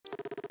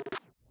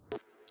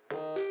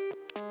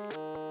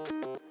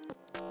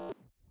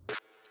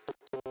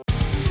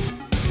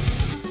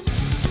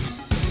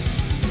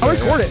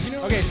I'll record it.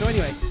 Okay, so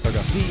anyway,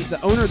 the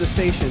owner of the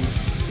station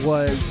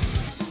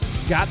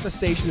got the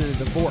station in a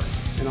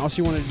divorce, and all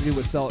she wanted to do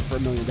was sell it for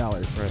 $1 million.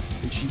 Right.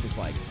 And she was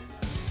like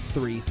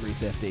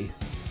 $350,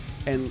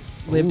 and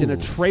lived in a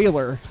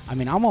trailer. I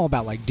mean, I'm all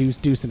about like deuce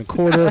and a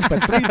quarter,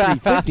 but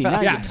 $350.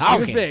 Now Yeah, you're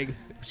talking. she was big.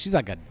 She's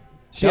like a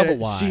She had double a,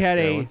 wide. she had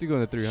a. Once you go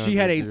into 300, She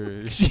had a.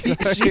 you're-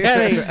 She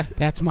had a.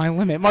 That's my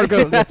limit,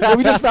 Marco.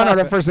 We just found out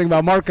our first thing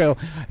about Marco.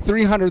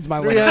 300's my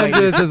limit. 300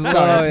 ladies. is Sorry,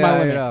 low, that's my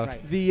yeah,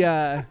 limit.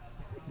 yeah.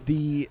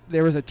 Right.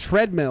 There was a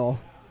treadmill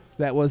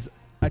that was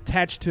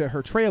attached to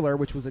her trailer,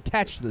 which was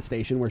attached to the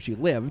station where she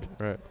lived.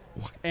 Right.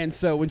 And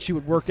so when she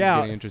would work This is out,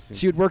 getting interesting.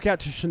 she would work out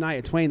to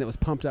Shania Twain that was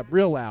pumped up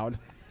real loud.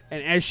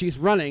 And as she's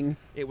running,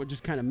 it would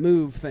just kind of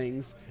move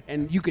things.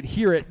 And you could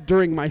hear it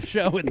during my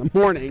show in the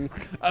morning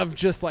of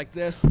just like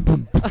this.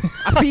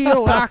 I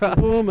feel like a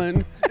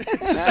woman.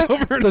 Just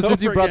over and So since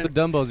over you brought the again.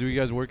 dumbbells, were you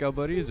guys workout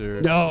buddies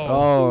or? No.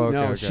 Oh, okay,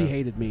 no, okay. she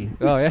hated me.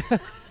 Oh yeah.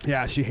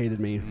 Yeah, she hated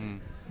me. Mm.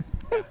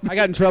 I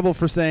got in trouble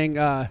for saying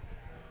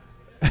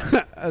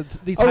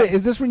these Oh, high- wait,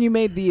 is this when you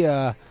made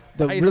the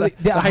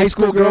the high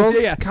school girls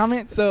Yeah, yeah.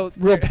 comment? So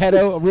Real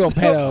pedo, a real so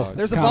pedo.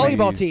 There's a comment.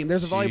 volleyball team.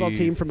 There's a volleyball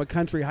team Jeez. from a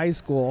country high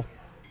school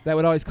that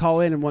would always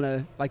call in and want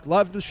to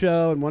love the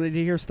show and wanted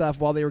to hear stuff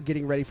while they were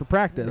getting ready for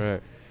practice.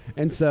 Right.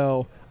 And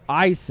so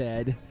I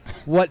said,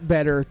 what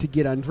better to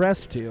get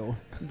undressed to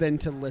than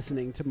to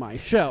listening to my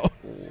show?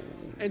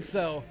 And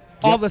so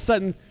all of a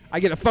sudden I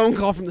get a phone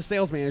call from the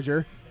sales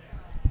manager,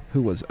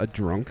 who was a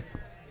drunk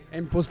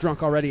and was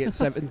drunk already at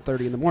 7:30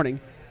 in the morning,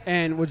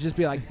 and would just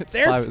be like, It's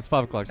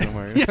 5 o'clock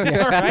somewhere.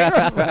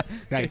 right?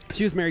 Right.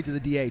 She was married to the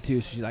DA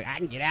too, so she's like, I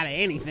can get out of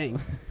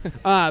anything.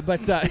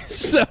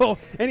 So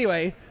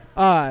anyway,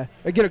 I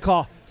get a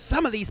call.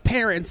 Some of these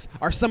parents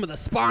are some of the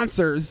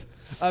sponsors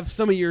of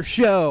some of your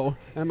show,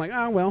 and I'm like,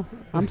 oh well,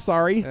 I'm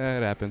sorry. It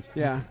happens.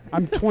 Yeah,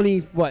 I'm 20.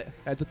 What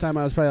at the time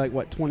I was probably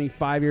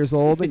 25 years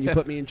old, and you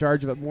put me in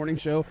charge of a morning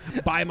show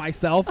by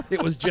myself.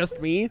 It was just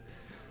me.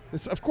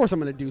 Of course, I'm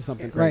going to do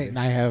something Right, crazy. and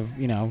I have,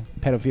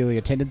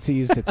 pedophilia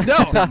tendencies. It's, No.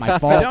 it's not my I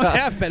fault. don't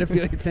have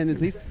pedophilia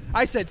tendencies.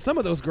 I said some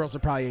of those girls are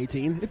probably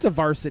 18. It's a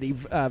varsity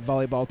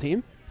volleyball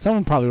team. Some of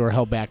them probably were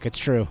held back. It's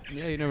true.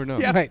 Yeah, you never know.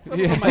 Yeah, Right. some of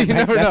them might- you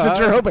never That's know. what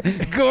you're hoping.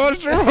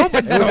 Gosh, you're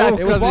hoping It was Because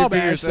we Wabash,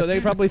 figured- so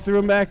they probably threw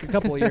him back a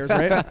couple of years,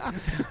 right?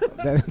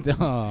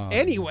 Oh.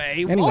 Anyway,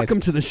 Anyways. welcome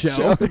to the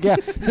show. Yeah.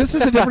 So this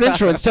is a different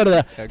intro instead of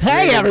the, Yeah,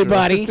 hey, great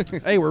everybody.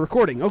 Hey, we're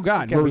recording. Oh,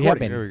 God, Okay, we're we have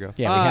recording. been. Here we go.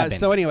 Yeah, we have been.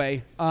 So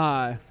anyway,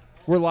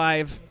 we're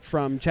live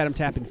from Chatham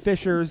Tap and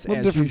Fishers. A little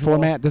as different usual.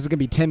 format. This is going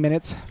to be 10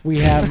 minutes. We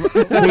have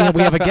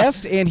we have a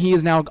guest, and he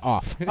is now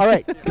off. All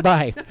right,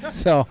 goodbye.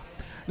 So,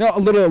 no, a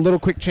little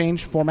quick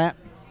change format.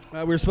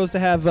 We were supposed to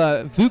have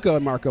Vuko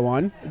and Marco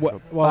on.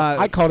 Well,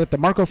 I called it the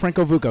Marco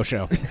Franco Vuko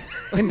Show,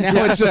 and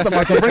now it's just the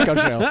Marco Franco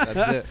Show.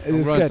 That's it. I'm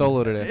It's running good.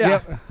 solo today.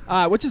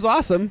 Yeah, which is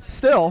awesome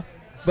still.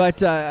 But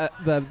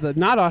the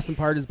not awesome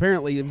part is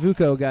apparently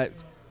Vuko got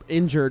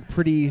injured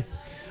pretty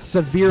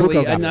severely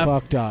Vuko got enough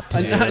fucked up.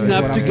 en- Today. Yeah,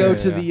 enough that's to what go I'm-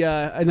 to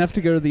yeah, the enough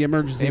to go to the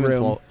emergency Eamon's room.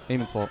 fault.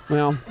 Eamon's fault.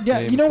 Well, Yeah,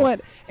 Yeah, you know Eamon's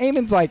what?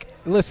 Eamon's like,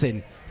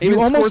 listen. Eamon You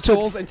almost scores took,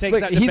 goals and takes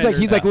look, out he's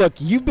defenders. like, look,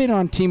 you've been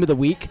on Team of the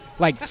Week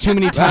like too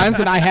many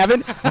times, and I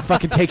haven't. I'm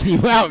fucking taking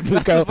you out, It's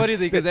Vuko. funny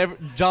thing because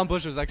John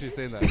Bush was actually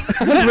saying that.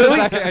 Really?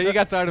 Yeah, he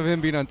got tired of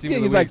him being on Team Yeah,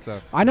 of the he's Week. like,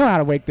 So I know how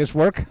to make this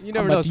work. You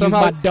never I'm know, about to use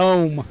somehow- my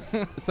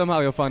dome. somehow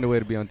you'll find a way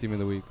to be on Team of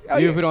the Week. Oh,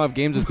 Even yeah. if we don't have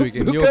games this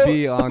weekend, Vuko- you'll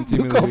be on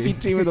Team of the Vuko be Week.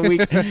 Team of the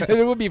Week. And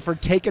it would be for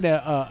taking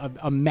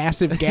a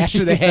massive gash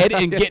to the head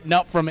and getting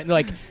up from it,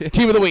 like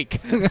Team of the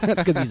Week,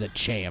 because he's a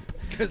champ.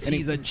 because And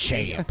he's a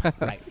champ.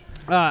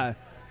 Right.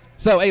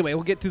 So anyway,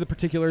 we'll get through the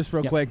particulars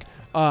real Yep. quick.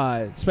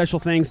 Special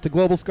thanks to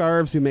Global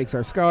Scarves, who makes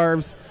our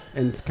scarves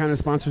and kind of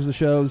sponsors the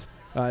shows.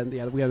 Yeah,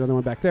 we have another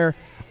one back there.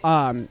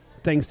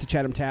 Thanks to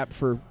Chatham Tap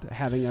for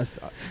having us.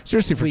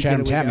 Seriously, for Week in Chatham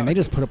and week Tap, man, out. they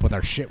just put up with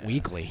our shit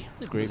weekly.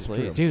 It's a great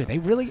place. Dude, they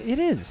really, it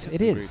is. It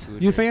is.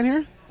 You a fan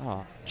here?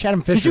 Oh,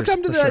 Chatham Fishers. Did you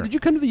come to for the sure. Did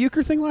you come to the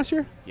Euchre thing last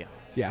year? Yeah.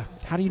 Yeah.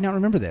 How do you not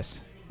remember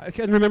this? I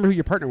can't remember who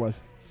your partner was.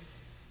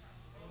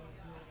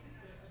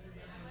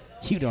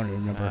 You don't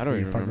remember. I who don't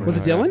your even partner remember.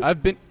 Was it Dylan?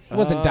 I've been. It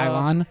wasn't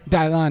Dylon.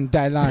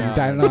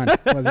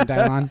 Dylon. Wasn't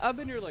Dylon. I've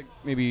been here like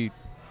maybe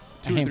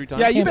two or Hand- three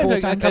times. Yeah, you've been handful to of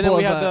a times. And then couple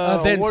we of have the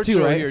events award too,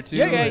 show right? here too.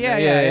 Yeah.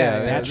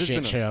 That there's shit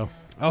been a- show.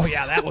 Oh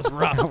yeah, that was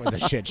rough. That was a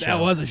shit show. That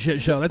was a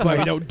shit show. That's why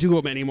we don't do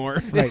them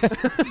anymore. Right.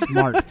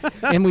 Smart.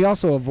 And we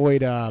also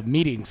avoid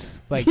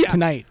meetings like Yeah.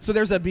 tonight. So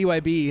there's a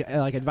BYB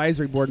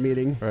advisory board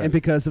meeting, Right. and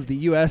because of the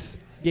U.S.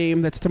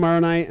 game that's tomorrow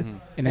night, And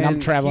then I'm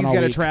traveling he's all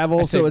gotta week. travel,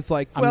 I so said, it's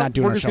like, I'm well, not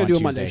doing we're our just show gonna on do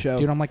a Monday Tuesday. show.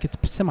 Dude, I'm like, it's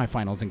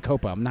semifinals in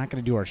Copa. I'm not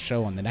going to do our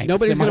show on the night.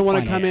 Nobody's going to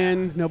want to semifinals. come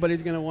in.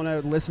 Nobody's going to want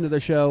to listen to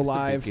the show It's a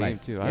live. big game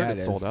too. I Yeah, heard it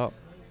it's sold is. out.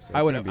 So I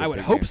it's would gonna be a I would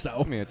big hope game.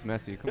 so. I mean, it's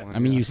messy. Come on. I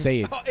mean, you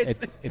say Oh, it's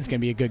going to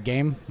be a good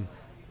game.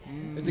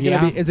 Is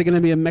it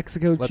gonna be a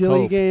Mexico Let's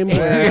Chile hope. game? Yeah.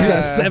 Where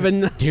it's a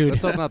 7. Dude.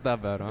 Let's hope not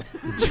that bad,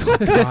 huh?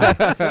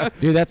 God.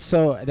 Dude,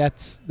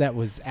 that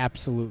was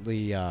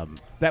absolutely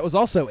That was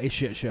also a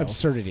shit show.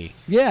 absurdity.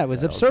 Yeah, it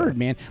was Yeah, absurd, okay.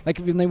 man. Like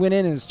when they went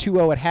in and it was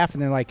 2-0 at half,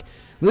 and they're like,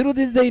 little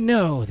did they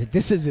know that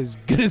this is as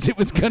good as it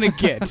was gonna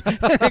get.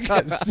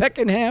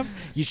 Second half,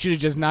 you should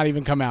have just not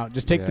even come out.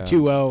 Just take the Yeah.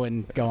 2-0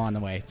 and go on the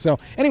way. So,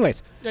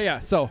 anyways, Yeah.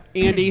 So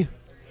Andy,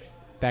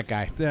 that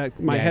guy.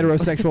 my Yeah.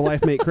 heterosexual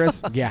life mate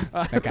Chris. Yeah,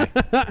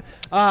 that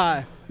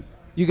guy.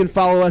 You can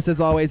follow us as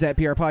always at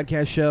PR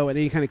Podcast Show, and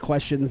any kind of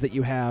questions that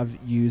you have,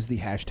 use the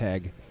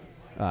hashtag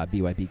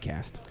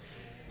BYBcast.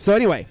 So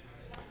anyway,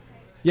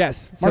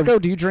 yes, so Marco,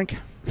 do you drink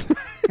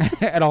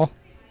at all?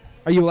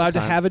 are you allowed to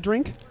Sometimes. have a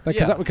drink? Like,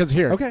 Yeah. because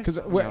here, Okay. because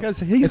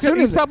Because As he's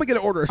soon as- probably going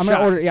to order a I'm shot.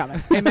 gonna order. Yeah,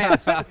 hey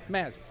Maz,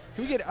 Maz,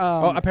 can we get?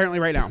 Oh, apparently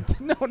right now.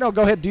 no,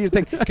 go ahead, do your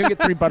thing. Can we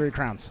get 3 buttery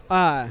crowns?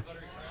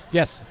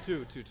 Yes.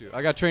 Two.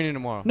 I got training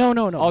tomorrow. No.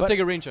 I'll but take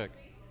a rain check.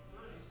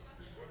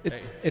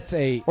 It's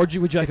a Or would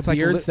you like It's a like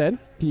beer li- instead?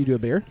 Can you do a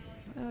beer?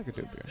 I could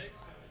do a beer.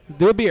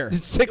 Do a beer.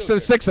 six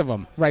of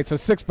them. Right, so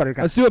 6 buttery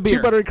crowns. Let's do a beer.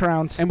 2 buttery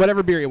crowns. And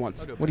whatever beer he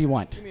wants. I'll do a What do you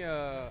want? Give me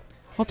a.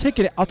 I'll take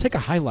it. I'll take a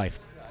High Life.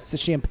 It's the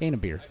champagne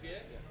beer.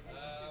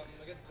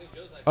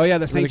 Oh, yeah,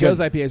 the really St. Joe's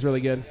good. IPA is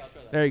really good.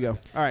 There you go.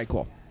 All right,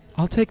 cool.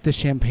 I'll take the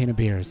champagne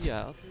beers.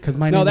 Yeah. Because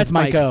my No, name that's is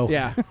Mike O.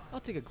 Yeah. I'll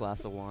take a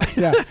glass of wine.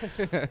 Yeah.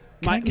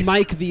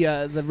 Mike,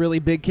 the really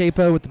big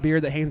capo with the beer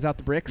that hands out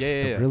the bricks.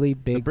 Yeah. Really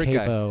big brick guy.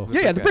 capo.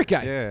 Yeah, the brick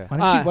guy.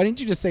 Yeah. Why didn't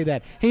you just say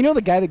that? Hey, you know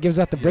the guy that gives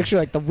out the bricks? You're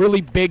like the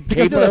really big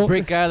Because capo. of the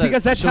brick guy that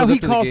Because that's shows how up he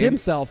to the calls games.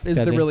 himself, is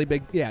Does the he? really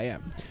big. Yeah.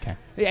 Okay,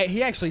 Yeah,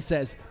 he actually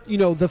says,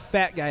 the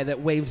fat guy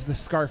that waves the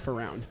scarf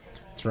around.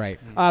 that's right.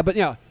 But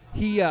yeah,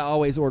 he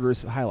always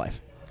orders High Life.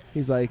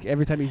 He's like,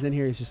 every time he's in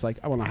here, he's just like,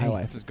 I want a High That's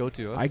Life. his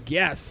go-to. Huh? I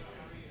guess.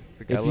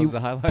 the guy if loves you- the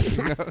highlights.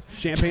 You know?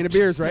 Champagne and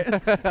beers, right?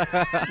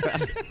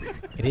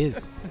 It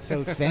is. It's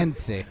so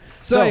fancy.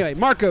 So anyway,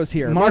 Marco's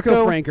here.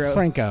 Marco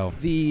Franco.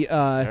 The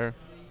Sir.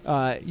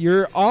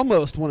 you're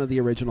almost one of the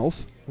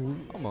originals.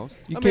 Almost.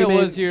 You I came mean,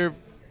 I was in- here,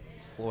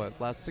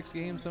 last 6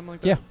 games, something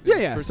like Yeah. that?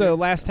 Yeah. First So year?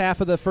 last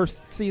half of the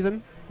first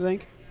season, I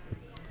think.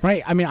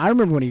 Right. I mean, I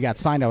remember when he got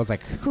signed, I was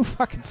like, who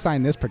fucking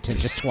signed this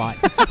pretentious twat?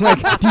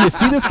 Like, do you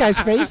see this guy's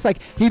face? Like,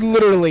 he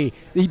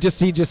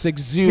just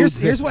exudes Here's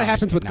this what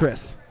happens with No.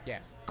 Chris. Yeah.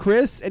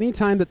 Chris,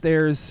 anytime that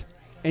there's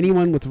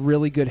anyone with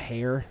really good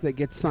hair that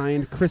gets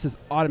signed, Chris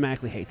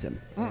automatically hates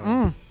him.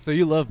 So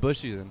you love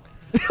Bushy then?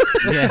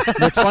 Yeah.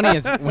 What's funny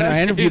is when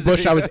I interviewed Jesus.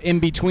 Bush, I was in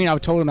between. I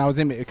told him I was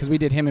in because we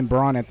did him and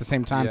Braun at the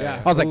same time.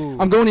 Yeah. I was like, Ooh.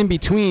 I'm going in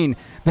between.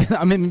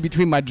 I'm in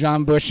between my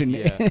John Bush and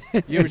Yeah.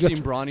 You ever just-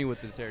 seen Brawny with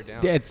his hair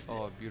down? Yeah, it's-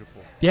 oh,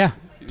 beautiful. Yeah,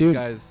 These dude.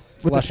 guys.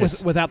 It's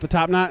luscious. Without the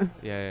top knot,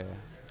 Yeah.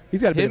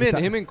 he's got a bit of a top.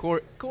 Him and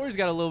Corey's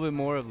got a little bit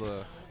more of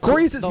the.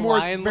 Corey's is the more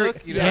lion very-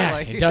 look. You know, Yeah,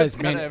 like it does,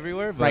 kinda man.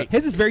 everywhere. But Right.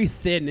 His is very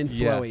thin and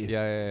Yeah. flowy.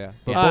 Yeah.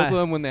 But Yeah. both of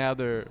them when they have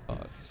their.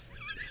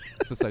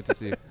 It's a sight to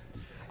see.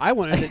 I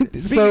wanted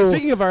to, So-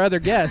 speaking of our other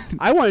guest,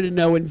 I wanted to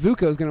know when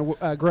Vuko's going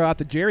to grow out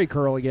the Jerry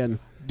curl again.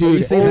 Dude,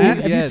 you seen that?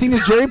 have you seen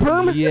his Jerry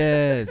perm?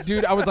 Yes.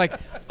 Dude, I was like,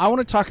 I want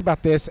to talk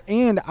about this,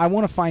 and I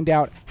want to find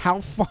out how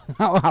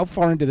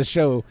far into the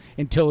show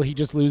until he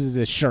just loses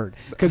his shirt.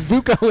 Because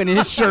Vuko in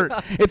his shirt,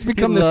 it's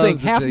become this thing,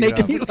 loves to half take it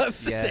naked. off. He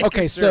loves to Yes. take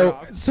Okay, his shirt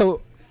off.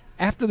 so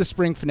after the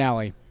spring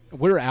finale,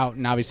 we're out,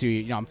 and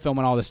obviously, I'm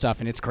filming all this stuff,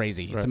 and it's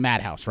crazy. It's a Right.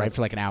 madhouse, right,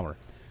 for like an hour.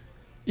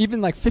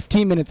 Even like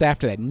 15 minutes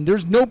after that,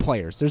 there's no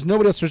players. There's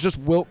nobody else. There's just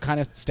Wilt kind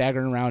of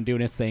staggering around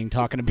doing his thing,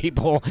 talking to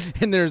people,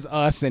 and there's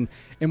us, and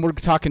we're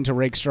talking to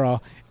Rakestraw,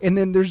 and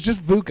then there's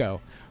just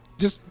Vuko,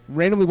 just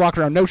randomly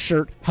walking around, no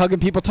shirt, hugging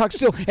people, talk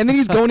still, and then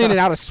he's going in and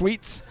out of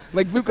suites.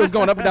 Like Vuko's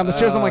going up and down the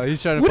stairs. I'm like,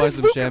 he's trying to what find is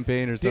some Vuko?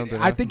 champagne or Dude,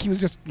 something. I huh? think he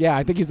was just,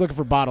 I think he's looking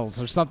for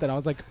bottles or something. I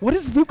was like, what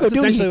is Vuko That's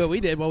doing? essentially what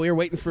we did while we were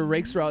waiting for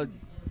Rakestraw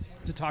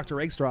to talk to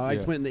Rakestraw. I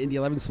just Yeah. went in the Indy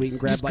 11 suite and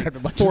grabbed Just like grabbed a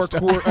bunch of four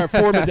stuff.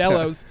 four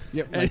Modelo's.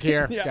 Yep, And- like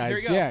here, yeah, guys. there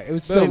you go. Yeah, it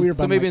was so Boom. weird. So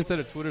but I'm maybe like, instead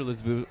of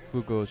Twitterless,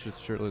 Vuko is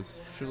just shirtless.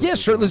 yeah,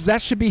 shirtless.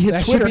 That should be his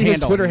That Twitter should be his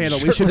handle. Twitter handle.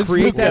 We should Shirtless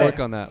create Vuko. that. We'll work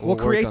on that. We'll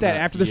work create on that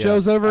after the Yeah,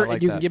 show's over, I like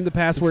and you that. can give him the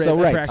password. So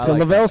at right. practice. So I like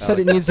Lavelle that. said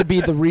it needs to be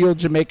the real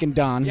Jamaican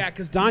Don. Yeah,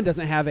 because Don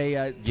doesn't have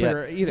a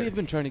Twitter either. We've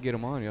been trying to get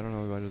him on. I don't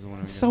know why he doesn't want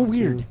to. It's so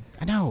weird.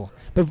 I know.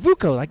 But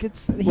Vuko, like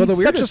he's the such a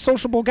weirdest-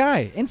 sociable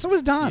guy, and so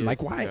is Don.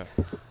 Like why? Yeah.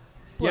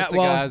 Plus Yeah, the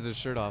well, guy has his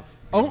shirt off.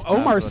 Omar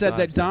Half the said time,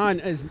 that so- Don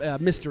is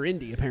Mr.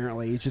 Indy.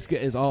 Apparently, he just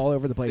is all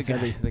over the The place.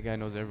 guy, the guy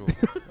knows everyone.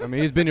 I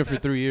mean, he's been here for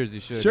 3 years. He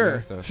should. Sure, you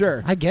know, so.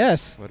 sure. I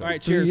guess. Whatever. All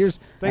right, 3 cheers. years.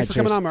 Thanks All right, for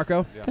coming cheers. on,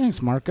 Marco. Yeah.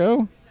 Thanks,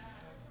 Marco.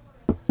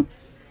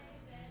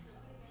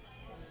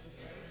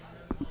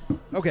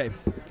 Okay,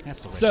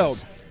 That's so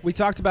delicious. we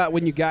talked about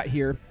when you got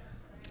here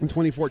in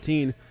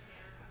 2014.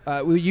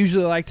 We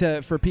usually like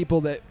to, for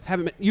people that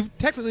haven't been, you've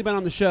technically been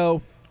on the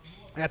show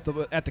at the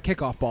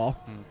kickoff ball.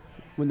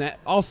 When that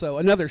also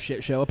another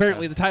shit show.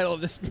 Apparently, the title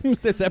of this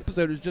this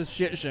episode is just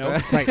shit show.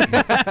 right.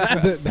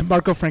 the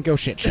Marco Franco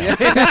shit show.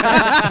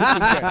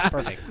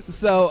 Perfect.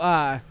 So,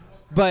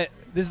 but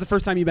this is the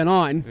first time you've been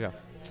on. Yeah.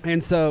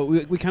 And so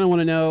we kind of want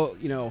to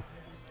know,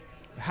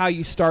 how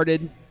you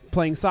started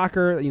playing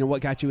soccer?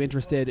 What got you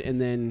interested? And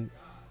then,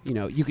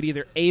 you could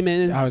either aim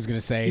in. I was gonna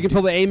say You can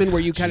pull the aim in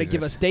where you kind of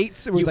give us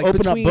dates. It was you like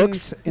open up between-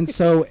 books, and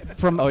so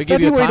from Oh, he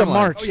gave you a February to timeline.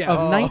 March Oh, yeah. of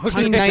Oh, okay.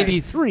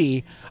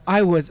 1993,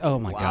 I was oh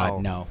my Wow.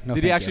 god, no, Did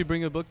he thank actually you.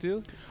 bring a book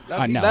too?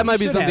 No. That might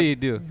be Should something have. he'd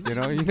do. You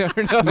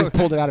never know. He just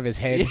pulled it out of his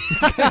head.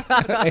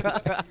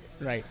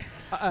 Right.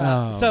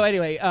 Oh. So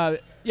anyway,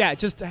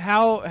 just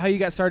how you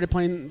got started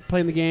playing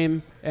the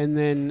game, and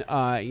then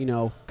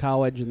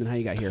college, and then how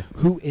you got here.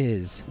 Who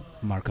is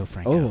Marco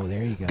Franco?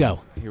 there you Go.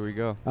 Here we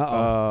go.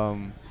 Uh-oh.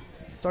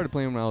 Started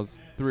playing when I was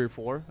 3 or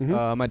 4.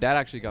 Mhm. My dad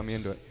actually got me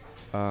into it.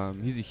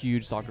 He's a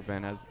huge soccer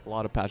fan, has a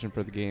lot of passion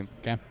for the game.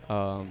 Okay.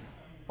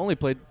 Only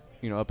played,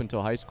 up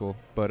until high school,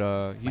 but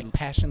he Like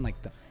passion,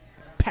 like the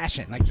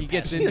passion, like he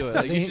gets into it.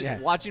 Like Does he? you should- Yeah.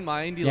 watching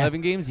my Indy Yeah.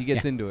 11 games, he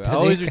gets Yeah. into it. Does I he?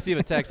 always receive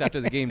a text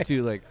after the game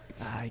too, like,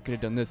 you could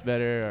have done this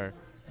better,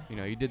 or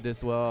you did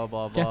this well,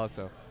 blah blah.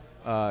 So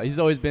he's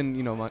always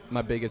been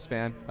my biggest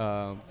fan.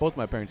 Both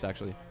my parents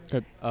actually.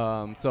 Good.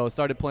 So I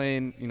started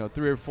playing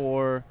 3 or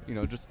 4,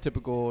 just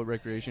typical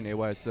recreation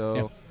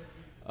AYSO.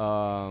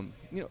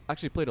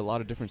 Actually played a lot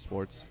of different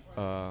sports.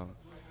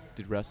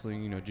 Did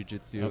wrestling,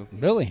 jiu-jitsu. Oh,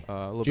 really?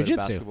 A little bit Jiu-jitsu?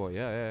 of basketball.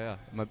 Yeah.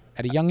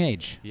 At a young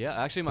age.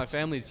 Actually, my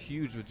family's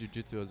huge with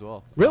jiu-jitsu as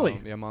well.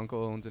 Really? Yeah, my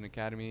uncle owns an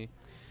academy.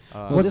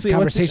 Well, this the- what's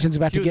conversation's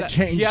about to He was get a-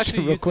 changed He actually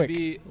real used quick. to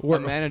be Where-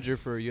 a manager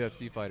for a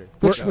UFC fighter.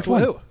 Which So-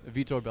 one? Who?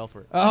 Vitor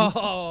Belfort.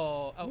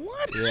 Oh,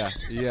 What?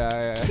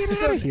 Yeah.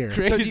 Get out of here.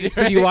 Crazy,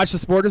 So do you right? watch the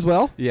sport as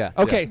well? Yeah.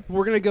 Okay,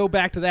 we're gonna go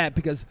back to that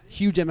because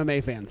huge MMA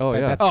fans. Oh,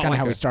 yeah. That's Oh, kind of like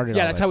how a- we started.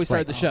 Yeah, all that's this. how we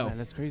started Right. the show. Man,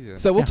 that's crazy. then.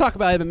 So we'll Yeah. talk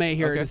about MMA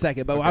here in Okay. a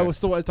second, but I Okay. will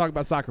still want to talk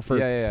about soccer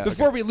first. Yeah.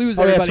 Before we lose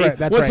Oh, that's everybody, right,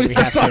 that's once right, we we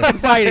start have to. talking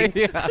fighting.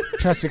 yeah.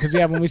 Trust me, because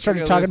when we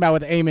started Yeah, talking let's- about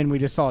with Eamon, we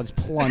just saw his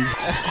plunge.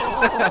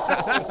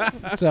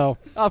 So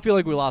I feel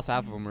like we lost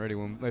half of them already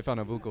when they found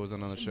out Vuko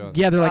wasn't on the show.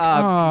 yeah, they're like,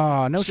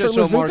 oh, no shit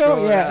shirtless show Marco.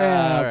 Vuko.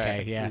 Yeah, all okay,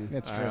 right. yeah,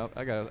 that's All true. right,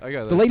 I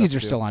got. The ladies are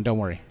still on. Don't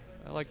worry.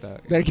 I like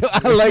that. There you go.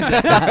 I like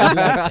that. I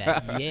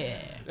like that.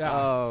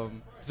 Yeah.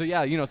 So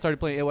yeah, started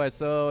playing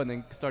AYSO and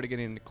then started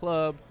getting into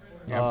club.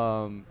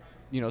 Yeah.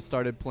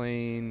 Started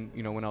playing,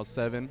 when I was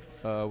 7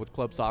 with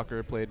club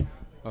soccer. Played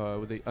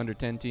with the under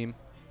 10 team.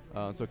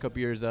 So a couple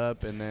years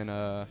up, and then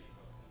So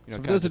for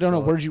kinda those that just don't know,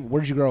 fell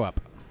where'd you grow up?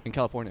 in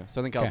California,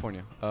 Southern 'Kay.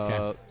 California,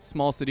 Okay.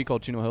 small city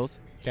called Chino Hills.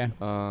 Okay.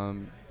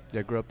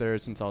 Grew up there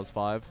since I was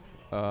 5.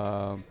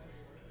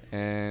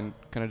 And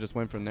kind of just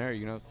went from there,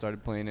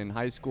 started playing in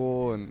high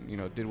school and,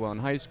 did well in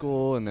high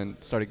school, and then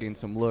started getting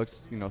some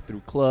looks,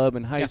 through club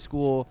in high Yeah.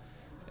 school,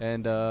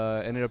 and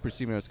ended up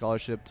receiving a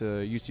scholarship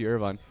to UC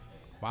Irvine.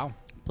 Wow.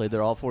 Played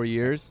there all 4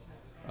 years.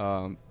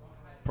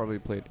 Probably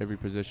played every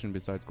position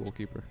besides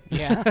goalkeeper.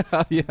 Yeah.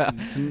 Yeah.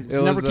 It's It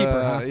never was,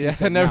 keeper, huh? You Yeah,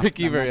 said, never "No, I'm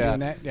keeper, not yeah. doing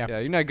that." Yeah. Yeah,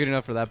 you're not good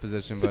enough for that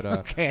position, but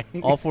Okay.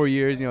 all 4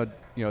 years,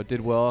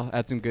 did well,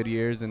 had some good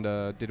years, and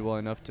did well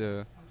enough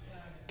to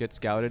get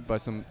scouted by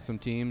some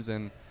teams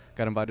and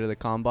got invited to the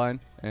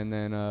combine, and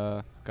then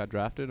got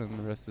drafted, and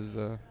the rest is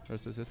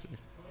history.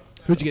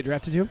 Who'd you get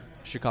drafted to?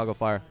 Chicago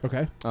Fire.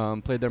 Okay.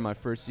 Played there my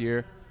first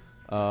year.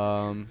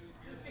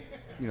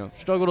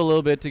 Struggled a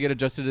little bit to get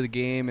adjusted to the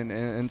game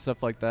and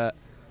stuff like that.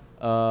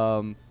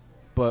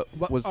 But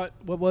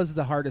What was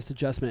the hardest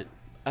adjustment?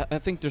 I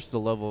think just the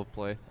level of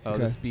play,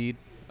 Okay. the speed.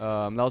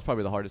 That was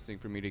probably the hardest thing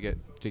for me to get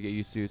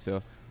used to. So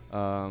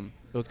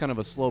it was kind of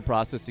a slow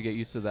process to get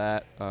used to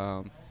that.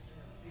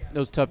 It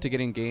was tough to get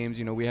in games.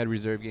 We had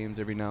reserve games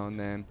every now and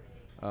then.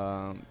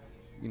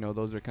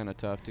 Those are kind of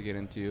tough to get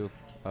into.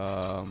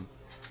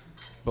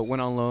 But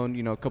went on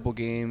loan, a couple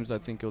games. I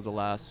think it was the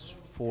last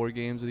 4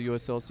 games of the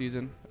USL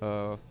season.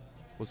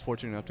 Was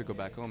fortunate enough to go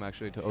back home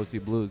actually to OC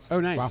Blues. Oh,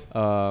 nice.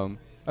 Wow.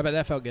 I bet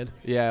that felt good.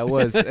 Yeah, it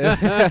was.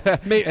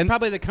 And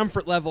probably the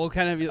comfort level,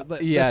 kind of.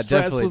 The Yeah,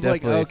 stress definitely, was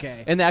definitely. like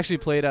okay. And they actually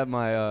played at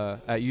my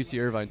at UC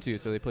Irvine too,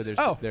 so they played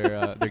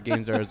their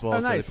games there as well.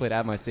 Oh, So nice. they played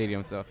at my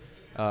stadium, so it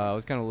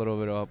was kind of a little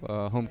bit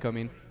of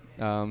homecoming.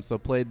 So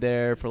played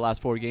there for the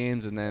last 4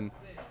 games, and then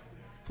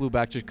flew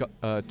back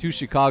to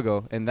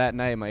Chicago. And that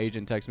night, my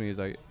agent texted me. He's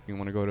like, "You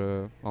want to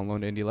go on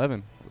loan to Indy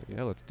 11?" I was like,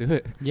 yeah, let's do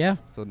it. Yeah.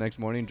 So next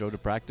morning, drove to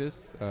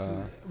practice.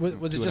 So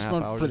was it 2.5 just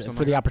one hours for or the, something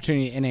for the like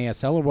opportunity in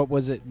ASL, or what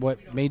was it?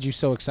 What made you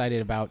so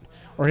excited about,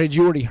 or had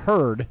you already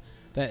heard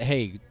that?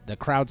 Hey, the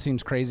crowd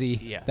seems crazy.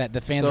 Yeah. That the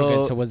fans were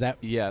good. So was that?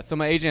 Yeah. So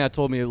my agent had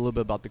told me a little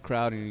bit about the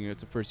crowd, and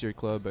it's a first-year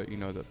club, but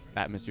the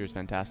atmosphere is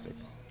fantastic.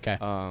 Okay.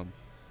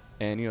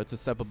 And it's a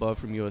step above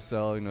from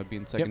USL,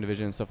 being second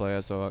division and stuff like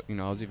that. So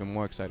I was even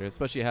more excited,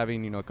 especially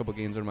having a couple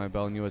games under my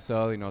belt in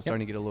USL.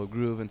 Starting to get a little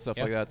groove and stuff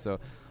Yep. like that. So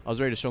I was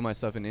ready to show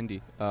myself in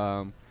Indy.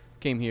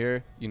 Came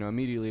here,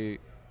 immediately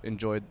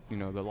enjoyed the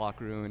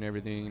locker room and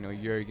everything.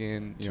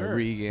 Jurgen, Sure.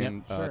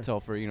 Regan, Yep, sure.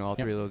 Telfer, all Yep.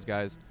 3 of those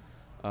guys.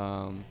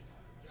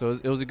 So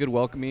it was a good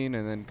welcoming,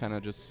 and then kind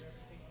of just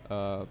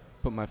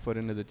put my foot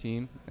into the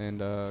team and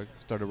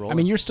started rolling. I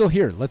mean, you're still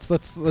here. Let's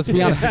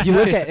be honest.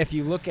 If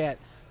you look at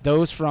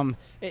those from,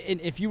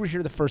 and if you were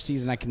here the first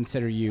season, I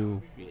consider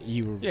you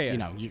were,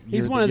 Yeah. you're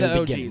He's one of you're the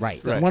beginning, OGs.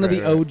 right? Right, One of right,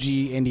 the right.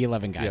 OG Indy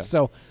 11 guys. Yeah.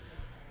 So,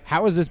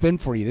 how has this been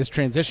for you? This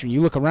transition.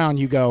 You look around,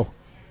 you go,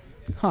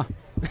 huh?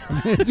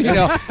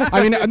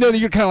 I mean, I know that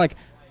you're kind of like,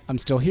 I'm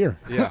still here.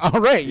 Yeah.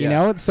 All right, you Yeah.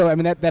 know. So I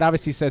mean, that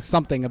obviously says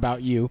something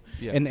about you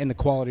Yeah. and the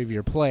quality of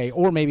your play,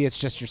 or maybe it's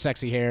just your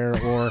sexy hair,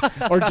 or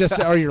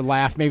your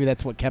laugh. Maybe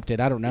that's what kept it.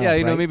 I don't know. Yeah,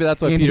 right? maybe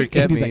that's why Andy- Peter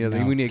kept Andy's me. He was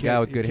like, no. we need a guy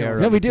with good hair.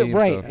 Yeah, on we the did team,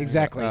 right, so,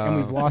 exactly. And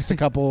we've um, lost a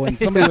couple, and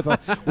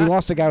we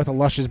lost a guy with a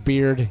luscious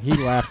beard. He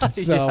left.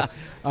 So,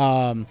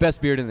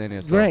 best beard in the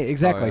NSL. right,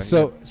 exactly.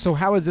 Oh, yeah, So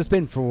how has this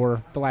been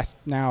for the last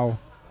now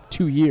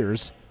 2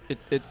 years?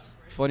 It's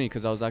funny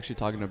because I was actually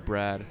talking to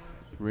Brad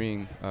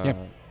Ring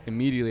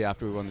immediately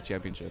after we won the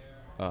championship,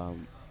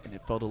 and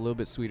it felt a little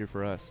bit sweeter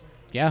for us.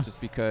 Yeah.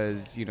 Just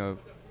because,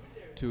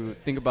 to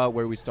think about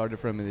where we started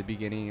from in the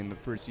beginning in the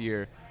first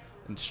year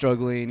and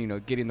struggling,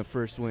 getting the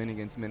first win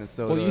against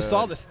Minnesota. Well, you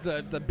saw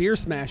the beer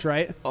smash,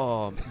 right?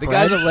 Oh, the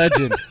guy's a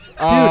legend. Dude.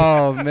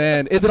 Oh,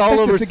 man. It's all fact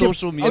over it's a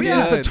social media. Oh,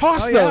 yeah. It's a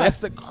toss, Oh, though. yeah. That's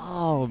the.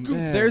 Oh,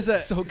 man. There's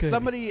so good.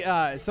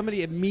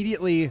 somebody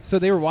immediately. So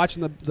they were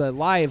watching the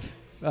live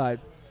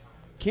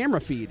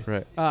camera feed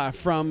Right.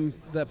 from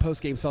the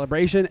post game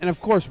celebration, and of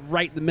course,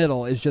 right in the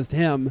middle is just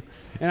him.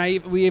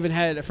 And we even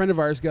had a friend of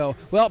ours go,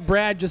 "Well,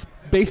 Brad just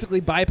basically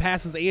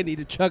bypasses Andy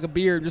to chug a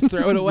beer and just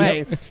throw it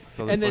away."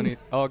 So and then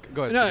oh,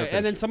 go ahead. no, Go and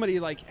finish. then somebody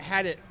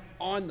had it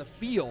on the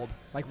field,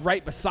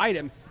 right beside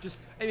him.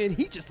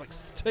 He just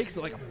takes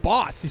it like a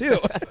boss too.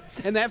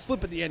 And that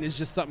flip at the end is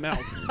just something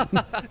else.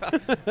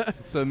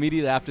 So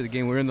immediately after the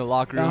game, we're in the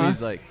locker room. Uh-huh.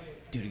 He's like,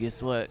 dude,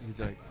 guess what? He's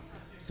like,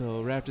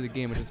 so right after the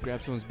game, I just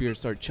grabbed someone's beer and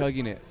started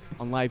chugging it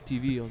on live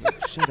TV. I was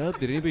like, shut up.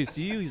 Did anybody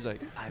see you? He's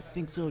like, I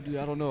think so, dude.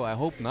 I don't know. I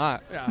hope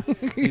not. Yeah.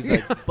 He's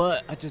like,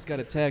 but I just got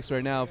a text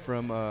right now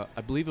from, I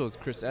believe it was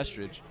Chris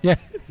Estridge. Yeah.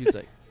 He's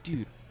like,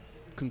 dude,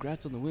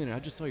 congrats on the win. I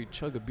just saw you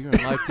chug a beer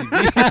on live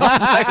TV.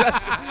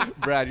 I was like,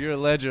 Brad, you're a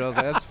legend. I was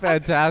like, that's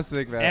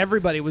fantastic, man.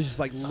 Everybody was just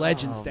like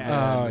legend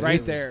status man. right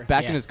He's there.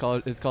 Back Yeah. in his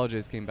college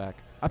days came back.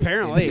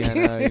 Apparently.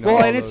 Indiana, Well,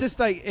 all and it's those. just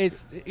like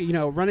it's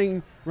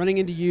running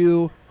into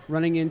you,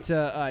 running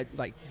into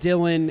like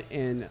Dylan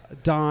and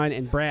Don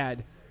and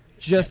Brad,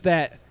 just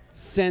that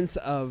sense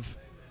of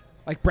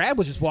like Brad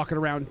was just walking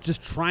around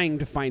just trying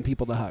to find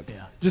people to hug.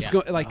 Yeah. Just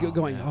Yeah.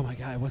 going, man. oh my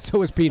God, what's So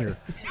was Peter.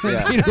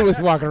 Yeah. Peter was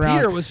walking around.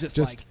 Peter was just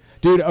like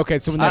dude. Okay,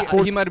 so when that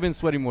fourth, He might have been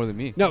sweating more than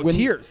me. no when-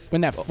 tears.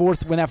 when that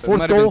fourth It might have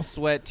been goal,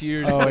 sweat,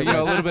 tears, Oh, a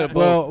little bit of both.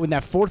 well, when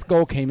that fourth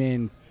goal came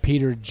in,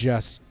 Peter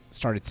just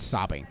started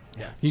sobbing.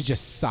 Yeah. He's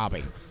just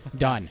sobbing.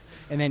 Done.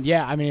 And then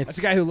I mean it's That's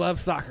a guy who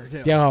loves soccer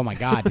too. yeah. Oh my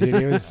God, dude.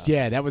 It was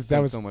that was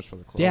Done so much for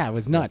the club. yeah. It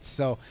was nuts.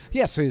 So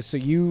so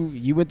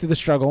you went through the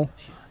struggle,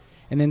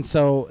 and then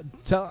so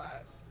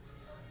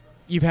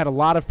you've had a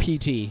lot of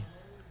PT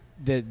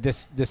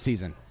this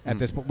season at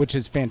this point, which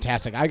is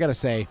fantastic. I gotta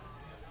say,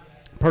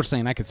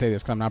 personally, and I could say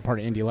this because I'm not part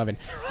of Indy 11.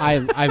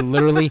 I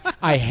literally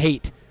I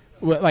hate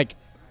like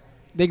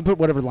they can put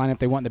whatever lineup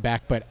they want in the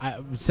back, but I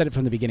said it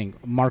from the beginning.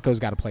 Marco's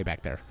got to play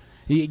back there.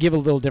 You give a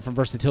little different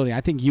versatility.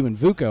 I think you and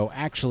Vuko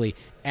actually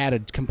add a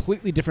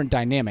completely different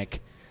dynamic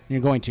than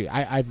you're going to.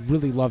 I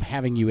really love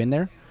having you in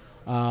there.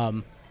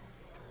 And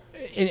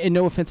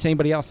no offense to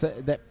anybody else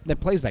that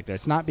plays back there.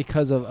 It's not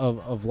because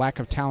of lack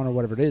of talent or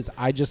whatever it is.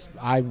 I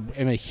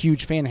am a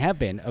huge fan, have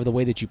been, of the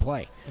way that you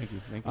play.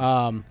 Thank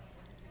you.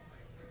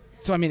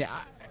 So I mean,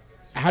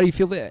 how do you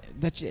feel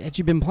that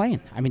you've been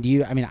playing? I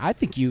mean, I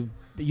think you've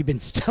been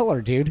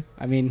stellar, dude.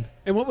 I mean,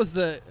 And what was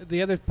the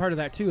other part of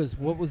that too is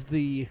what was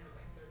the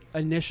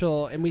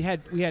initial, and we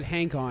had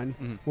Hank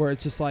on where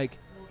it's just like,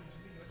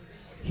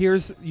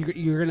 here's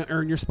you're gonna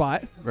earn your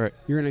spot. Right.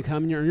 You're gonna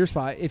come and earn your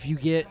spot. If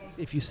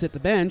you sit the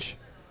bench,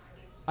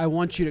 I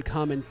want you to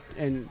come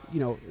and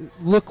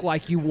look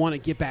like you want to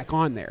get back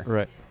on there.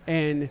 Right.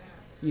 And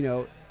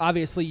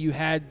obviously you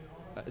had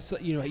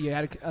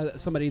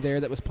somebody there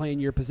that was playing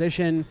your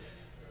position.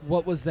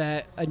 What was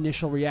that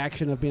initial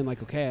reaction of being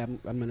like, okay, I'm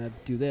gonna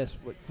do this?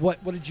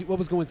 What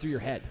was going through your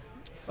head?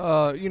 It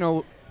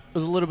was a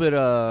little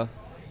bit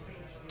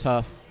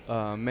tough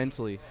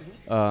mentally,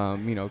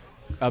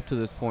 up to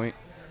this point.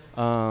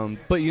 But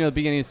the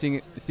beginning of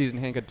the season,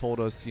 Hank had told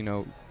us,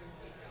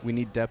 we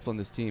need depth on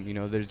this team.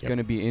 There's going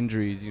to be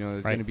injuries.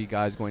 There's Right. going to be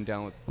guys going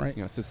down with Right.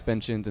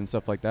 suspensions and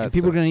stuff like that. and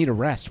people are going to need a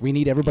rest. We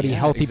need everybody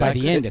healthy by the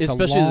Exactly. end. It's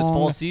especially a this long,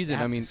 fall season.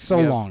 I mean, so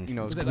we have, long.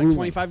 Was it like grueling.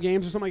 25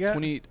 games or something like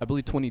that? I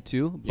believe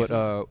 22. But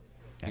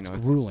That's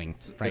it's grueling.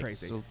 Right.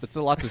 crazy. it's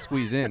a lot to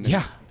squeeze in.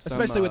 Yeah.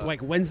 Especially with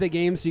like Wednesday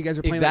games, so you guys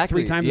are playing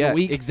exactly, like 3 times yeah, a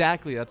week.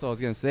 Exactly, that's what I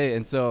was gonna say.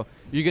 And so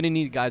you're gonna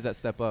need guys that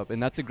step up,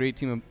 and that's a great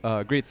team.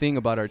 Great thing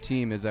about our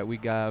team is that we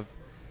have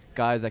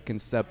guys that can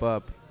step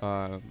up.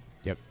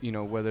 Yep.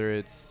 Whether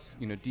it's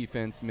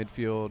defense,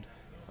 midfield,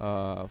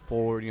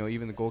 forward.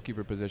 Even the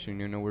goalkeeper position.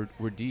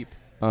 We're deep.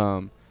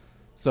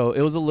 So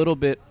it was a little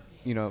bit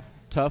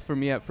tough for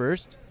me at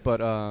first, but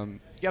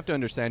you have to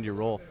understand your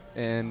role,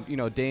 and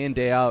day in,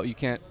 day out, you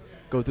can't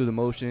go through the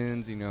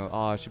motions.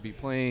 I should be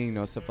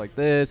playing. Stuff like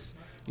this.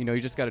 You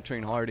just got to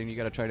train hard, and you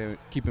got to try to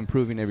keep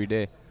improving every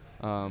day.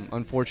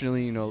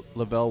 Unfortunately,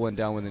 Lavelle went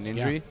down with an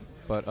injury,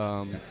 but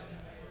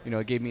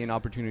it gave me an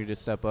opportunity to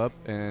step up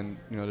and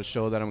to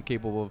show that I'm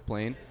capable of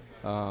playing.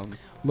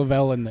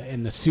 Lavelle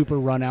in the super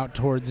run out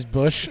towards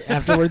Bush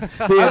afterwards.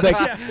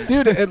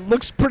 Dude, it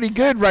looks pretty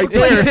good right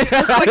there.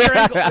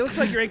 It looks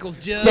like your ankle's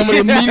just. Somebody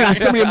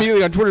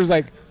immediately on Twitter is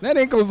like, that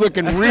ankle's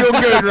looking real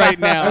good right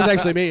now. That was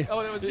actually me.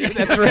 Oh, that was you.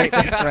 That's right.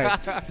 That's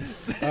right.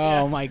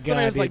 Oh my God.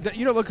 Somebody was like,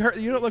 "You don't look hurt.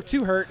 You don't look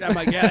too hurt." I'm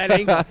like, "Yeah, that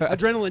ankle.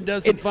 Adrenaline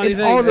does some funny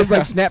things." All this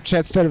like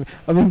Snapchat stuff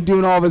of him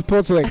doing all of his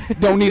posts. Like,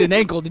 don't need an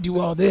ankle to do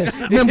all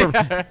this.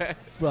 Remember,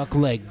 fuck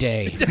leg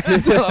day.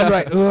 Until I'm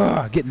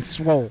right, getting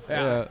swole.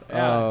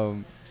 Yeah.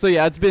 So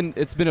yeah, it's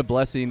been a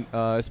blessing,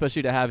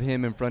 especially to have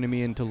him in front of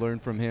me and to learn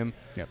from him.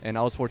 Yep. And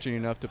I was fortunate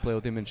enough to play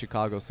with him in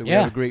Chicago, so we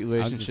Yeah. have a great I was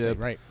gonna relationship.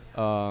 say, right.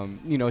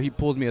 He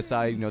pulls me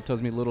aside,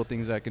 tells me little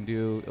things I can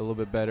do a little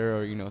bit better,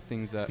 or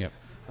things that Yep.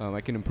 I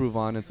can improve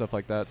on and stuff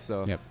like that.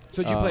 So Yep.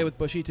 So did you play with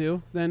Bushy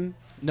too? Then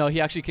no, he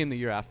actually came the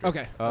year after.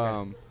 Okay.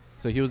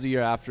 So he was the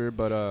year after,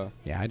 but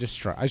Yeah,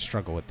 I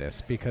struggle with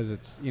this because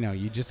it's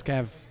you just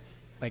have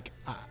like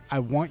I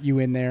want you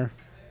in there.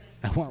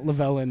 I want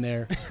Lavelle in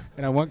there,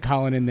 and I want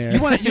Colin in there.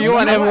 You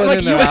want everyone like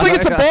in there. It's like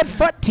it's a bad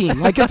FUT team.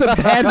 Like it's a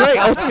bad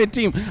ultimate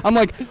team. I'm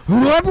like,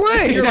 who do I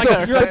play? you're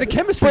like the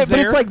chemistry's but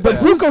there. it's like, but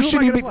who Vuko am I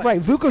shouldn't gonna be play?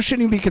 right. Vuko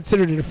shouldn't even be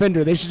considered a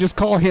defender. They should just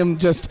call him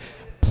just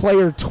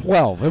player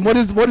 12. And what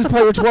is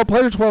player 12?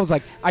 Player 12 is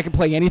like I can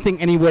play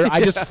anything, anywhere.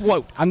 I just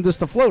float. I'm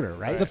just a floater,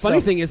 right? The funny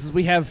thing is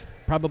we have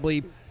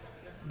probably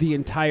the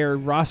entire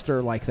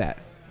roster like that.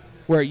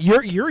 Where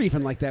you're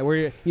even like that,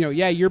 where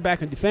you're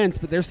back in defense,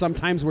 but there's some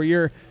times where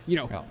you're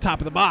top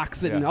of the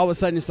box, and all of a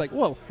sudden it's like,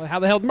 whoa, how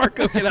the hell did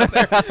Marco get up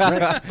there?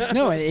 Right.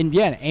 No, and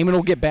Eamon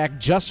will get back.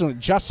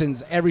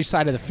 Justin's every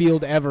side of the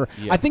field ever.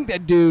 Yeah. I think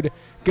that dude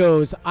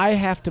goes, I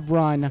have to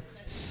run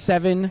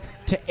 7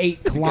 to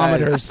 8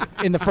 kilometers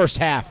in the first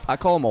half. I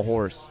call him a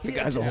horse. The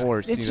guy's a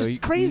horse. It's just he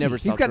crazy. Never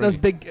He's stops got those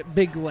running.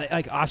 big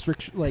like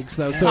ostrich legs,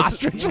 though. So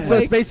Ostrich it's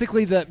legs.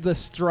 basically the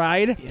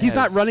stride. He's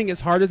not Yes. running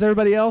as hard as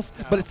everybody else,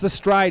 but it's the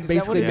stride that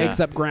basically what it makes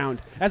is? up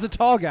ground. As a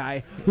tall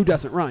guy who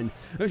doesn't run,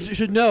 you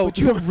should know. But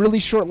you have really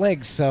short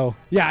legs, so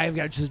yeah, I've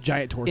got just a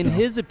giant torso. In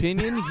his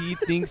opinion, he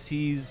thinks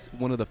he's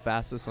one of the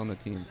fastest on the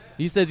team.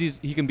 He says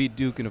he can beat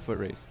Duke in a foot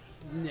race.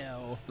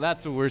 no.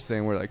 That's what we're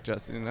saying. We're like,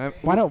 Justin,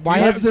 why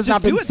has this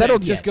not been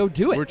settled yet? Just go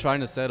do we're it. trying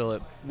to settle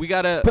it. We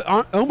gotta. Put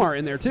Omar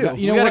in there too. No,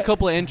 we you know got what? a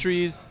couple of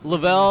entries.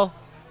 Lavelle.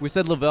 We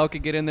said Lavelle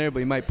could get in there, but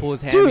he might pull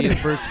his hammy Dude. in the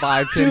first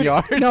 5-10 Dude,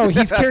 yards. no,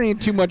 he's carrying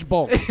too much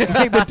bulk.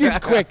 Okay, but dude's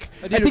quick.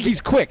 I think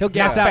he's quick. He'll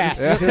gas not out.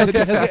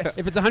 fast.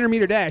 If it's a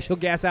 100-meter dash, he'll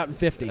gas out in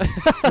 50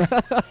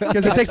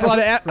 because it takes a lot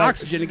of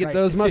oxygen to get Right.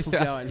 those muscles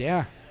going.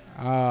 Yeah.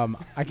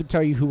 I can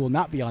tell you who will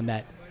not be on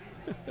that.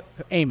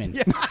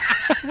 Eamon.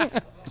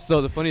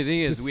 So the funny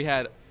thing is, Just- we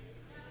had,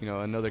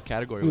 another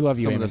category. We with love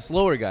you, some of the Eamon.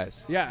 slower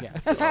guys. Yeah.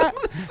 Yeah.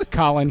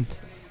 Colin.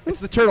 It's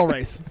the turtle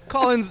race.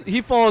 Collins, he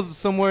falls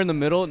somewhere in the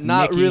middle.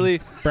 Not Nicky.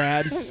 really.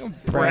 Brad.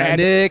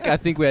 Nick, I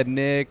think we had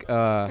Nick.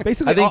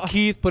 Basically I think all-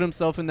 Keith put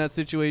himself in that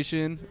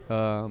situation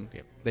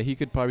that he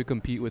could probably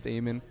compete with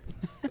Eamon.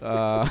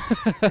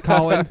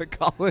 Colin.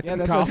 Colin. Yeah,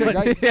 that's what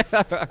I said,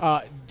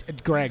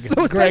 right? Greg.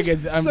 So Greg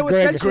essen- is. so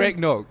Greg.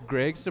 essentially-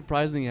 Greg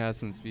surprisingly has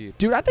some speed.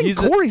 Dude, I think He's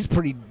Corey's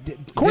Corey's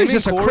and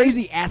just a Corey?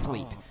 crazy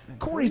athlete.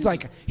 Corey's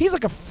he's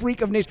like a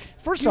freak of nature.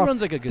 First He off,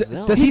 runs like a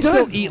gazelle. Does He he,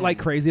 does. still eat like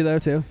crazy though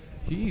too?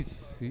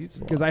 He's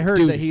Because I heard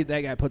Dude.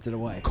 that guy puts it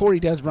away. Corey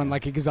does run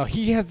like a gazelle.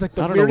 He has like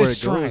the I don't know where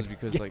weirdest it goes stride.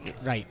 because like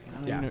it's, Right.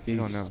 Yeah. you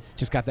don't He's know.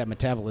 just got that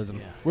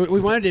metabolism. We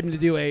wanted him to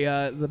do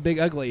the Big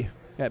Ugly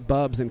at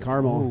Bubs in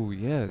Carmel Oh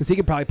yes. because he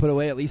could probably put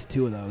away at least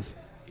 2 of those.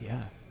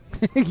 Yeah.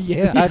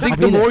 Yeah. I think I'll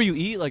the be there. more you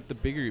eat, like the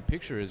bigger your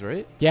picture is,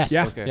 right? Yes.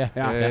 Yeah. Okay. Yeah.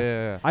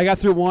 Yeah. I got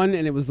through one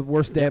and it was the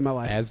worst day of my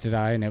life. As did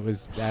I, and it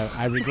was.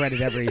 I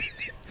regretted every.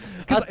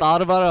 I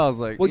thought about it. I was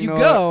like, Well, you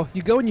know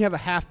you go and you have a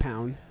half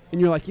pound, and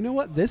you're like, you know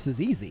what? This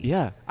is easy.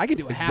 Yeah. I can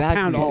do a Exactly. half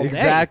pound all day.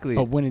 Exactly.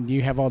 But when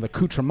you have all the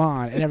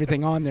accoutrement and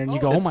everything on there, and you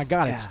go, "Oh my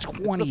God, it's It's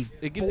 20."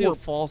 it gives you a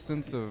false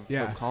sense of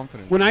Yeah.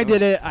 confidence. When you I know?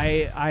 did it,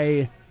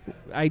 I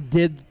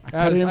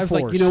cut it in I was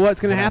like, fours. you know what's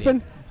going to What I happen?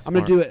 did. I'm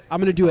going to Smart. do it. I'm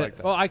going to do I it. like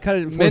that. Well, I cut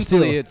it in fours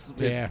mentally, too. it's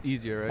Yeah.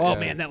 easier, right? Oh Yeah.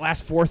 man, that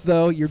last fourth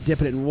though, you're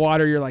dipping it in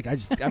water. You're like, I'm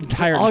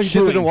tired. Oh, of you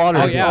dip it in chewing. water.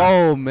 Oh yeah.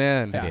 Oh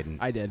man. I didn't.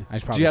 I did. I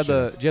Do probably you have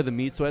should've. the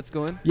meat sweats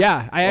going?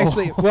 Yeah, I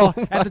actually. Well,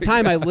 at the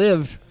time, I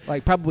lived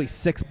like probably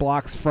 6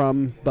 blocks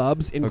from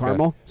Bubs in Okay.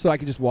 Carmel, so I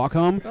could just walk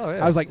home. Oh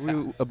yeah. I was like,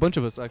 a bunch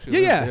of us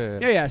actually.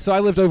 yeah. So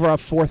I lived over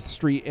off 4th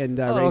Street and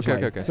Oh,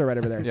 Rangeway, okay. so right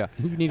over there. Yeah.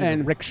 You needed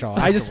And a rickshaw.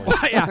 I just,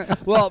 afterwards. yeah.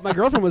 Well, my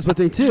girlfriend was with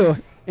me too,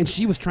 and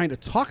she was trying to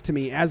talk to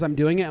me as I'm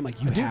doing it. I'm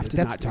like, you have to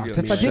not talk to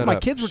That's me. I did. Shut My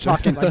up. kids were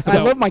talking. Like,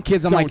 I love my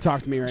kids. I'm Don't like,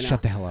 talk to me right now.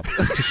 shut the hell up.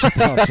 Just shut the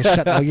hell up. Just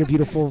shut all your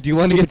beautiful, Do you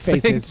wanna stupid get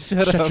spanked? faces.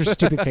 Shut up. your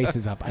stupid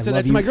faces up. I I said love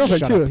that to you. my girlfriend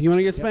Shut too. up. You want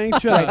to get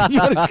spanked? Shut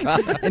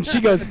up. And she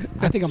goes,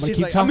 I think I'm going to She's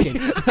keep like,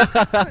 talking.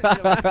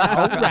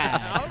 All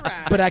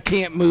right. But I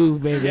can't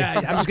move, baby. Yeah,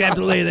 I'm just gonna have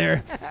to lay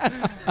there.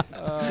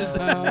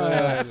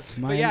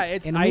 Mine- yeah,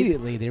 it's- and I-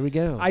 immediately there we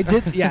go. I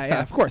did.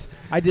 Yeah, of course.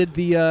 I did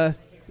the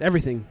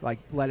everything like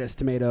lettuce,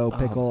 tomato,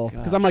 pickle.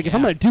 Because I'm like, if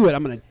I'm gonna do it,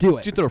 I'm gonna do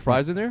Did you it. throw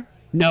fries in there?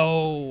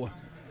 No,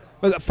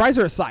 but the fries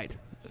are a side.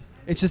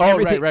 It's just Oh,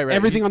 everything, right.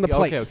 everything on the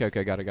plate.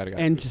 Okay. Got it.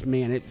 And just,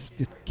 man, it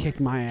just kicked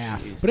my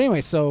ass. Jeez. But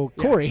anyway, so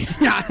Yeah. Corey.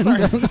 Yeah,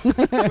 sorry.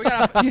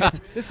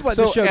 This is what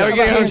So the show yeah, does. we're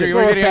getting hungry,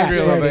 we're getting fast, hungry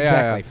a little right, bit, yeah,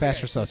 exactly. yeah.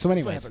 Fast or slow. So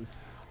anyways,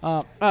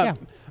 happens. yeah,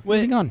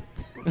 moving on.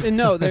 And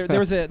no, there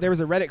was a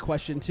Reddit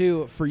question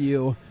too for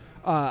you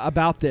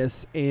about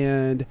this,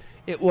 and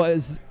it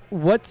was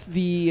what's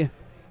the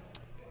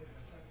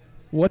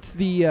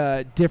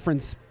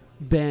difference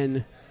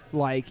been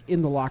like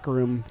in the locker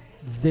room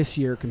this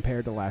year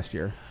compared to last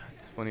year?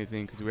 It's a funny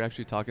thing because we were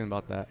actually talking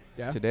about that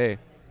Yeah. today.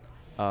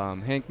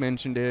 Hank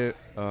mentioned it.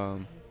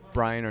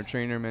 Brian, our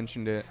trainer,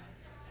 mentioned it.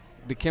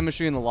 The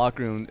chemistry in the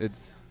locker room,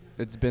 it's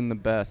been the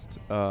best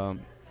on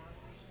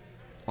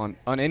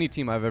any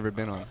team I've ever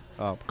been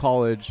on.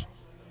 College,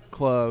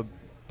 club,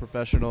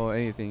 professional,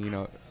 anything.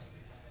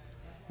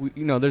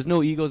 There's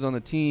no egos on the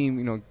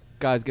team.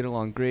 Guys get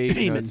along great.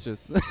 Amen. It's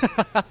just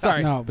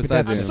Sorry. No, but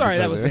Besides that's I'm it. sorry.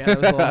 That was a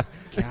little.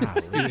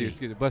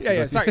 excuse me. Bless Yeah, you,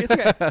 yeah. bless you. Sorry. It's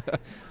okay.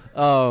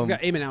 Um, I've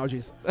got amen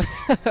allergies.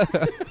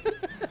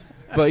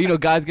 But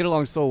guys get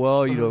along so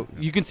well.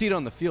 You can see it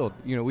on the field.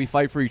 We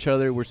fight for each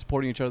other. We're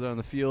supporting each other on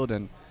the field,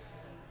 and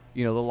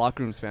the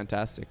locker room's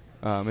fantastic.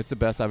 It's the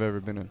best I've ever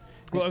been in.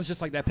 Well, it was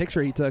just like that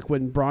picture he took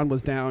when Braun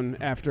was down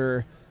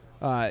after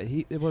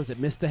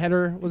missed the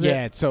header. Was it?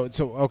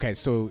 Yeah.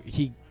 So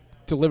he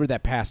delivered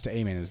that pass to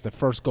Eamon. It was the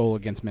first goal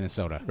against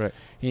Minnesota. Right.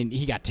 And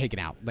he got taken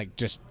out, like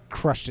just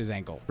crushed his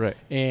ankle. Right.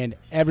 And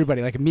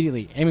everybody, like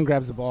immediately, Eamon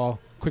grabs the ball,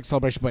 quick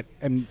celebration, but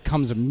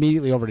comes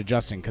immediately over to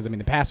Justin because,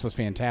 the pass was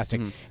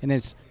fantastic. Mhm. And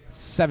there's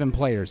 7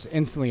 players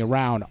instantly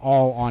around,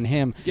 all on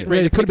him. Getting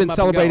ready to It could have pick him been up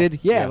and go. celebrated.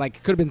 Yeah, Yeah.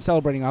 like could have been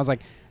celebrating. I was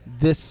like,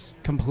 this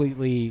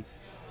completely,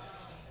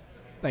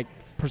 like,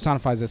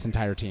 personifies this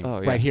entire team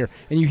Oh, yeah. right here.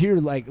 And you hear,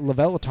 like,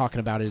 Lavelle talking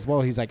about it as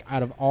well. He's like,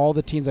 out of all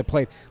the teams I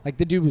played, like,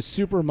 the dude was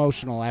super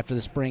emotional after the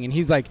spring. And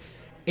he's like,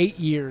 8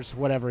 years,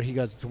 whatever. He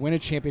goes, to win a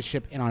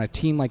championship and on a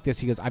team like this,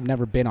 he goes, I've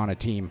never been on a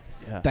team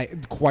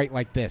that quite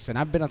like this. And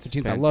I've been on some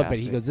teams I love, but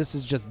he fantastic. goes, this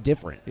is just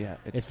different. Yeah,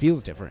 It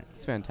feels different.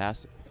 it's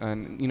fantastic.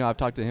 And I've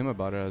talked to him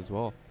about it as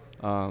well.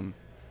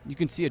 You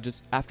can see it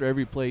just after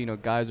every play.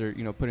 Guys are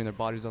putting their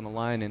bodies on the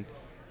line, and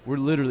we're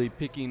literally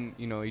picking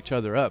each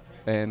other up.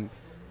 And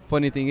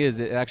funny thing is,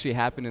 it actually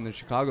happened in the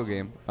Chicago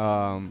game.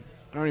 I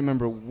don't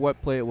remember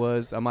what play it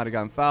was. I might have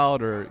gotten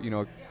fouled or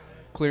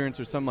clearance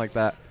or something like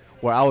that,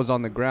 where I was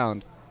on the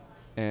ground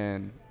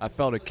and I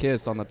felt a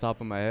kiss on the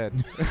top of my head.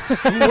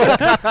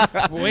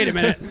 Wait a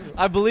minute.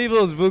 I believe it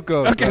was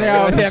Vuko. Okay,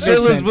 yeah, that makes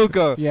Shirtless sense.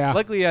 Vuko. Yeah.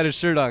 Luckily, he had his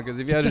shirt on, because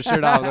if he had his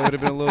shirt out, that would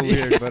have been a little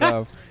weird.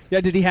 But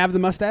Yeah, did he have the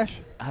mustache?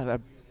 I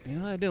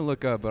didn't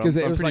look up, but 'Cause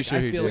I'm it was pretty like, sure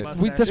I he feel a did.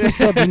 mustache. That's what we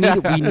said.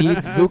 We need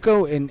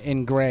Vuko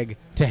and Greg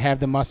to have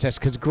the mustache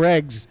because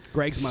Greg's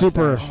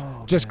super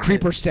mustache. just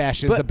creeper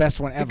stash is But the best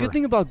one The ever. good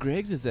thing about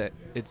Greg's is that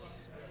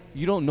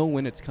you don't know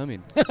when it's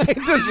coming. It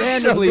just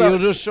Randomly, shows up.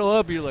 it'll just show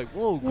up. You're like,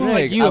 whoa, It's Greg,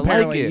 like you I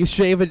apparently. like You it.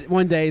 shave it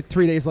one day,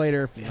 3 days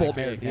later, full Like,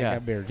 beard. Yeah, Yeah.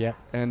 got beard. Yeah.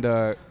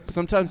 And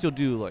sometimes you'll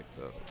do like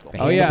the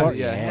Oh, yeah. handlebar-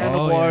 Yeah.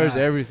 handlebars, Oh,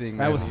 yeah. everything.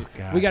 That man. was. Oh,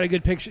 God. We got a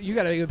good picture. You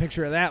got a good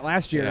picture of that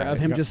last year Yeah. of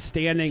him Yeah. just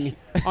standing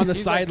on the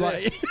He's like sideline.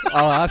 this.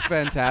 Oh, that's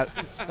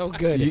fantastic. so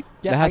good. You-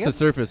 Yeah, that I has to guess-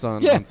 surface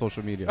on Yeah.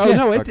 social media. Oh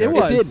no, it Okay.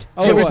 was. It did. Did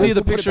Oh, you it ever was. see the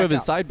We'll put it picture of back his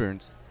out.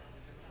 sideburns?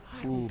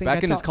 think Back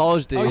that's in his all-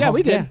 college days. Oh yeah,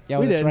 we did. Yeah,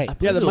 we that's did. right.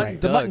 Yeah, It was the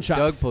mutton Doug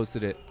chops.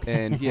 posted it,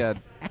 and he had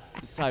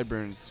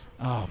sideburns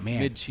Oh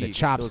man, mid cheek. the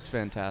chops. It was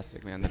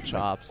fantastic, man. The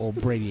chops. Old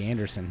Brady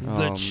Anderson. Oh, The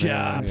man,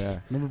 chops. yeah.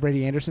 Remember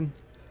Brady Anderson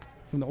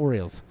from the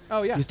Orioles?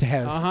 Oh yeah. Used to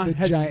have the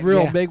had giant,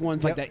 real yeah. big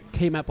ones like Yep. that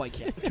came up like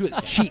to his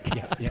cheek.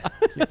 Yeah.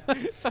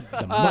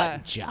 The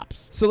mutton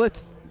chops. So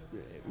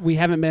we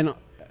haven't been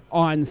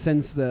on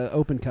since the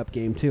Open Cup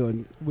game too,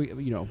 and we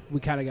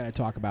kind of got to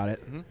talk about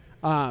it.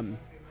 Mhm.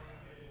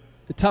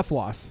 The tough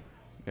loss.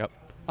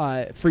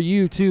 Yep. For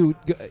you too,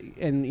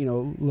 and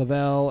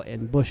Lavelle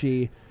and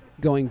Bushy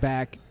going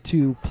back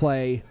to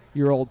play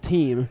your old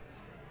team.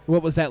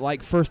 What was that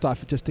like? First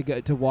off, just to go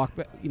to walk,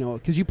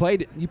 because you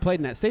played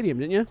in that stadium,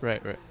 didn't you?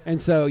 Right.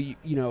 And so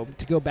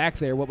to go back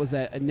there, what was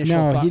that initial?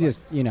 No, thought he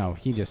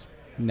like? just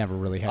never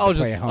really had I was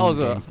to play just a I home was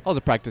game.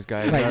 a practice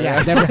guy. Right,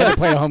 yeah, never had to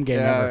play a home game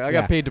Yeah, ever. I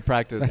got paid to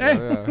practice.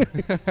 So,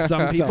 yeah.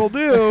 Some So- people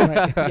do.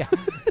 Right, yeah.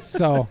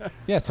 So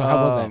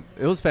how was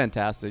it? It was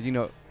fantastic.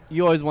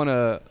 You always want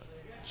to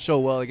show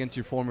well against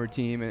your former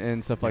team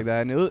and stuff like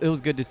that. And it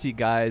was good to see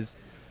guys,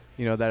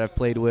 that I've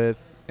played with,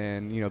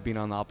 and being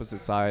on the opposite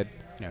side,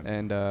 Yeah.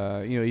 and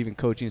even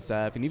coaching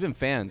staff and even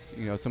fans.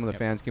 Some of the Yep.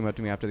 fans came up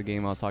to me after the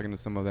game. I was talking to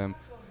some of them.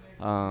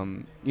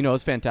 It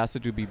was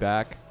fantastic to be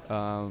back.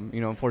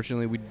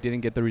 Unfortunately, we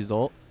didn't get the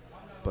result,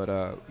 but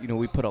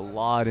we put a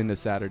lot into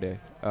Saturday.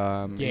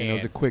 It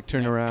was a quick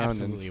turnaround.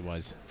 Absolutely, it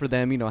was. And for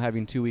them,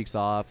 having 2 weeks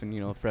off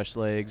and fresh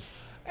legs.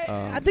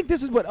 I think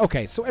this is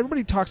so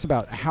everybody talks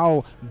about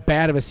how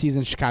bad of a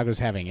season Chicago's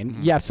having, and Mhm.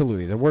 yeah,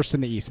 absolutely, they're worst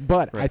in the East,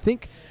 but Right. I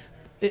think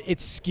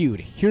it's skewed.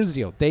 Here's the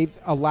deal. They've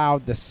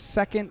allowed the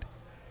second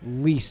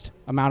least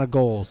amount of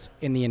goals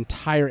in the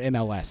entire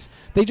MLS.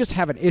 They just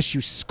have an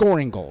issue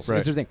scoring goals. Right.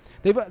 Is their thing.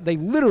 They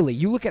literally,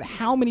 you look at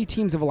how many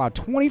teams have allowed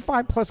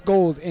 25 plus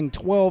goals in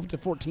 12 to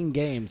 14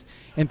 games,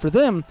 and for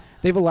them,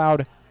 they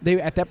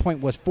at that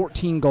point was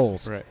 14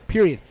 goals. Right.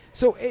 Period.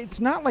 So it's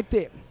not like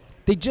they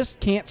just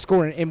can't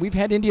score. And we've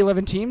had Indy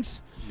 11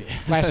 teams.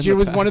 Last year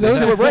was one of those.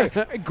 That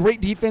were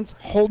great defense,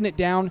 holding it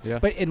down. Yeah.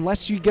 But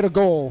unless you get a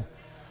goal,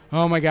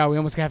 oh my God, we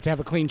almost have to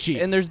have a clean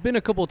sheet. And there's been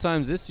a couple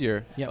times this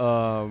year Yep.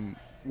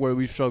 Where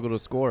we've struggled to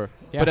score.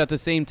 Yeah. But at the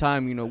same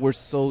time, we're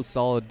so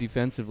solid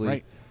defensively.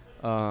 Right.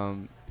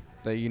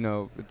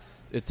 That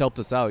it's helped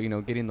us out.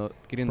 Getting those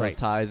Right.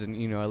 ties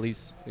and at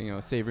least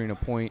savoring a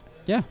point.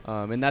 Yeah.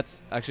 And that's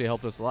actually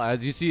helped us a lot.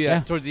 As you see Yeah.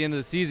 towards the end of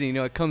the season,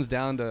 it comes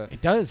down to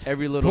It does.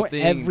 every little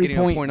thing, every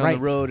getting point, a point on right.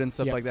 the road and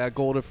stuff Yep. like that,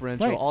 goal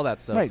differential, Right. all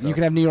that stuff. Right. So. You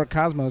could have New York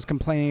Cosmos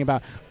complaining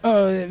about,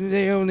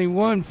 they only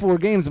won 4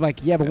 games. I'm like,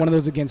 yeah, but one of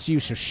those against you,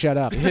 so shut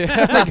up.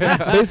 Like,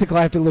 basically,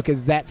 I have to look at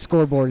that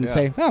scoreboard and Yeah.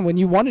 say, when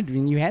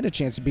you had a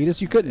chance to beat us,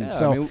 you couldn't. Yeah,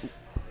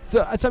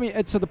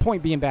 So the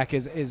point being back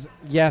is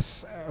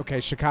yes, okay,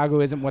 Chicago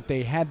isn't what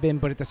they had been,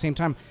 but at the same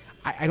time,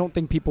 I don't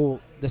think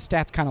the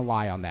stats kind of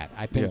lie on that.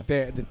 I think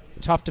the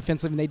tough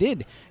defensive, and they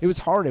did. It was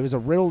hard. It was a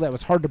riddle that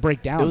was hard to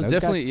break down. It was Those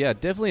guys-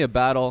 definitely a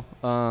battle.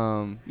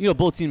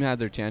 Both teams had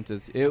their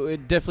chances.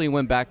 It definitely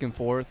went back and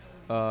forth.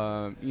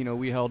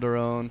 We held our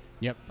own.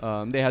 Yep.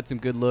 They had some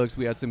good looks.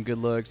 We had some good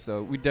looks.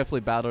 So we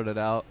definitely battled it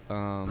out.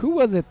 Who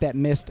was it that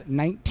missed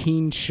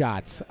 19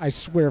 shots? I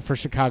swear for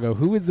Chicago.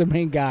 Who was the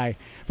main guy?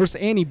 First,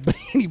 and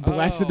he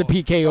blasted the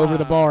PK over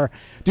the bar.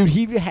 Dude,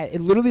 he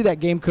had literally that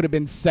game could have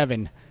been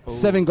 7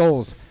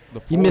 goals.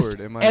 The He missed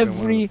forward, it might have been one of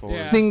the every forwards.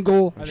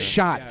 single I think,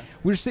 shot. yeah.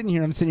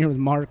 I'm sitting here with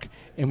Mark,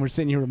 and we're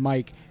sitting here with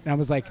Mike, and I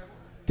was like,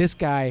 this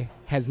guy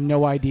has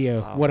no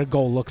idea what a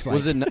goal looks like.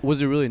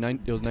 Was it really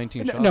 19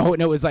 shots? No,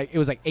 it was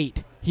like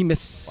 8. He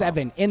missed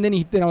 7, and then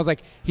I was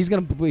like, he's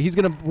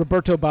gonna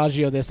Roberto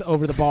Baggio this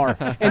over the bar,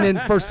 and then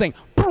first thing,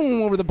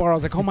 boom, over the bar. I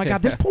was like, oh my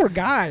God, this poor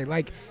guy,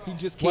 like he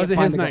just can't Wasn't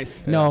find his the goal.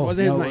 nice. No,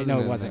 Wasn't his no, nice. no,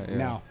 it Wasn't wasn't. his nice,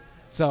 yeah. No,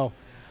 so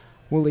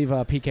we'll leave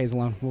PKs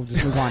alone. We'll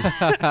just move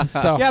on.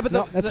 So Yeah, but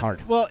no, that's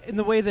hard. Well, in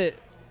the way that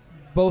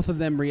both of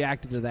them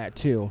reacted to that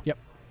too. Yep.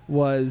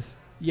 Was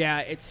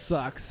it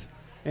sucks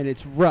and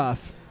it's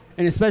rough,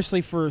 and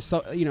especially for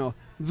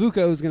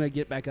Vuko's gonna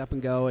get back up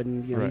and go,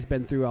 and Right. he's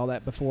been through all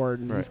that before,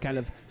 and Right. he's kind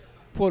of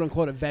quote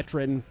unquote a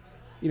veteran.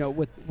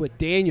 With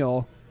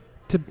Daniel,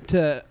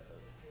 to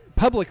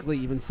publicly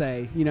even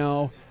say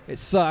it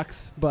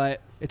sucks, but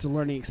it's a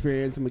learning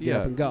experience, and we get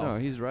up and go. No,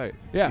 he's right.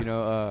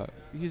 Yeah.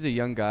 He's a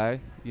young guy.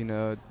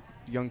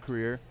 Young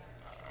career.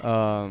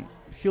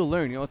 He'll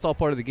learn. It's all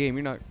part of the game.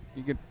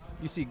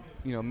 You see,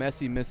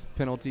 Messi miss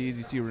penalties.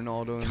 You see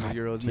Ronaldo in the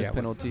Euros miss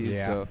penalties.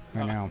 Yeah, So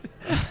I know.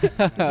 You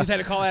just had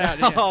to call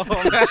that out.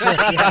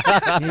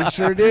 Didn't you? He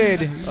sure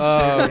did.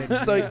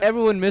 so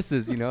everyone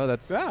misses.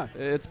 That's Yeah.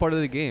 it's part of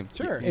the game.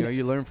 Sure.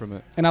 You learn from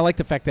it. And I like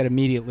the fact that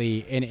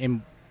immediately,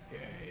 and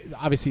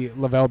obviously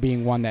Lavelle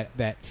being one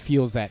that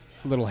feels that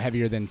a little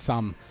heavier than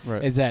some,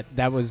 Right. is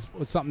that was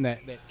something that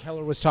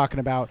Keller was talking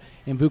about,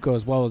 and Vuko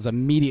as well, as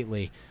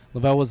immediately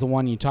Lavelle was the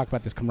one. You talk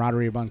about this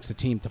camaraderie amongst the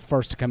team, the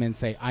first to come in and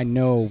say, I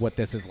know what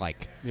this is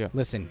like. Yeah.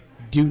 Listen,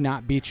 do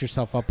not beat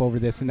yourself up over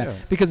this and that, Yeah.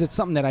 because it's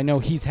something that I know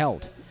he's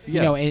held.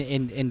 Yeah.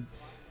 And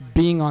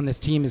being on this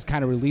team is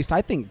kind of released.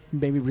 I think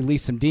maybe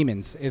release some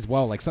demons as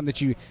well, like something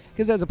that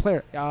because as a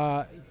player,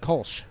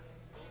 Kolsch,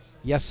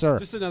 yes sir,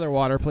 Just another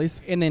water,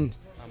 please. and then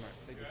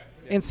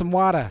and some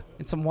water,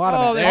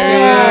 Oh, there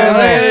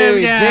there you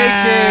he go. is.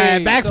 Hey, Yeah,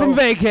 back from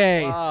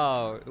vacay.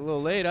 Wow, a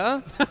little late,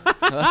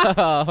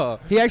 huh?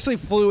 He actually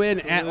flew in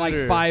at like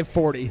Literally.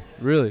 5:40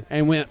 Really?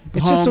 and went.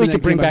 It's home just so and we then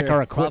could bring came back here.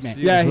 our equipment.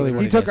 to you. Yeah, is really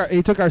what he it took is.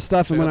 he took our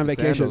stuff Check and went out on the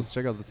vacation. sandals.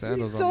 Check out the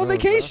sandals. He's still on those,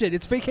 huh? vacation.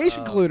 It's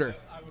vacation Cluter.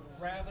 I would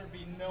rather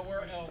be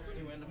nowhere else to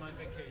end my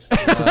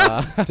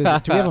vacation. Do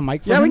we have a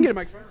mic for Yeah, we him? can get a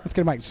microphone. Let's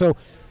get a mic. So,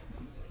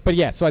 but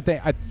yeah, so I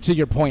think to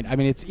your point, I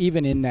mean, it's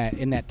even in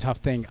that tough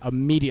thing.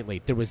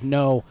 Immediately, there was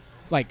no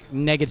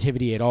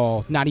negativity at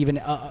all. Not even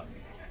a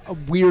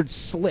weird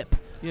slip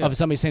Yeah. of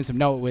somebody saying something.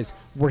 No, it was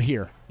we're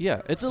here.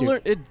 Yeah, it's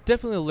Dude. it's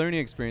definitely a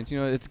learning experience.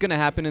 It's gonna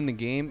happen in the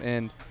game,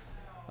 and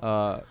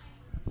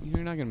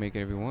you're not gonna make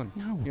everyone.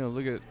 No.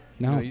 Look at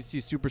No. you see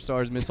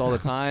superstars miss all the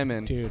time,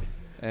 and Dude.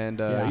 and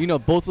Yeah.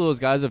 both of those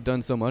guys have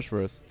done so much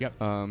for us.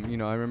 Yep. I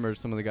remember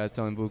some of the guys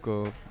telling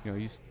Vuko,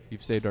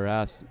 you've saved our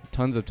ass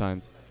tons of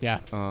times. Yeah.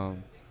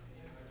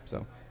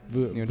 So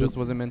Vu- just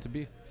wasn't meant to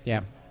be.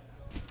 yeah.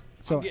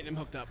 So, I'm getting him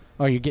hooked up.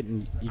 oh, you're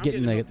getting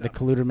getting the hooked up.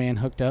 colluder man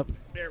hooked up.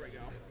 There we go.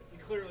 You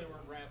clearly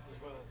weren't wrapped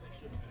as well as they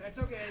should have been. That's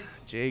okay.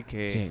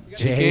 JK.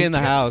 J- JK in the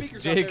You got the house.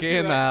 speakers out there JK too,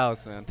 in the right?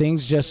 house, man.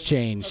 Things just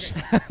changed.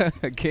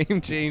 Game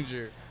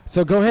changer.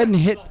 So go ahead and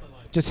hit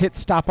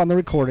stop on the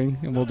recording,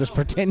 and we'll just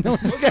pretend. No,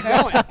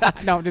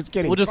 I'm just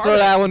kidding. We'll just throw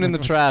that one in the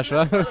trash,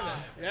 huh?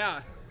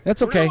 Yeah.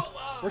 That's okay.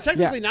 We're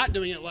technically not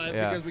doing it live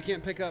Yeah. because we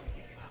can't pick up.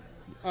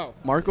 Oh.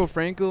 Marco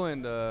Franco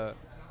and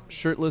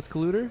Shirtless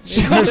Colluder?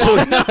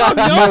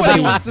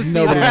 Nobody wants to see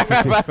Nobody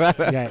that. wants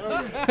to see.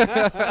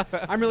 Yeah.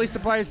 I'm really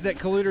surprised that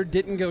Colluder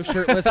didn't go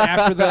shirtless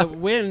after the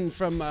win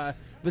from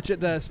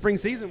the spring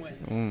season win.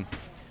 Mm.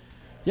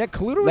 Yeah,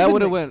 Colluder was That in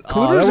would've the- went-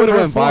 Colluder that was in would've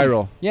rare went form.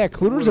 viral. Yeah,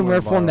 Colluder was Would've in rare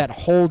went form viral. that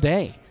whole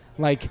day.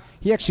 Like,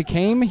 he actually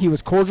came. He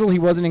was cordial. He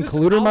wasn't in Just,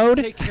 Colluder I'll mode.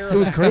 take care of It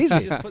was that.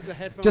 crazy. Just put the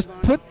headphones Just on.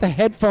 put the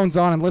headphones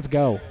on and let's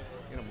go.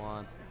 Get him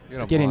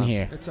on. Get in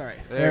here. It's all right.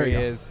 There we he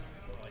go. is.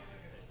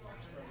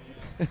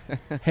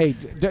 Hey,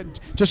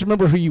 just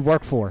remember who you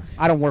work for.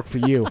 I don't work for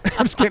you.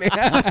 I'm just kidding.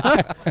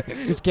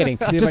 Just kidding.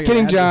 See if I Just can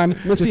kidding, add John.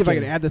 this- Let's see Just if I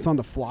can kidding. add this on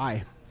the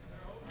fly.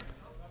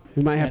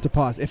 We might have Yeah. to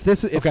pause.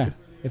 Okay.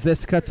 If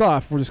this cuts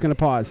off, we're just gonna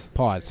pause.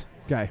 Pause.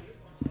 Okay.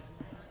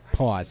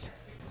 Pause.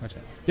 Yep.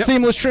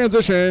 Seamless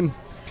transition.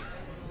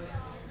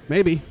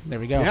 Maybe. There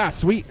we go. Yeah.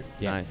 Sweet.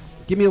 Yeah. Nice.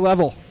 Give me a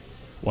level.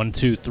 1,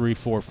 2, 3,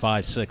 4,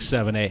 5, 6,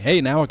 7, 8.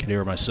 Hey, now I can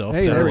hear myself.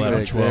 Hey, 10, there we 11,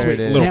 go. 12. There it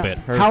A is. little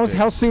Now, bit.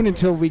 How soon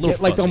until we Little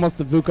get like fuzzy. almost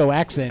the Vuko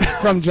accent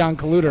from John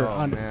Colluder Oh,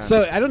 on? man.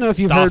 So I don't know if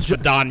you've Das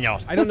heard.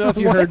 Vidania. I don't know if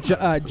you heard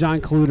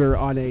John Colluder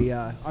on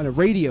a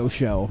radio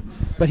show,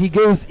 but he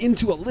goes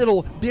into a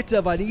little bit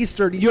of an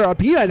Eastern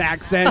European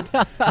accent.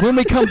 When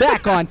we come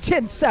back on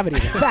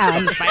 1070,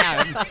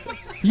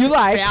 you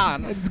like?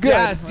 It's good.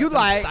 Yes, you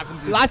like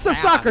lots of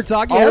soccer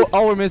talk. All, Yes.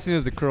 all we're missing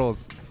is the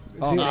curls.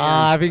 Dude.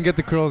 If we can get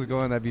the curls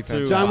going, that'd be To,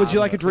 fantastic. John, would you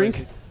like a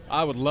drink?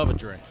 I would love a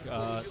drink.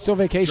 Still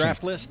vacation.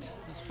 Draft list.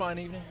 It's a fine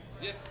evening.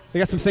 They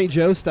got some St.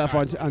 Joe's stuff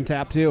on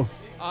tap too.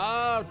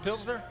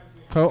 Pilsner.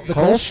 The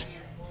Kolsch?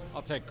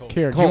 I'll take cold.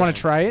 Here, do you want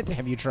to try it?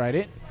 Have you tried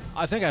it?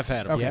 I think I've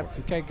had it. Yep.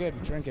 Okay,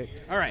 good. Drink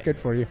it. All right. It's good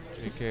for you.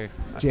 JK.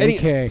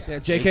 JK. Yeah,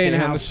 JK in the on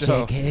the house.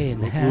 show. JK in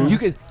the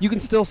house. You can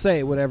still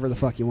say whatever the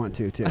fuck you want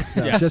to too.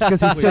 So Yes. just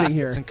because he's Please. sitting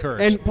here. It's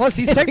encouraged. And plus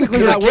he's It's technically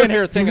encouraged. not I can't working.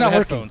 hear a thing He's in the not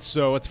working. headphones,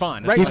 so it's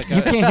fine. Right. It's like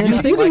You can't hear anything?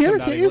 it's You can like hear I'm it,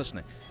 not can't even you?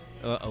 listening.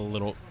 A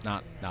little,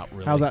 not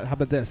really. How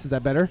about this? Is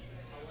that better?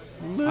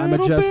 I'm Little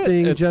bit.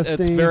 adjusting, It's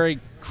adjusting. very.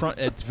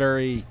 It's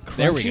very.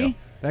 There we go. Crunchy?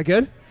 That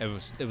good? It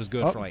was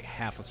good Oh. for like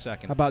half a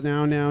second. How about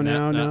now? No,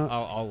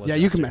 I'll Yeah, adjust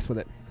you can it. mess with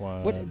it.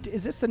 What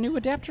is this? The new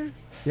adapter?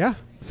 Yeah.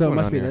 So it going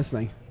must on be here? this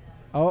thing.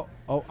 Oh,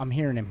 I'm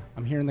hearing him.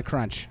 I'm hearing the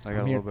crunch. I got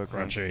I'm a hear- little bit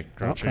crunchy.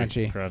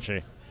 Crunchy.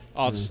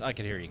 crunchy. I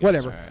can hear you guys.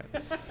 Whatever.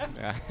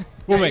 Yeah.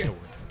 We'll make it work.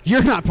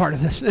 You're not part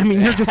of this. I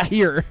mean, you're just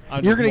here.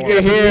 I'm You're just gonna more get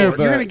of a here. support.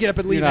 You're gonna get up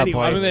and leave You're not anyway.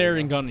 I'm part in the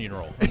Aaron Gunyon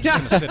role. I'm just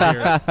gonna sit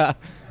here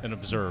and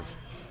observe.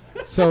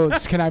 So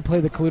can I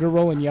play the Colluder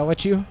role and yell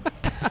at you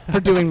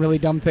for doing really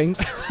dumb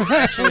things?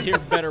 Actually, hear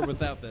better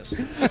without this. Oh,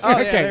 yeah,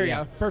 Okay, there you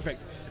yeah. go.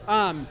 Perfect.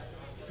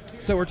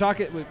 So we're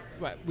talking.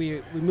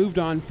 We moved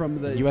on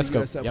from the US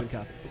Cup, Open yep.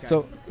 Cup. Okay.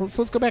 So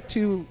let's go back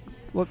to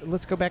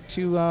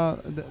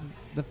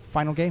the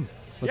final game.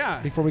 Yeah.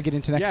 Before we get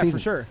into next yeah, season.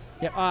 for sure.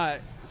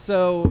 Yep.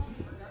 So,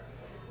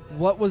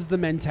 what was the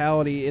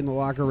mentality in the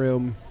locker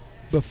room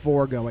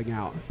before going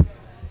out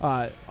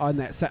on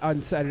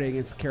Saturday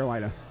against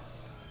Carolina?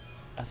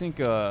 I think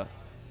it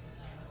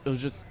was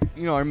just,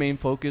 our main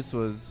focus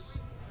was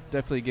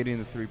definitely getting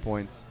the 3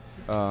 points.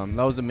 That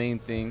was the main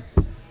thing.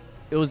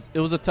 It was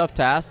a tough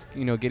task,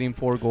 getting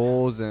 4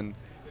 goals and,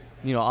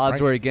 odds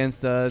Right. were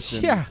against us.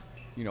 And, Yeah.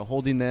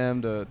 holding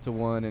them to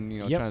 1 and,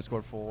 Yep. trying to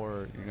score 4,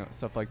 or,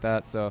 stuff like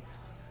that. So,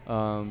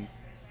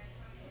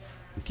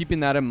 keeping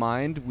that in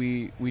mind,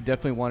 we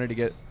definitely wanted to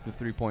get the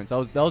 3 points. That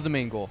was the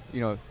main goal.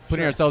 Putting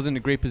Sure. ourselves in a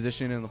great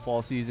position in the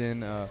fall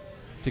season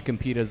to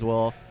compete as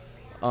well.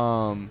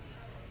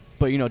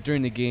 But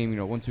during the game,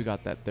 once we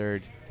got that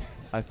third,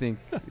 I think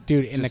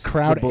Dude, in the just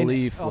crowd. the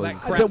belief Oh, that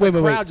was crowd, wait,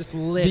 the wait. crowd just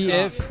lit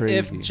up. Crazy.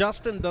 If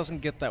Justin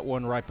doesn't get that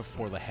one right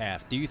before the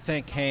half, do you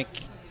think Hank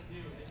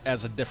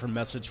has a different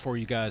message for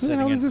you guys Who the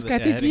heading hell does into this guy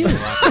the, think heading he into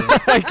is? the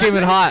locker room? he came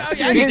in hot.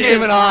 yeah, he he came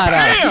did. in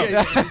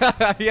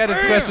hot. He had his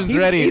questions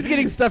ready. He's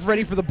getting stuff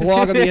ready for the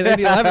blog on the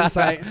Indy 11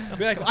 site.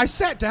 Be like, I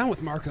sat down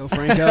with Marco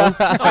Franco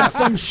on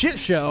some shit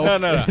show.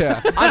 No.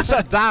 Yeah. I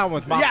sat down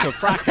with Marco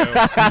Franco.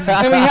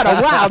 And we had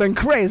a wild and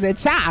crazy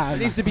time.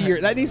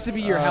 That needs to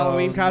be your Oh,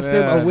 Halloween costume,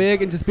 man. a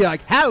wig, and just be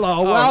like,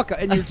 "Hello, welcome,"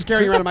 and you're just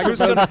carrying around a Who's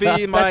microphone. going to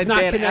be my That's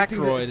not Dan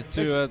connecting to-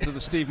 Aykroyd to the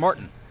Steve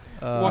Martin?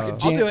 I'll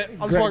do it.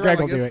 I'll just walk Greg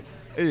around will like do this. it.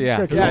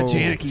 Yeah. Yeah, Oh.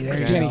 Janicki, there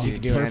you go. Janicki,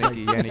 can do it.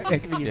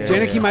 Janicki. Yeah,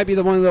 Janicki yeah. might be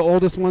the one of the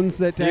oldest ones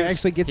that He was-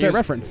 actually gets he that was-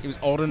 reference. He was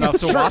old enough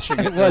to watch it.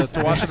 To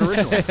watch it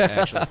originally.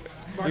 Actually,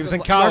 he was in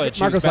Marco's college.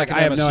 He was Marco's back like, in I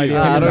have no MSU.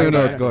 idea. I don't even know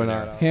Yeah. what's going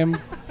on. Him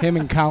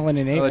and Colin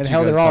and I'll Aiden. let Hell,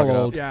 you they're guys all talk it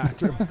old. Yeah.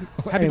 true. Happy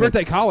Anyway.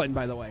 birthday, Colin,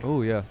 by the way.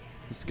 Oh yeah,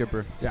 the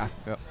skipper. Yeah.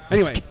 Yep.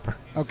 Anyway,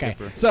 Okay.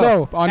 Skipper.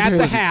 so, on at to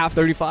the his- half,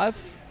 35.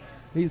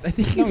 I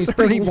think No, he's he's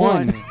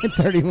 31.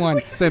 31.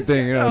 Same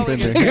thing. Same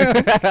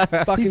thing.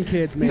 Fucking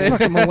kids, These man.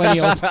 fucking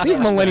millennials. These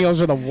millennials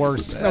are the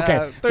worst.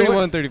 Okay. So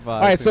 31, 35. all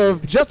right. So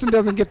if Justin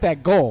doesn't get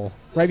that goal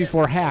right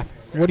before half,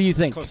 what do you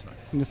think Close enough.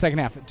 in the second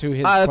half? To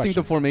his I question. think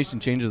the formation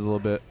changes a little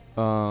bit,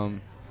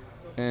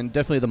 and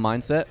definitely the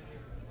mindset.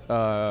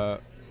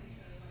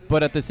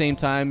 But at the same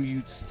time,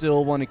 you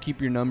still want to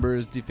keep your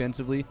numbers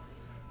defensively.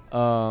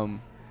 But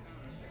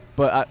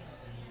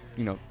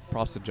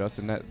props to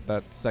Justin.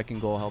 That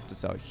second goal helped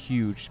us out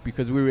huge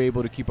because we were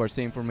able to keep our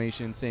same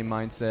formation, same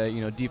mindset.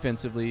 You know,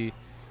 defensively,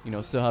 you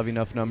know, still have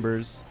enough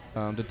numbers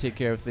to take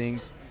care of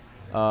things.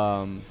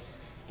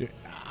 Dude,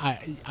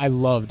 I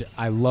loved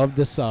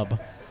the sub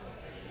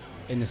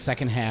in the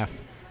second half.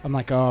 I'm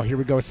like, oh, here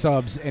we go,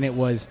 subs. And it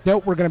was,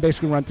 nope, we're going to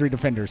basically run 3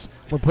 defenders.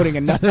 We're putting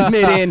another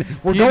mid in.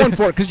 We're going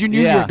for it because you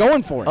knew you were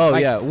going for it. Oh,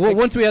 like, yeah. Well,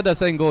 once we had that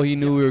second goal, he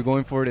knew we were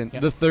going for it. And Yeah.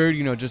 the third,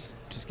 you know, just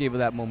gave it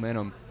that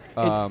momentum.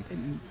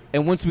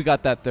 And once we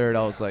got that third,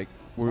 I was like,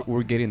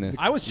 we're getting this.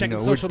 I was checking you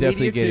know, social we're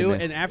definitely media getting too,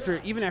 this.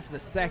 and even after the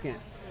second,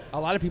 a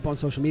lot of people on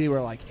social media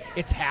were like,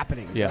 "It's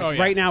happening." Yeah. Like, Oh,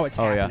 yeah. right now it's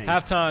Oh, yeah.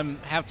 happening.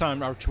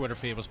 Halftime, our Twitter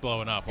feed was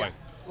blowing up. Yeah. Like,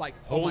 Like,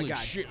 oh my holy god,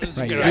 shit, this is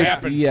Right. gonna Yeah.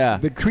 happen. Yeah.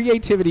 the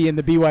creativity in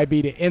the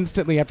BYB to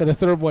instantly after the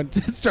third one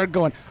to start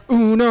going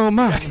uno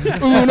mas,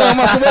 uno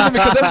mas. It wasn't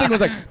because everything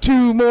was like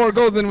 2 more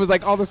goals and it was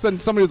like all of a sudden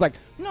somebody was like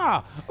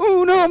nah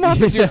uno mas.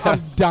 Dude,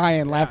 I'm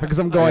dying laughing because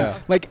I'm going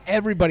like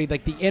everybody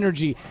like the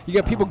energy. You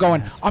got people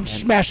going, I'm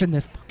smashing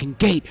this fucking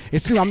gate.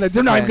 They're not even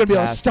gonna be able to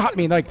Fantastic. stop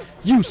me. Like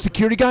you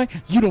security guy,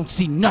 you don't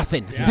see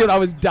nothing. Dude, I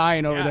was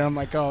dying over Yeah. there. I'm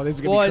like, oh, this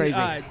is gonna well, be crazy.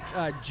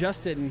 and,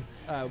 Justin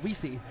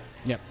Weesey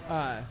Yep.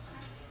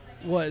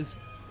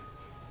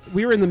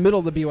 we were in the middle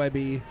of the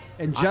BYB,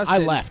 and I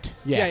Justin. left.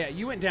 Yeah.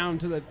 You went down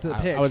to the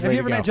I pitch. was Have ready you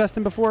ever to go. met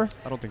Justin before?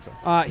 I don't think so.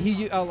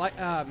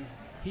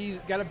 He's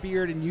got a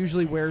beard and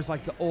usually wears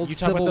like the old You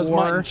talk Civil about those War.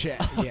 mutton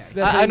checks. Yeah.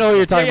 the I thing- know what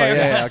you're talking Yeah,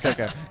 about. yeah,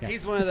 Yeah, okay. Yeah.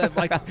 He's one of the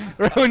like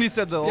Right when you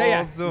said the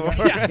yeah, old silver.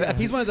 yeah.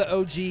 He's one of the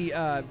OG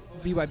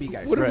BYB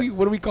guys. What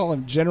do we call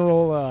him?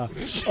 General.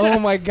 Oh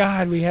my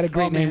God, we had a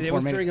great Oh, man, name it for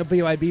was him. during a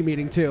BYB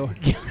meeting too.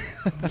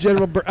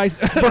 General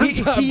Burnside,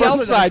 he yelled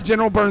at us. Burnside,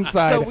 General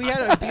Burnside. So we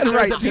had a, there was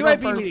Right, a General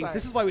BYB meeting. Burnside.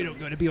 This is why we don't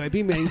go to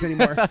BYB meetings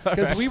anymore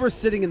because we were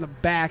sitting in the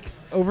back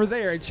over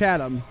there at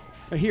Chatham,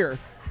 here,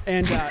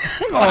 and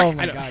Oh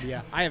my God,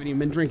 yeah. I haven't even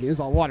been drinking.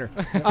 It's all water.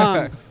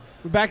 We're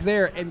back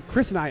there, and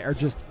Chris and I are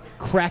just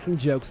cracking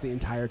jokes the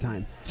entire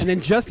time. And then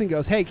Justin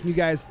goes, "Hey, can you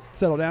guys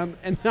settle down?"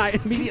 And I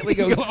immediately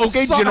go,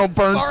 Okay, "Sorry, General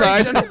Burnside."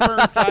 sorry, General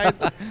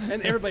Burnside."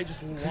 And everybody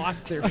just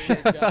lost their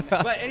shit.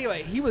 But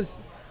anyway, he was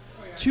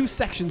 2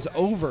 sections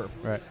over.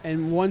 Right.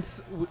 And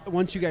once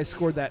you guys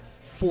scored that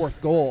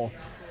 4th goal,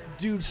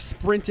 dude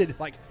sprinted,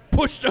 like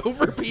pushed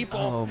over people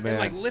Oh, and man.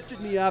 like lifted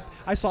me up.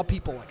 I saw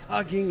people like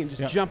hugging and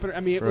just Yep. jumping. I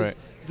mean, it was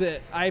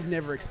Right. I've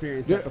never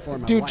experienced that before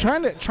in my Dude,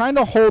 life. trying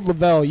to hold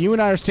Lavelle. You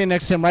and I are standing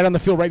next to him right on the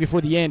field right before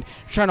the end,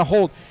 trying to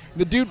hold.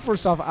 The dude,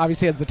 first off,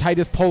 obviously has the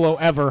tightest polo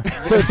ever.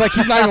 So it's like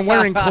he's not even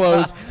wearing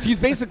clothes. So he's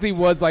basically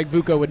was like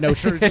Vuko with no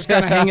shirt, just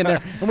kind of hanging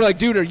there. And we're like,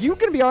 dude, are you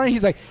going to be all right?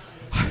 He's like,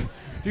 dude,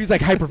 he's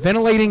like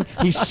hyperventilating.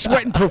 He's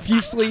sweating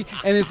profusely.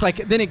 And it's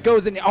like, then it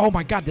goes and, oh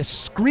my God, this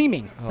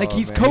screaming. Like Oh,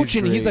 he's man, he's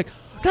coaching. And he's great. like,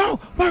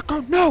 no,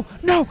 Marco, no,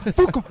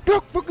 Vuko,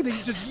 no, Vuko. And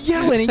he's just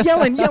yelling and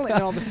yelling.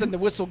 And all of a sudden the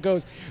whistle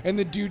goes. And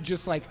the dude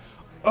just like,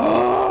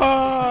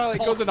 oh,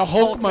 like goes into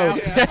Hulk mode.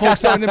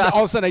 Hulk's out, and then all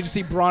of a sudden I just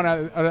see Braun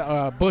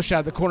Bush out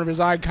of the corner of his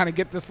eye kind of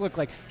get this look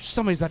like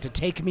somebody's about to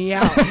take me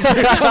out.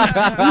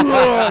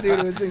 Oh, dude,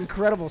 it was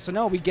incredible. So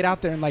no, we get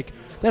out there and like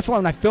that's why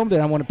when I filmed it,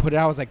 I want to put it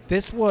out. I was like,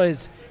 this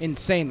was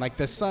insane. Like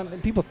the sun,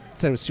 and people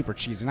said it was super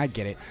cheesy, and I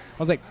get it. I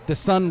was like, the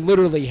sun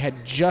literally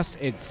had just,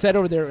 it set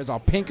over there. It was all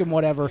pink and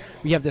whatever.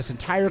 We have this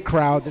entire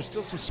crowd. There's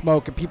still some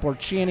smoke, and people are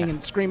chanting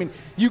and screaming.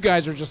 You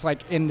guys are just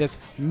like in this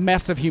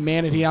mess of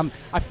humanity. I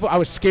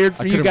was scared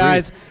for I you couldn't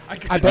guys.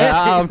 breathe. I bet.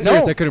 I'm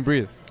serious. No. I couldn't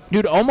breathe.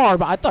 Dude, Omar,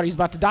 I thought he was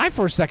about to die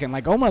for a second.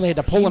 Like Omar, they had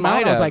to pull him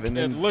out. I was like, and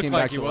then It looked came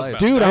like back he to was life. about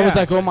dude, I was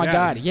Yeah. like, oh my Yeah.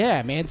 God,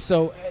 yeah, man.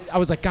 So I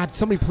was like, God,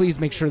 somebody please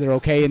make sure they're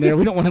okay in there.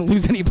 We don't want to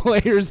lose any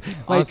players. Like,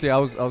 Honestly, I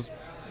was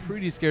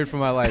pretty scared for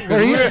my life.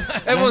 Were you?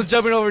 Everyone's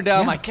jumping over and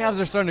down. Yeah. My calves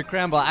are starting to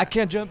cramble. I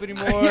can't jump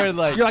anymore.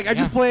 Like You're like, I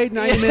just played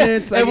 90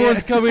 minutes.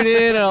 everyone's coming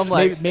in, and I'm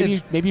like,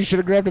 maybe you should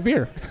have grabbed a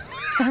beer.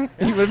 You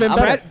would have been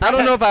better. I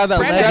don't know if I have that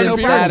Brad had legend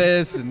no problem.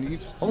 status,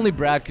 and only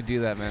Brad could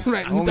do that, man.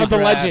 Right, Only the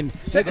Brad. legend.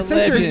 Since That's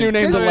his you're- new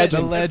name, since- the The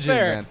legend. legend,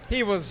 Fair. man.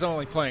 He was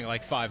only playing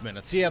like 5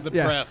 minutes. He had the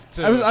Yeah. breath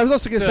to. I was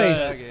also gonna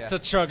say, Yeah. to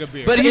chug a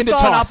beer. But he And the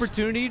saw an toss.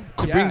 opportunity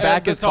to Yeah. bring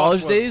back The his toss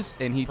college was days,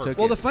 and he perfect. took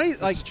well, it. the funny,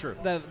 That's like true.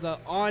 the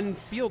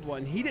on-field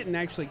one, he didn't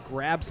actually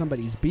grab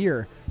somebody's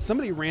beer.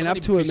 Somebody ran Somebody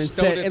up to him and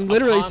bestowed said, it and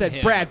literally upon said,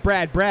 him.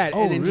 Brad,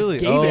 Oh, and then really?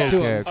 just gave Oh, it to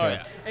okay, him. okay. Oh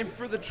yeah. And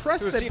for the trust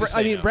Who was that he to I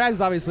say mean, no?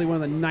 Brad's obviously one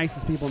of the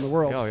nicest people in the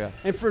world. Oh, yeah.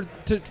 And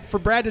for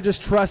Brad to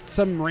just trust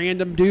some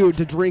random dude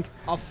to drink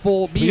a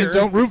full beer. Please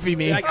don't roofie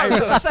me. Like, I was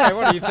gonna say,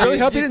 what do you think? Really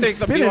hope you he didn't think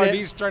the spin in it.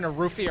 BYB's trying to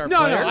roofie our No,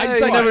 no, players? I just you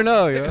thought- never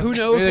know. You know? Who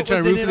knows Maybe they're what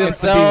trying was to in roofie it?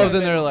 themselves,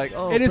 and they're like,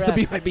 "Oh, It is Brad.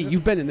 the BYB.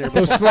 You've been in there.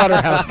 Those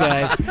slaughterhouse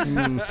guys.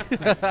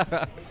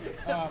 Mm.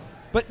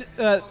 But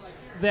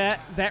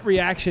that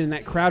reaction,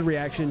 that crowd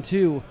reaction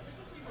too.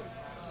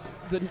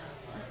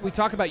 We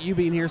talk about you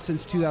being here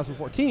since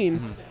 2014.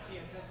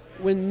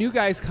 Mm-hmm. When new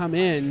guys come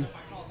in,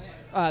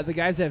 the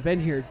guys that have been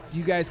here,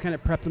 you guys kind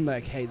of prep them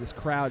like, "Hey, this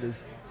crowd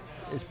is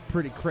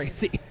pretty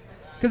crazy,"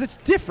 because it's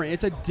different.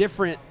 It's a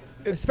different,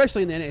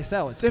 especially in the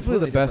NASL. It's definitely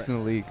the completely best different.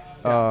 in the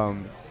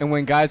league. And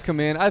when guys come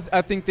in,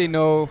 I think they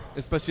know,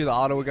 especially the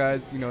Ottawa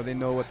guys, you know, they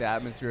know what the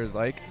atmosphere is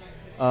like.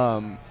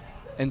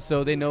 and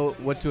so they know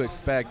what to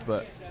expect.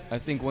 But I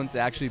think once they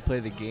actually play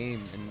the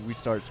game and we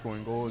start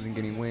scoring goals and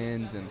getting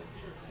wins and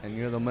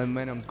the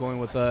momentum's going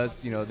with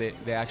us,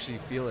 they actually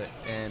feel it.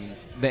 And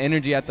the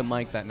energy at the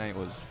mic that night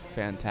was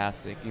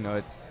fantastic.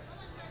 It's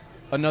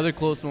another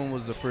close one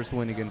was the first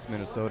win against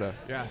Minnesota.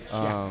 Yeah.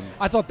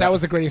 I thought that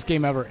was the greatest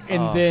game ever,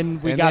 and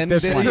then we and got then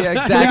this one. Yeah,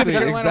 exactly,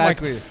 Carolina, I'm like,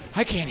 exactly.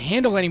 I can't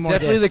handle any more.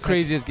 Definitely of this. the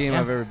craziest game Yeah.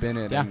 I've ever been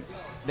in. Yeah. And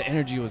the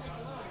energy was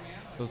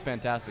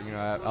fantastic.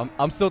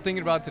 I'm still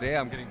thinking about it today.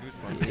 I'm getting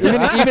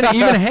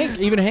goosebumps.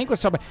 Even Hank was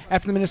talking about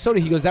after the Minnesota.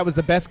 He goes, "That was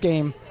the best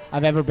game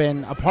I've ever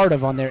been a part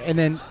of on there." And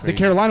then the crazy.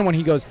 Carolina one,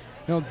 he goes,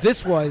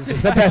 "This was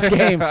the best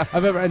game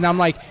I've ever." And I'm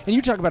like, and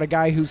you talk about a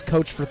guy who's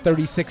coached for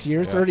 36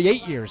 years, Yeah.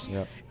 38 years.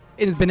 Yep.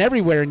 It has been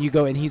everywhere, and you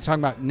go, and he's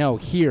talking about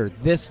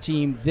this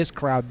team, this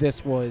crowd,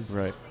 this was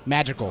Right.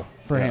 magical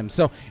for Yeah. him.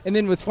 So, and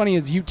then what's funny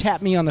is you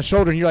tap me on the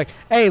shoulder, and you're like,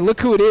 "Hey, look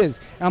who it is!"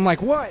 And I'm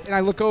like, "What?" And I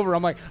look over,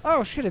 I'm like,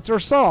 "Oh shit, it's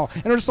Ursal."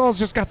 And Ursal's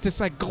just got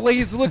this like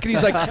glazed look, and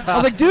he's like, "I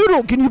was like,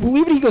 dude, can you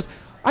believe it?" He goes,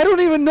 "I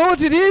don't even know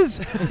what it is."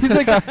 He's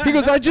like, he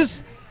goes, "I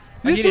just."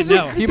 Like, This he is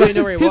didn't know. He didn't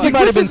know where he he's was. like, Might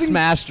have "This been is in-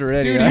 smashed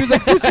already. dude." yeah. He was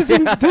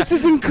like, "This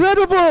is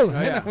incredible." yeah.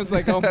 And I was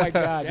like, "Oh my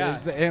god, Yeah.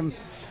 there's him."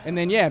 And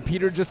then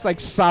Peter just like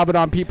sobbing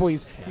on people.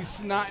 He's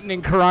snotting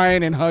and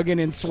crying and hugging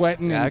and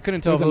sweating. Yeah, and I couldn't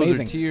it tell was if those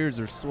amazing. were tears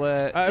or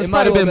sweat. It was It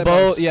might have probably a been little bit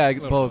both. of Yeah,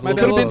 both. both. Might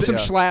Could have been both, some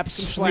yeah.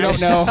 schlaps. We don't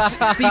know.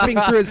 seeping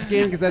through his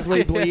skin because that's what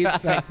he bleeds.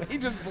 He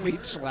just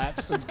bleeds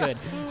schlaps. That's good.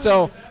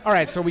 So, all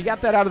right. So we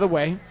got that out of the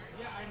way,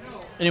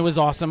 and it was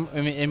awesome.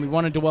 I mean, and we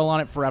want to dwell on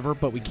it forever,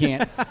 but we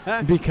can't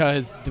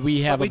because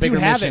we have we a bigger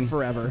do have mission it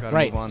forever. Gotta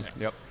Right. move on.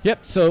 Yep.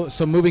 Yep. So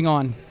moving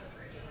on,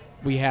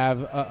 we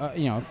have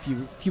a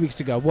few weeks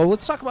to go. Well,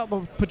 let's talk about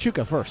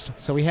Pachuca first.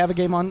 So we have a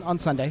game on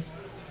Sunday,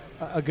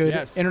 a good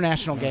Yes.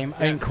 international game,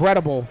 Yes.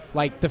 incredible.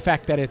 Like the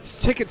fact that it's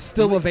Tickets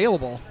still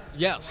available.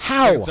 Yes.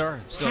 how tickets are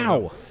still how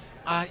available.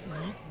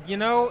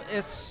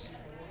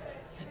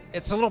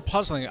 It's a little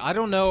puzzling. I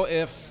don't know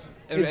if.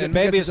 Is it and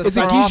maybe because it's it's is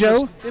a it front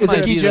Guijo? It Is it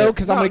might be Guijo? that-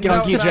 Because I'm gonna get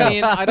on Guijo. I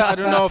mean, I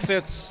don't know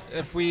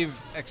if we've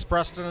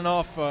expressed it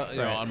enough.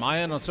 On my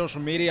end on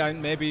social media,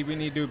 maybe we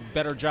need to do a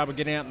better job of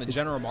getting out in the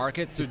general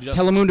market to just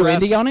Telemundo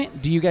express Indy on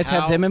it? Do you guys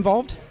have how- them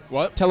involved?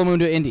 What?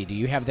 Telemundo Indy. Do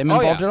you have them Oh,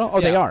 involved yeah. at all?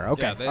 Oh, they Yeah. are.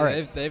 Okay. Yeah, all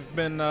right. They've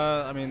been.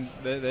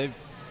 They've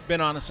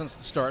been on it since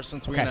the start,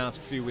 since we Okay. announced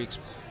a few weeks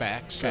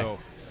back. So,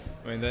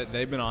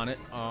 they've been on it.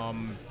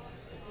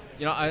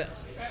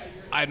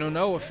 I don't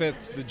know if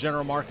it's the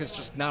general market's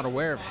just not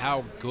aware of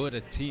how good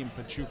a team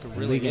Pachuca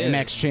really League is.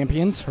 MX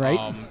champions, right?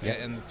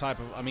 And the type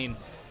of.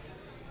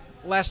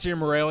 Last year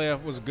Morelia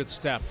was a good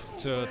step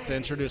to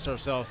introduce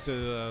ourselves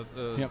to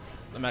the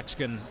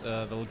Mexican,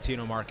 the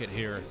Latino market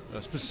here,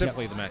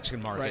 specifically the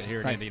Mexican market Right, here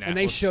in right. Indianapolis. And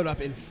they showed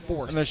up in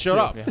force. And they showed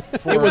up. It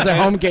was a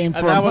home game for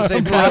And that was a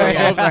bottom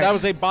Morelia. of, that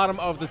was a bottom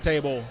of the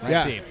table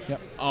Yeah. team.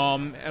 Yep.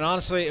 And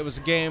honestly, it was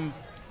a game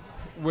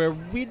where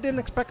we didn't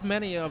expect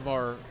many of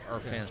our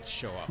fans to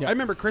show up. I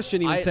remember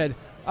Christian even I- said,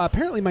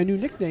 apparently my new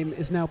nickname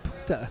is now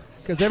Puta.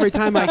 Because every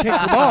time I kick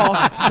the ball,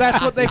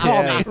 that's what they call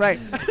Yes. me. Right.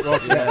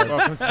 Welcome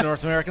to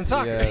North American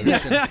soccer.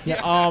 Yes.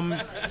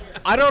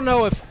 I don't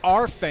know if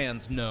our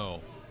fans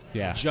know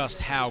Yeah. just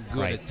how good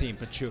Right. a team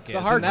Pachuca The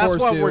is. And that's hardcores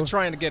what do, we're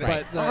trying to get but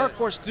at. The the-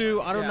 hardcores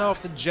do. I don't Yeah. know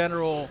if the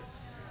general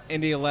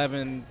Indy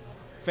 11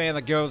 fan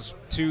that goes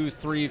 2,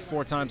 3,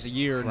 4 times a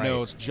year Right.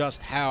 knows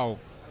just how.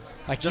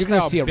 Like Just you're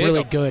how gonna see a big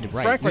really good.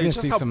 Right. Frankly, you're gonna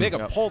just see how some. big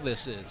a pull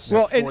this is.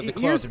 Well, for and the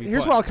club here's to be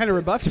here's put. where I'll kind of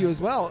rebuff you as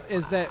well,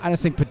 is that I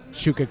just think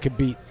Pachuca could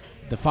beat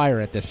the Fire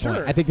at this point.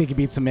 Sure. I think they could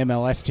beat some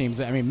MLS teams.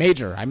 I mean,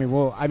 major. I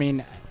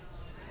mean,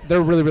 they're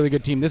a really, really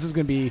good team. This is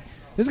gonna be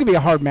a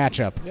hard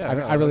matchup.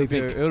 I really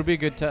think, it'll be a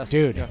good test,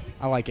 dude. Yeah.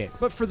 I like it,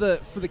 but for the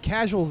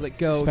casuals that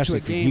go especially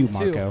to a for game you,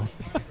 too. Marco.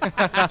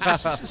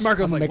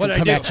 Marco's I'm like, gonna what make him I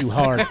come do? at you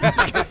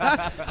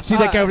hard. See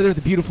that guy over there with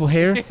the beautiful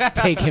hair?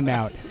 Take him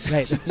out.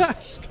 Right.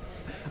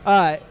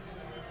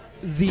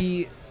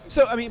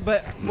 So I mean,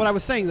 but what I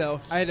was saying though,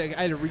 I had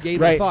to regain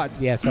my Right.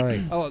 thoughts. Yeah.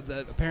 Sorry. Oh,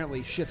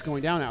 apparently shit's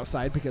going down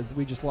outside because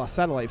we just lost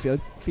satellite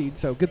feed.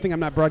 So good thing I'm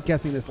not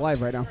broadcasting this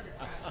live right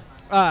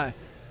now.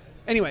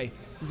 Anyway,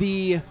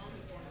 the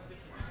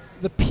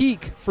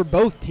peak for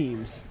both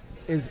teams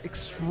is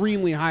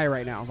extremely high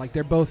right now. Like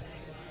they're both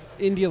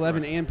Indy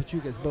 11 and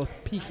Pachuca is both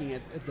peaking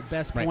at the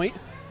best Right. point.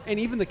 And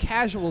even the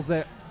casuals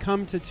that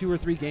come to 2 or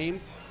 3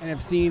 games and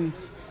have seen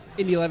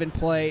Indy 11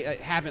 play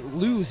haven't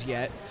lose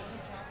yet.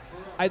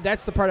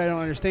 That's the part I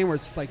don't understand. Where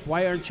it's just like,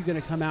 why aren't you going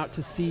to come out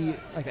to see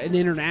like an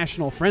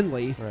international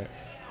friendly,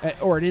 Right.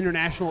 or an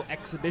international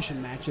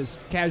exhibition match? As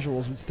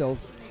casuals would still,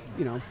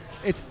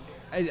 it's.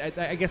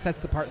 I guess that's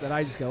the part that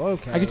I just go,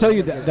 okay. I can tell you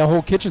I get the it.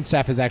 whole kitchen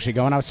staff is actually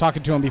going. I was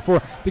talking to them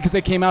before because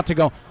they came out to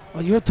go, "Oh,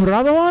 you a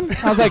Torado one?"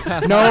 I was like,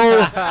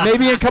 "No,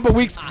 maybe in a couple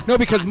weeks." No,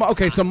 because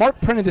so Mark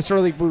printed this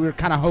early. We were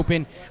kind of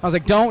hoping. I was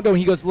like, "Don't."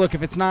 He goes, "Look,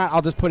 if it's not,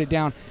 I'll just put it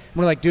down." And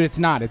we're like, "Dude, it's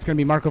not. It's going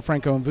to be Marco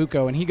Franco and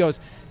Vuko." And he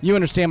goes, "You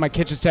understand? My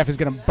kitchen staff is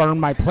going to burn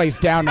my place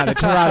down now that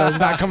Torado is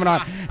not coming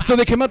on." So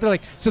they come out. They're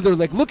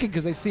like looking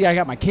because they see I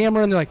got my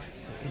camera, and they're like,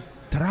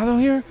 Dorado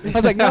here? I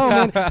was like, no,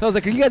 man. I was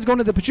like, are you guys going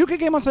to the Pachuca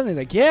game on Sunday?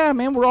 They're like, yeah,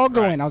 man, we're all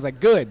going. I was like,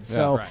 good.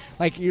 So,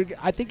 like,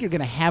 I think you're going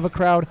to have a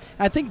crowd.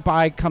 I think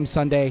by come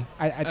Sunday,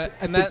 I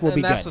think we'll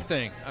be good. And that's the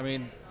thing. I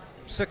mean,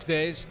 6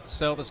 days to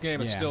sell this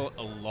game is still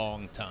a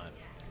long time.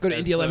 Go to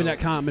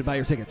indie11.com and buy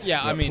your tickets.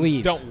 Yeah, I mean,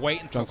 please. don't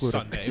wait until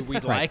Sunday.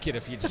 We'd like it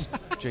if you just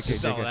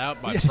sell it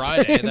out by Yeah.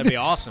 Friday. That'd be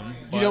awesome.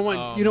 You don't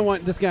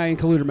want this guy in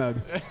colluder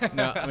mode.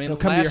 No, I mean, He'll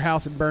come to your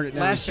house and burn it down.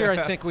 Last year,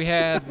 I think we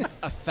had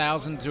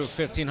 1,000 to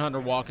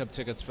 1,500 walk-up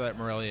tickets for that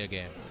Morelia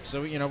game.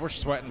 So we're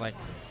sweating like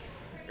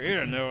we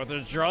don't know what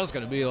the draw's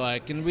going to be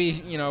like, and we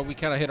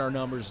kind of hit our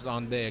numbers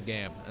on day of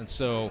game, and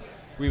so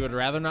we would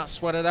rather not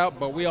sweat it out.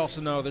 But we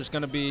also know there's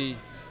going to be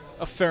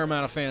a fair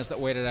amount of fans that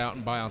wait it out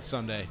and buy on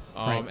Sunday.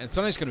 And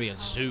Sunday's going to be a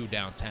zoo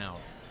downtown.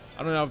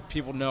 I don't know if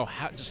people know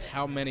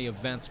how many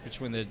events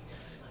between the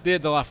De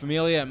La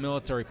Familia at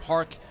Military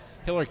Park.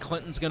 Hillary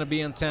Clinton's going to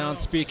be in town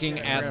speaking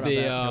at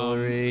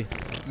the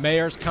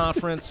Mayor's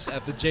Conference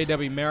at the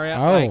JW Marriott.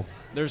 Oh.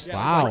 There's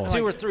Wow. like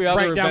 2 or 3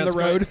 other right down events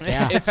the road.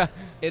 Yeah.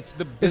 It's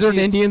the Is there an busiest-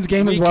 Indians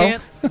game as well?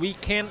 We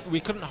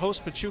couldn't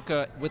host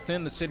Pachuca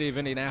within the city of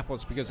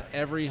Indianapolis because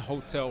every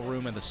hotel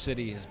room in the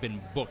city has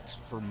been booked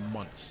for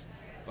months.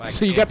 Like,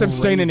 So you got them it's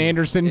staying in crazy.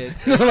 Anderson.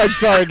 Like,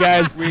 sorry,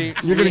 guys. You're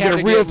going to get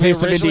a real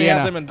taste we of originally had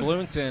Indiana. them in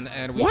Bloomington,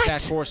 and we What?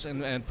 tack horse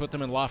and put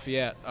them in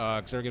Lafayette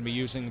because they're going to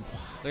be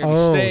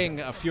staying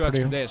a few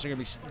extra Purdue. days. They're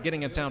going to be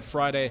getting in town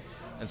Friday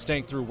and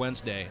staying through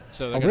Wednesday.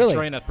 So they're Oh, going to really?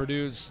 train at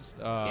Purdue's.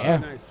 Yeah.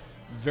 Nice.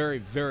 Very,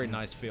 very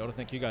nice field. I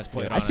think you guys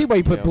played on I see it. why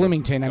you put Yeah,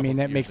 Bloomington. I couple mean,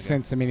 that years makes ago.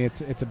 sense. I mean,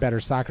 it's a better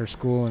soccer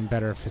school and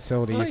better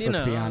facilities. Well,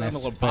 let's be honest.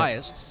 I'm a little But-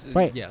 biased.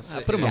 Right. Yes.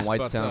 put 'em in yes,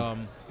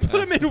 Whitestown.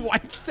 Put him in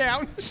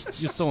Whitestown.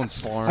 Just so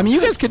informed. I mean, you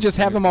guys could just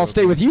have them all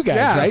stay with you guys,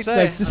 Yeah, right? say.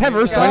 Like, just have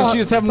her why don't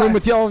you just have them room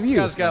with all of You you?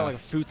 guys got like a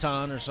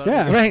futon or something.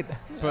 Yeah. Right.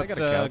 Put got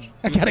a couch.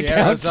 I got a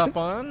Gutierrez couch. up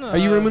on. Are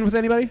you rooming with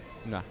anybody?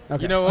 Nah.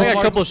 Okay. You know, I got a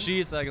Mark- couple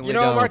sheets I can lay You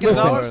know, down. Mark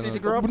Listen. Gonzalez need to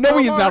grow up. No,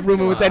 he's not Mark.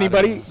 rooming with Come on.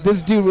 anybody.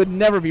 This dude would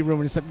never be rooming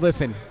with some.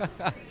 Listen,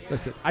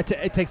 Listen,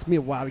 it takes me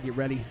a while to get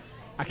ready.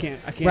 I can't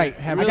right.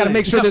 have I got to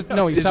make sure there's.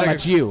 No, he's He's talking like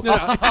about you.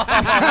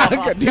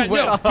 Dude,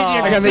 No,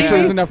 I got to make sure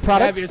there's enough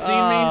product. Have you seen me?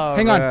 Oh,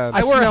 Hang on. man.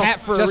 I wear a smell hat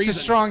for a just reason.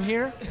 as strong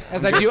here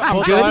as I do. I'm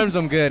Both good. arms,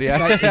 I'm good. Yeah.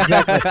 Right,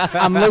 exactly.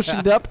 I'm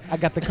lotioned up. I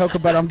got the cocoa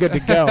butter. I'm good to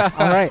go.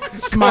 All right.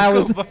 Smile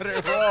is.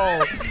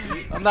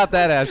 I'm not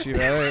that ashy,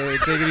 man. Hey,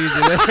 take it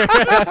easy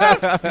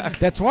there.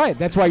 That's why.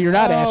 That's why you're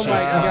not Oh ashy.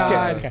 my I'm just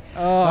God. kidding. Okay.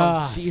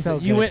 Oh, so Jesus.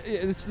 good. You went.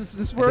 This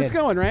is where I it's did.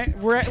 going, right?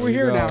 We're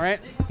here go. now, right?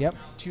 Yep.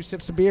 2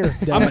 sips of beer.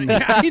 I'm, Done.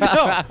 I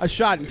know. A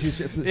shot and 2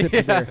 sips of beer.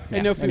 Yeah.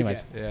 And no food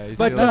Anyways. yet. Yeah, he's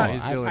But feeling uh, it.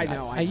 He's feeling I it.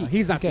 know. I-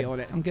 He's not I'm good. feeling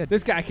it. I'm good.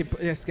 This guy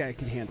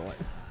can handle it.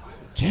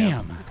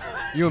 Damn.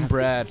 You and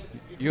Brad.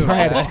 You and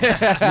Brad.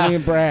 Brad. Me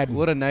and Brad.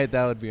 What a night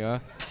that would be, huh?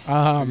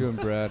 You and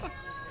Brad.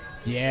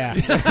 Yeah.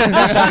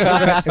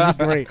 It'd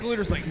be great.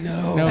 Gluter's like,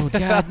 no. No,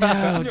 God,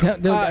 no.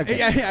 Don't. Okay.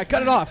 Yeah,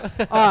 cut it off.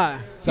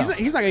 So.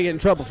 He's not gonna get in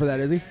trouble for that,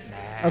 is he?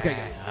 Okay,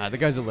 good. The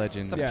guy's a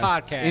legend. It's a Yeah.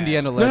 podcast.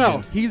 Indiana No,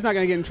 legend. he's not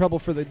gonna get in trouble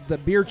for the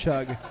beer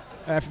chug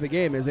after the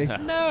game, is he?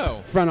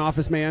 No. Front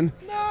office man.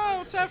 No,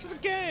 it's after the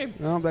game.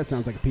 Oh, that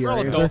sounds like a PR We're all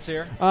answer. adults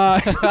here.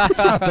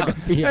 Sounds like a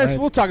PR Yes, answer.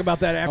 we'll talk about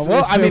that after.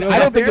 Well, this I show mean, goes I out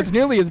don't think there. it's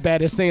nearly as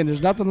bad as saying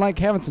there's nothing like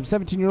having some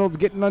 17-year-olds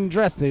getting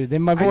undressed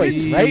in my voice,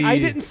 didn't right? say- I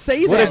didn't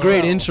say What that. a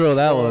great intro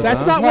that was.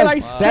 That's huh? not what I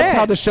That's said.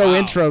 how the show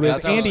intro is.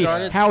 That's how it Andy,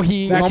 started? how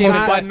he That's almost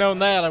not- If I'd known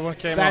that, I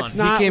wouldn't have came That's on.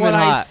 not He came what in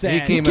I hot. said. He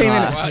came came in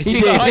in hot. hot. He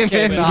He did. came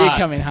in He did hot.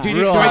 come in hot. Do,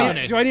 Real do I hot.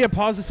 need, do I need to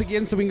pause this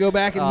again so we can go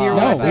back and hear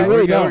what I No, said? we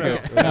really Go,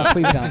 don't. go. No,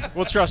 please don't.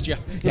 We'll trust you.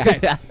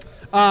 Yeah.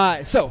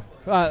 So,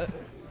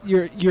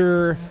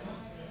 your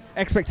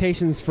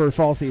expectations for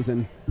fall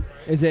season,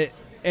 is it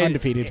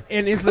Undefeated.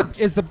 And is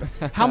the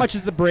how much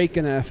is the break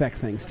going to affect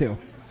things too,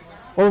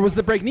 or was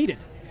the break needed?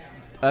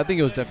 I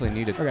think it was definitely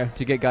needed Okay.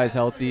 to get guys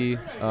healthy.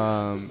 You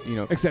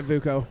know, Except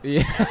Vuko.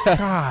 yeah,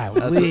 God,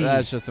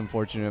 that's just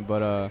unfortunate. But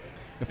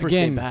the first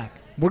day Again, back.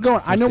 we're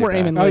going. I know First we're day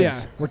aiming back. Oh,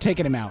 loose. yeah. We're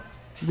taking him out.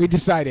 We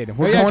decided.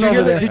 We're Oh, yeah, going did you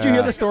over hear there. Did you hear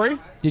Yeah. the story?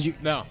 Did you?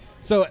 No.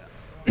 So,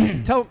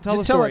 tell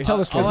the story. tell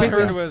the story. All I Yeah.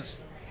 heard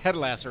was head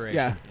laceration.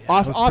 Yeah, It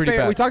off was off pretty air.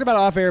 bad. We talked about it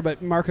off air,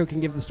 but Marco can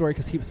give the story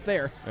because he was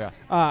there.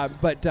 Yeah.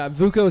 But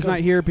Vuko is not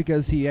here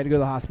because he had to go to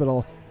the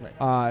hospital.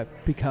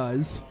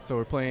 Because So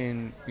we're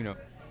playing, you know,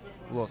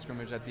 a little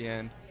scrimmage at the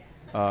end.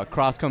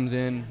 Cross comes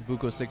in,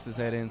 Vuko sticks his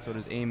head in, so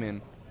does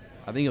Eamon.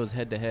 I think it was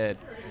head to head,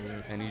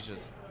 and he's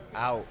just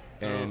out,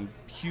 and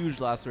huge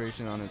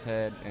laceration on his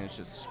head, and it's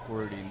just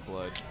squirting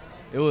blood.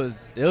 It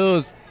was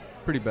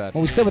pretty bad.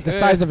 Well, we said with the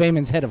size of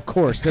Eamon's head, of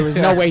course, there was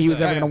no way he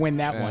was ever going to win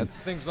that Yeah, one. it's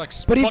Things like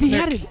But if he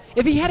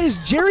Sputnik. had his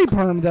Jerry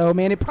perm though,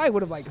 man, it probably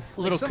would have like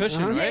A little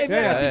cushion, yeah, right? Yeah, I think it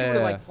Yeah, would have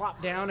yeah. like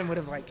flopped down and would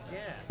have like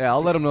Yeah,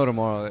 I'll let him know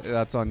tomorrow.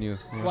 That's on you.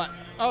 Yeah. what?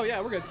 Oh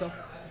yeah, we're good. So,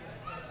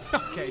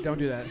 okay, don't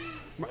do that.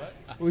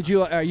 Would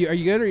you? Are you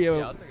good? Or you?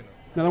 Yeah, I'll take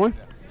Another one?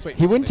 Sweet.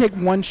 He wouldn't take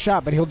one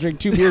shot, but he'll drink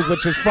 2 beers,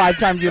 which is 5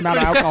 times the amount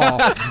of alcohol.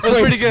 That was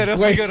pretty good. That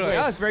was a good one. Yeah,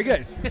 that's very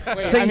good.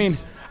 I mean,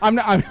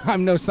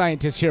 I'm no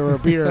scientist here or a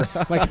beer.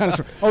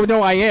 Oh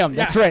no, I am.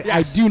 That's right. yeah.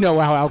 I do know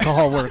how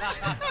alcohol works.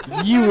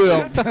 You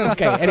will.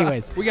 Okay.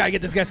 Anyways. We gotta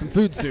get this guy some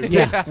food soon.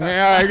 Yeah.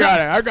 I got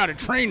it. I got to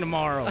train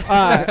tomorrow.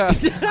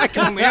 I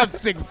can only have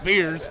 6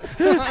 beers.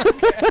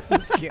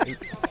 Just kidding.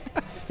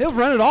 He'll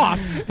run it off.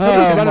 He'll Oh,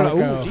 just run it off.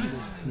 Marco. Ooh,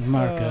 Jesus.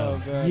 Marco,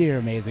 Oh, God. you're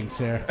amazing,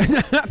 sir.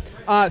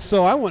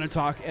 So I want to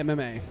talk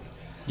MMA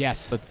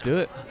Yes. Let's do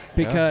it.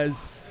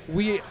 because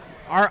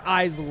our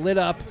eyes lit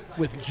up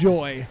with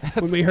joy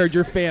when we heard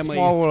your family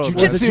Small world. was a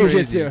Jiu-jitsu.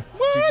 jiu-jitsu.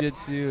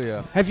 Jiu-jitsu,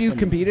 yeah. Have you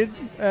competed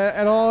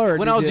at all? Or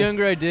When did I was you-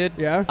 younger, I did.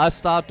 Yeah? I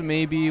stopped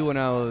maybe when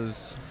I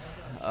was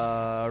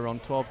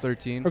around 12,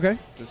 13. Okay.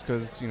 Just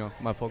because,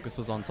 my focus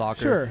was on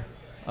soccer.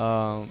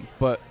 Sure.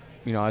 But,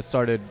 I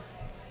started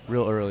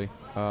real early,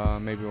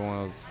 maybe when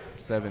I was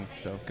 7.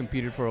 So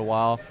competed for a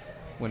while,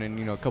 went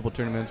in, a couple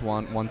tournaments,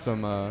 won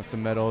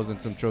some medals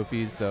and some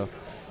trophies. So,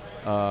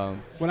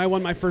 When I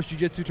won my first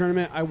jiu-jitsu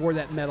tournament, I wore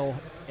that medal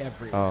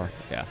everywhere.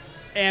 yeah.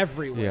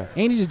 Everywhere.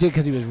 Yeah. And he just did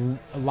because he was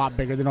a lot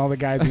bigger than all the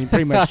guys, and he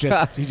pretty much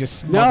just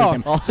smothered No.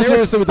 him. There was-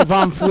 Seriously, with the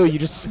Von Flu, you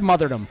just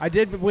smothered him. I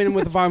did win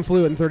with Von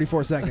Flu in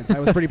 34 seconds. I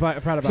was pretty proud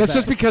about That's that.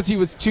 just because he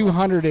was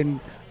 240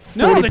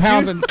 No, the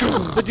pounds dude-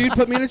 and the dude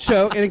put me in a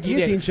choke, in a did.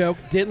 guillotine choke,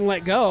 didn't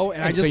let go,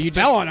 and I And so just you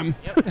fell on him.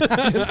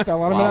 just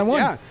fell on him and I won.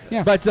 Yeah.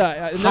 Yeah. But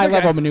another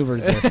High-level guy,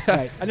 maneuvers there.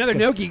 Right. another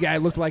Nogi guy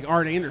looked like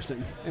Arn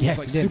Anderson. And Yeah, was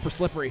like he did. super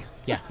slippery.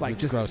 Yeah, Like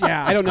it's just gross.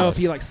 Yeah, I It's don't know if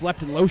gross. he like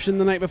slept in lotion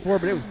the night before,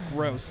 but it was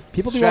gross.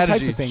 People do all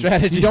types of things.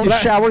 Strategy. You don't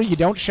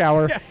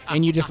shower,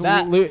 and you just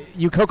That-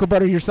 you cocoa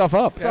butter yourself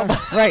up.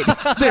 Right.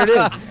 There it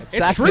is. It's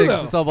Tactics. true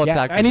though. It's all about Yeah,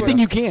 tactics. anything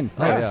you can.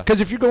 Oh, yeah. Because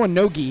if you're going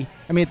no-gi,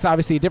 I mean, it's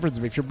obviously a difference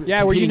if you're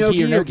Yeah, were you competing no gi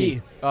gi or or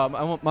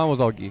no-gi. gi? mine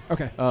was all gi.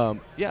 Okay.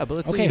 Yeah, but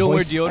let's say Okay, you don't wear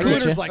hoist. I deodorant.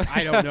 get Cooter's like,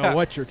 I don't know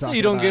what you're So talking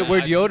you don't about.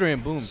 wear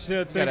deodorant, boom. See,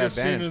 I Got think an I've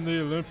seen advantage. in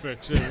the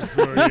Olympics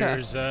every 4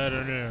 years. I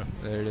don't know.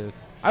 There it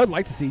is. I would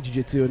like to see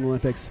jiu-jitsu in the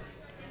Olympics.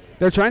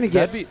 They're trying to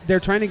That'd get be- they're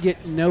trying to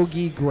get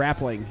no-gi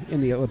grappling in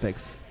the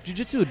Olympics.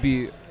 Jiu-jitsu would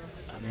be,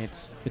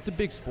 it's a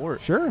big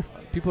sport. Sure.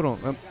 People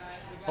don't,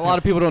 a lot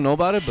of people don't know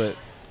about it, but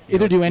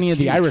Either do any it's of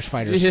the huge. Irish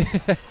fighters.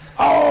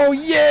 Oh,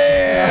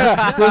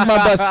 yeah! Where's my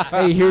bus?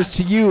 Hey, here's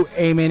to you,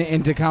 Eamon,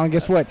 and to Colin.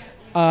 Guess what?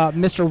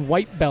 Mr.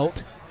 White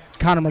Belt,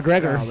 Conor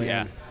McGregor. Oh, man.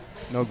 Yeah.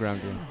 No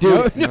ground game.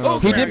 Dude, No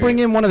he did ground bring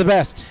in one of the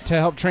best to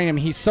help train him.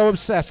 He's so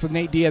obsessed with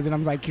Nate Diaz, and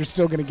I'm like, you're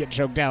still going to get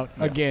choked out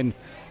again.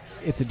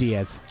 It's a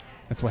Diaz.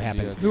 That's what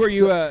happens. Who are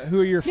you? Who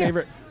are your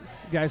favorite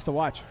guys to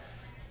watch?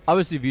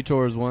 Obviously,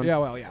 Vitor is one. Yeah,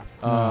 well, yeah.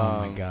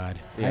 Oh, my God.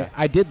 yeah.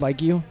 I did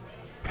like you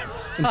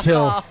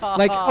until,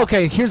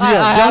 okay, here's the deal.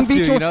 I Young have to,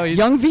 Vitor, you know, he's-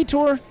 young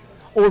Vitor,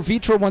 or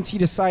Vitor once he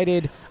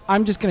decided,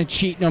 I'm just going to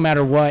cheat no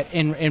matter what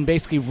and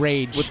basically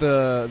rage. With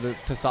the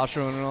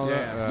testosterone and all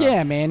Yeah. that.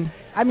 Yeah, man.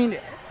 I mean,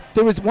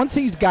 there was once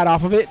he got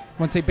off of it.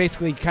 Once they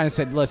basically kind of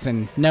said,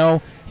 "Listen,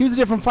 no," he was a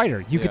different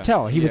fighter. You Yeah. could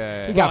tell he was. Yeah,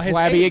 yeah. He got Well, his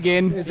flabby age-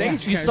 again. his Yeah.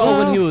 age You kinda- saw when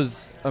Well- he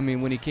was,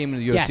 when he came into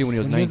the UFC Yes, when he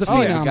was when he was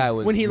 19. a phenom. The guy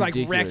was When he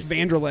ridiculous. wrecked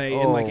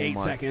Vanderlei in like 8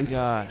 my seconds.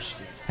 Gosh.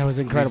 That was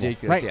incredible.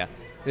 Ridiculous, Right. yeah.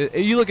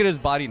 You look at his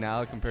body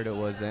now compared to what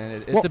it was then.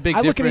 It's Well, a big I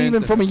look difference. at it even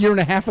and- from a year and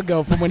a half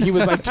ago, from when he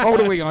was like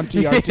totally on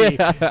TRT,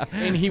 Yeah.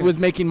 and he was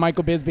making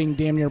Michael Bisping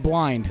damn near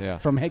blind Yeah.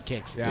 from head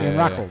kicks Yeah. and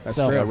Yeah, rock yeah. hold. That's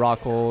So, true. Yeah,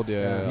 Rockhold,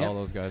 yeah, Yeah. all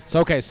those guys. so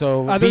okay,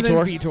 so Other Vitor, than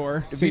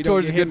Vitor. so you don't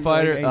Vitor's a get good him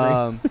fighter. really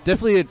angry.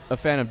 Definitely a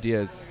fan of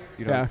Diaz.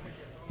 You know, yeah,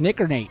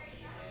 Nick or Nate,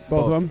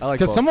 both of them. I like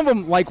because both. some of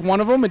them like one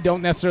of them and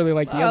don't necessarily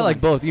like the I other. like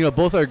one. both. You know,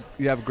 both have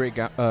a great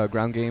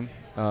ground game.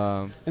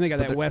 And they got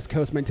but that the- West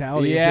Coast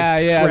mentality. of Yeah,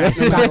 just yeah, scrap that's-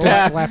 your Stop knuckles.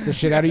 to slap the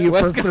shit out of you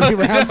for 3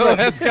 rounds.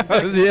 West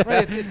Coast, yeah.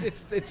 Right,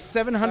 it's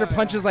 700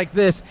 punches like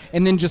this,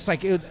 and then just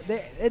like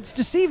it's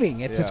deceiving.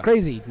 It's just Yeah.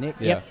 crazy. Nick,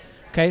 Yeah. Yep.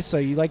 Okay, so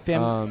you like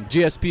them?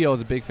 GSP, I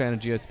was a big fan of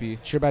GSP.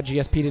 Sure about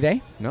GSP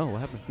today? No,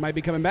 what happened? Might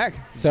be coming back,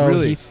 So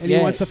Really? he's and yeah,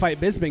 he wants to fight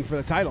Bisping for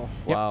the title.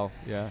 Yep. Wow,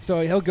 yeah. So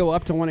he'll go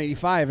up to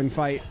 185 and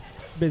fight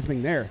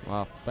Bisping there.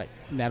 Wow. but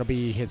that'll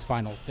be his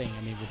final thing.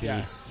 I mean, would be,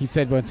 Yeah. he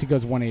said once he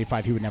goes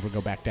 185, he would never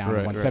go back down to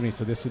Right, 170.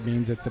 So this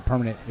means it's a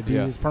permanent. It'd be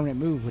Yeah. his permanent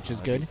move, which is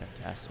That'd good. be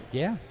Fantastic.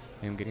 Yeah.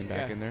 Him getting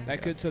back Yeah, in there.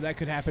 That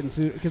could happen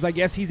soon because I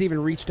guess he's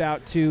even reached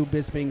out to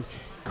Bisping's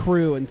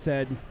crew and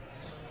said,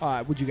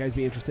 "Would you guys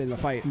be interested in a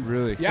fight?"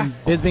 Really? Yeah.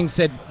 Bisbing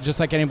said, just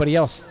like anybody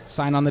else,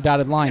 sign on the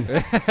dotted line.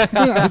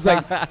 I was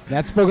like,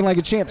 that's spoken like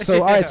a champ. So,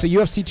 all right, so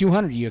UFC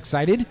 200, you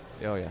excited?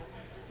 Oh yeah.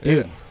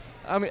 Dude. Yeah.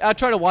 I mean, I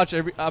try to watch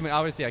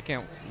obviously I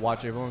can't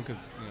watch everyone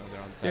because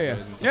they're on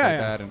Saturdays and stuff Yeah, like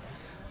yeah. that.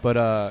 But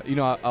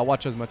I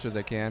watch as much as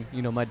I can.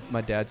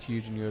 My dad's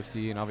huge in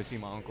UFC, and obviously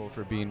my uncle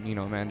for being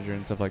a manager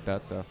and stuff like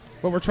that. So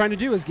What we're trying to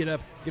do is get a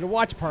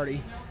watch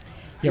party.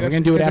 Yeah, we're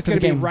going to do it Because after the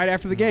it's gonna game. be right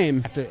after the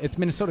game. After It's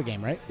Minnesota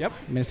game, right? Yep.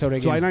 Minnesota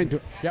July game.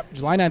 9th. Yep,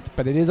 July 9th,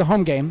 but it is a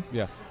home game.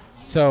 yeah.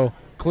 So,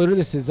 Clutter,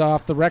 this is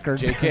off the record.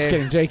 JK. Just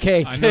kidding,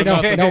 JK. I know no,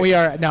 nothing. no, we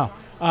are, no.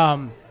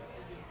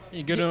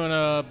 You go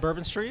to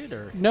Bourbon Street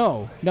or?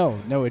 No,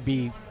 it'd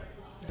be,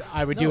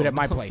 I would do it at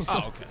my place.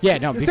 Oh, okay. Yeah,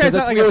 no, It because says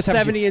like we a always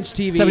have 70-inch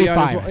TV.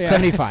 75, on his, yeah.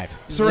 75,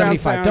 Surround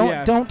 75. sound, Don't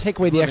yeah. don't take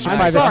away the extra I'm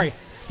 5. sorry.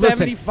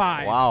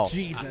 75. Wow.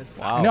 Jesus.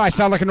 Wow. I know I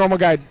sound like a normal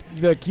guy.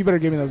 Look, you better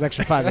give me those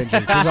extra 5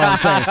 inches. Is all I'm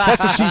saying.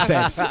 That's what she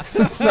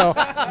said. So,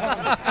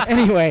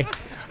 anyway,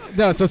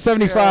 no. So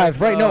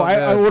 75, right? No,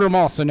 I order them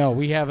all. So no,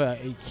 we have a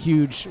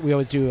huge. We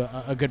always do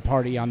a good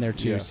party on there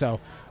too. Yeah. So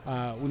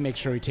we make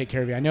sure we take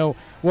care of you. I know.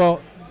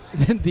 Well.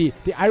 The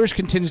Irish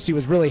contingency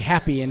was really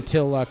happy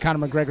until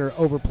Conor McGregor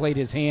overplayed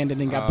his hand and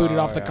then got booted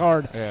off the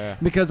card. Yeah.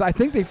 Because I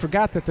think they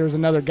forgot that there's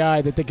another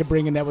guy that they could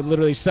bring in that would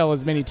literally sell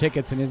as many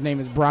tickets, and his name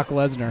is Brock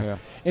Lesnar. Yeah.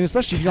 And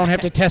especially if you don't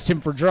have to test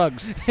him for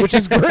drugs, which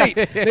is great.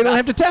 They don't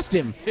have to test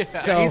him.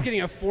 So He's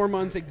getting a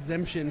 4-month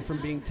exemption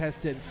from being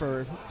tested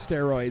for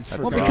steroids.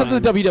 For well, because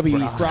of the WWE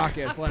Brock stuff.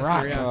 is Lesnar,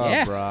 Brock. yeah. Oh,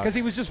 Yeah. Brock. Because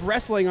he was just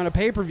wrestling on a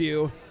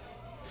pay-per-view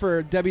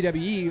for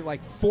WWE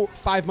like 4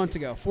 months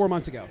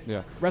ago.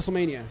 Yeah.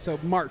 WrestleMania. So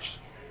March.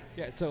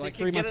 Yeah, so So like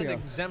you 3 can months get an ago.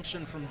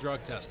 exemption from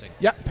drug testing.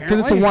 Yeah, because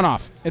it's a Apparently.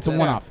 one-off. It's a That's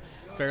one-off.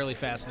 Fairly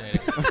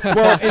fascinating.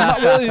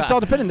 well, it's all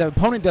dependent. The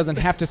opponent doesn't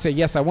have to say,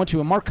 yes, I want to.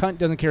 And Mark Hunt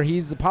doesn't care.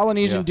 He's the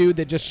Polynesian Yeah. dude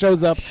that just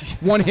shows up,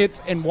 one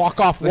hits, and walk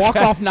off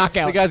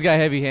knockouts. The guy's got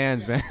heavy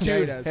hands, man. Yeah,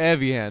 he does.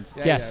 Heavy hands.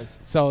 Yeah, he Yes.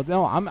 does. So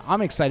no,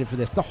 I'm excited for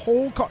this. The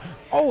whole card.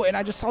 Oh, and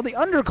I just saw the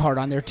undercard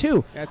on there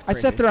too. That's I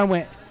sat crazy. there and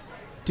went,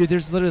 dude,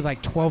 there's literally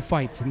like 12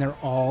 fights and they're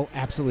all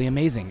absolutely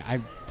amazing.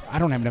 I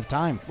don't have enough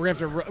time. We're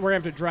gonna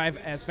have to drive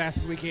as fast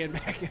as we can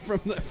back from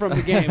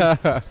the game.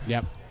 Yep.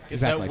 Get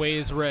Exactly. that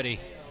Waze ready.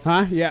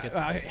 Huh?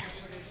 Yeah.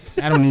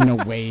 I don't need no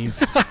ways.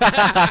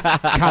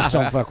 Cops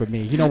don't fuck with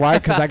me. You know why?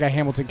 Because I got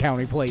Hamilton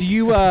County plates. Would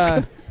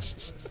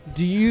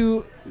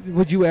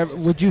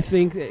you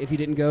think that if you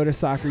didn't go to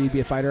soccer you'd be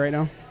a fighter right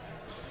now?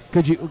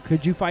 Could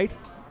you fight?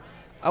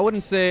 I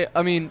wouldn't say.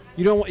 I mean,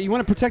 You want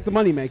to protect the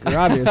moneymaker,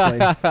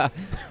 obviously.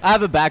 I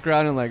have a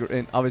background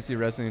in obviously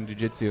wrestling and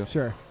jiu-jitsu.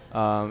 Sure.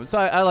 So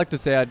I like to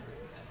say I'd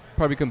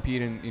probably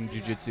compete in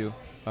jiu-jitsu.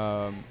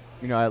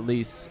 At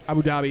least.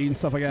 Abu Dhabi and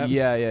stuff like that.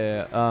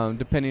 Yeah.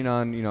 Depending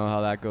on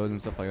how that goes and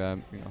stuff like that.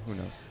 Who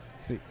knows?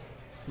 See,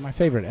 so my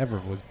favorite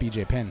ever was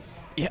BJ Penn.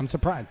 Yeah. I'm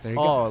surprised. There you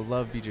go. Oh, I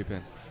love BJ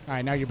Penn. All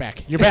right, now you're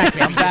back. You're back,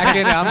 man. I'm back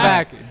in. I'm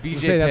back. BJ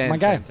Say that's Penn, my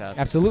guy. fantastic.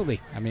 Absolutely.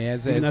 I mean,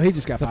 No, he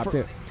just got as a popped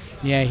fir- too.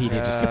 Yeah, he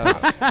did just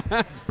get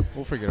popped.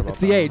 We'll forget about It's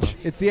that. the one, age.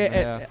 It's the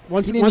Yeah.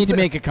 once He didn't once need to the-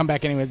 make a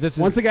comeback anyways. This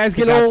is once the guys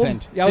it's a get old.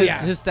 godsend. Oh though.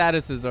 yeah. His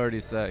status is already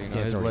set. Yeah, it's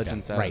His already legend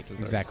done. status. Right, is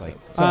already exactly.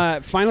 set. So-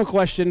 Final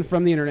question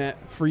from the internet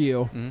for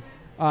you.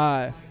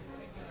 Mhm.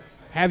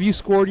 Have you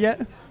scored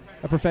yet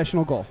a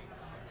professional goal?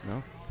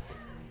 No.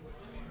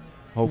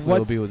 Hopefully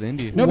What's- it'll be with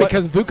Indy. No, What-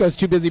 because Vuko's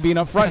too busy being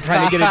up front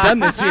trying to get it done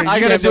this year. I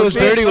You gotta have do no his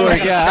chance. dirty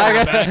work.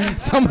 Yeah.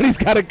 Somebody's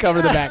got to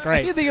cover the back, You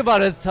right? think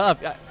about it, it's tough.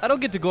 I don't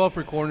get to go up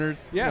for corners.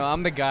 Yeah.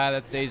 I'm the guy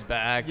that stays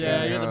back.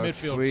 Yeah, and, you're the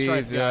midfield sweeps,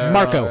 stripe guy.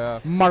 yeah,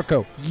 Marco,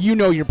 yeah. you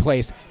know your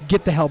place.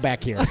 Get the hell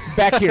back here.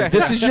 Back here.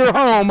 This is your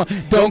home.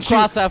 Don't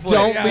cross halfway.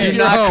 Don't Yeah, leave you're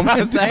your not home.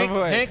 crossing Don't-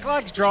 halfway. Hank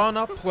likes drawing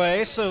up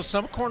play, so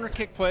some corner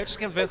kick play just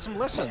convince him,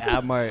 listen, Yeah, I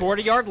might.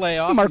 40-yard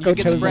layoff, Marco you get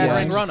the chose the Brad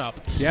lines. Ring run up.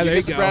 Yeah, there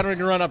you get the go. Brad Ring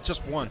run up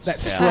just once.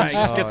 That's Yeah. strike.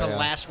 Just get Oh, the yeah.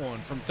 last one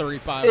from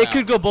 35 It out.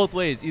 could go both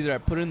ways. Either I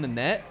put it in the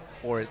net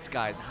or it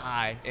skies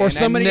high. Or and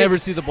somebody I never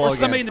see the ball or again.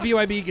 somebody in the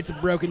BYB gets a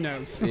broken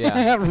nose.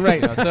 Yeah.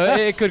 Right. So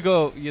it could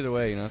go either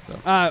way, So.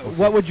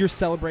 What would your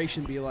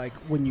celebration be like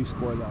when you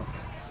score though?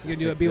 You gonna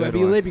do a Good BYB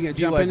one. lip? You gonna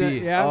jump in BYB.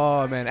 it? Yeah.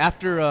 Oh man,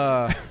 after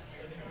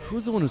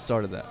who's the one who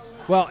started that?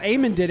 Well,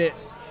 Eamon did it,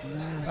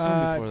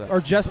 Someone before that.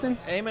 or Justin.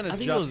 Eamon I and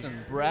think it was Justin.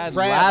 Brad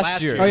last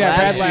last year. year. Oh yeah,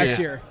 Brad Last last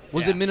year.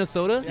 Was Yeah. it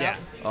Minnesota? Yeah.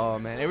 Oh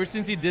man, ever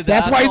since he did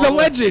that, That's why he's a all-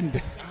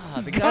 legend.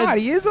 The God, guy's,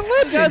 he is a the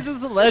guy's legend.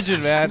 just a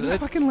legend, man. He's a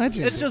fucking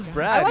legend. It's just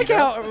Brad. I like you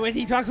know? how when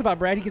he talks about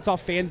Brad, he gets all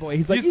fanboy.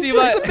 He's like, You "He's see just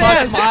my, the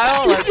best."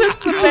 smile? He's just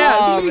the best.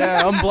 Oh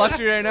man, I'm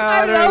blushing right now.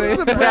 I love literally.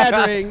 some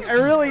Brad Ring. I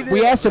really do.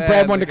 We asked if Man,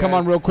 Brad wanted the to come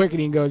on guys- real quick, and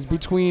he goes,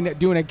 between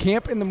doing a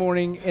camp in the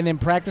morning and then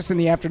practice in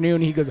the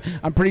afternoon, he goes,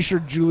 I'm pretty sure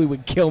Julie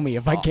would kill me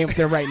if I camped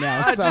there right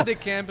now. I So. did the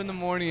camp in the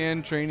morning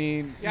and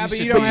training. Yeah, but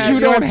should you But don't be- have- you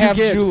don't two have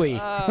kids. Julie.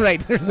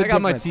 Right, there's a I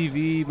got my difference.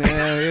 TV,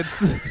 man.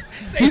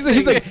 It's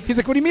He's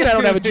like, what do you mean I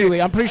don't have a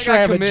Julie? I'm pretty I sure I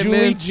got have a Julie,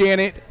 commitments.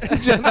 Janet.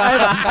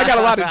 I got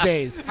a lot of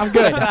J's. I'm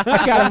good. I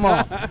got them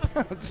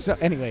all. So,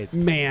 anyways,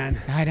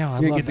 Man. I know. I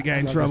You're gonna love get the that. guy I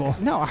in love this trouble. guy.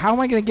 No, how am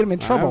I going to get him in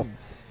trouble? know.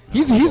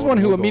 He's one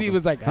who We're immediately golden.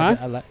 was like,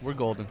 Huh? we're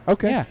golden.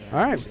 Okay. Yeah. All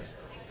right.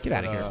 get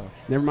out of here.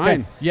 Never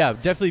mind. Yeah,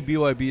 definitely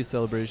BYB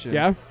celebration.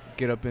 Yeah?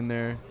 Get up in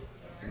there.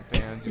 Some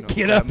fans,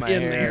 Get grab up my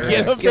in hair, there.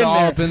 Get up get in all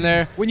there. up in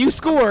there. When you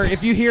score,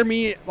 if you hear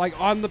me like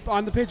on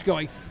the pitch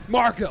going,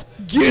 Marco,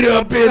 Get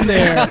up in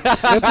there.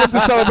 That's what the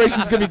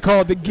celebration's going to be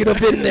called, the get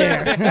up in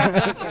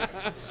there.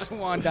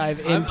 Swan dive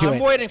into I'm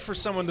it. waiting for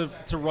someone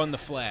to run the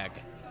flag.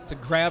 To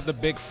grab the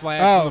big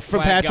flag Oh, from the for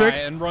flag Patrick? guy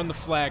and run the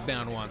flag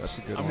down once. That's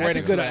a good I'm one. that's a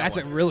waiting good. for that That's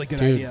a one. really good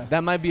Dude. idea.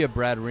 That might be a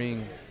Brad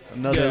Ring,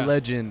 another Yeah.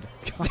 legend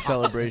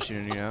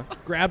celebration.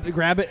 Grab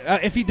it.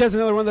 If he does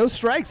another one of those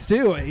strikes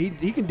too,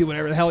 he can do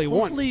whatever the hell he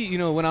Hopefully,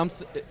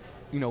 wants.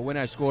 when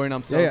I score and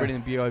I'm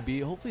celebrating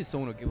BYB, hopefully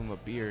someone will give him a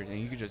beer and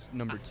he could just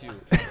number 2.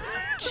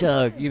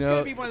 chug. You It's know,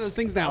 gonna be one of those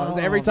things now. Oh,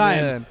 every time.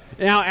 man.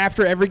 Now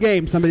after every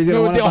game, somebody's gonna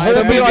No, want to the buy whole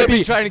that. Everybody's BYB gonna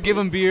be trying to give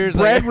him beers.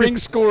 Brad like- Ring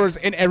scores,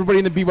 and everybody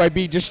in the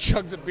BYB just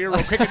chugs a beer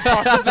real quick and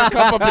tosses their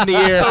cup up in the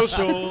air.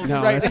 Social.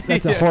 No, Right.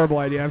 that's a horrible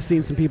idea. I've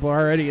seen some people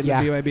already in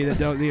Yeah. the BYB that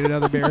don't need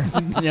another beer.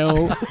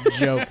 No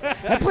joke.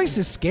 That place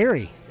is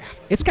scary.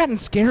 It's gotten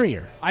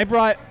scarier. I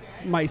brought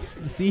the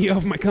CEO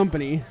of my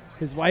company,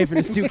 his wife, and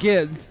his 2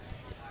 kids,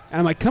 and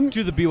I'm like, come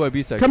to the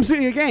BYB section. come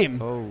see a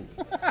game. Oh,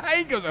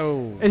 He goes,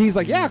 oh. And he's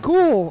like, yeah,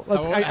 cool.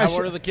 Let's. How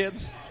old are the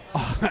kids?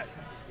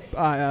 3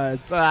 and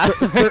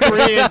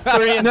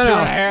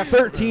 2.5.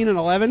 13 and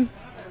 11.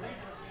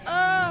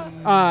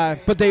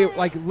 But they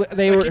like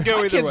they were. could go My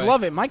either kids way.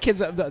 love it. My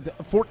kids,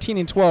 14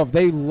 and 12,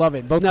 they love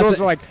it. Both nothing-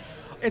 girls are like,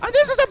 It's,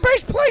 this is the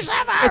best place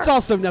ever. it's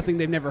also nothing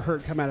they've never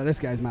heard come out of this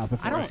guy's mouth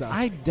before.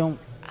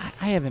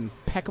 I have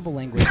impeccable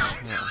language.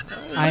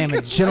 I am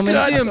a gentleman.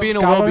 I am a being a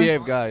scholar.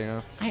 well-behaved guy. You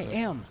know. I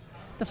am.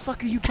 The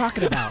fuck are you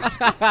talking about?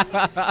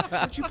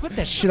 Don't you put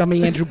that shit on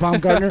me, Andrew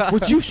Baumgartner?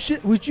 Would you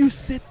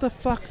sit the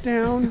fuck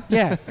down?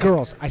 Yeah,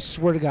 girls, I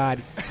swear to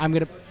God,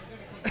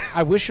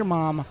 I wish your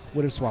mom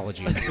would have swallowed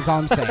you. Is all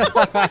I'm saying.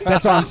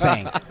 That's all I'm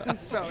saying.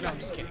 So no, I'm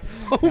just kidding.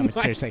 Oh No, my but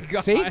seriously.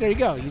 God. See, there you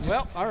go. You just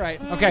Well, all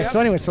right. okay. So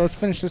anyway, so let's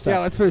finish this Yeah,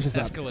 up. let's finish this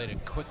up.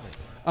 Escalated quickly.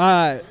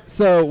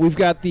 So we've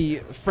got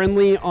the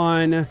friendly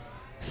on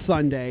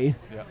Sunday,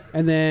 Yeah.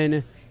 and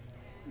then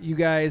you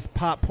guys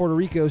pop Puerto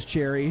Rico's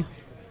cherry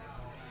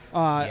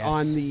Yes.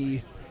 on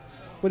the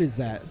what is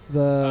that?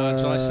 The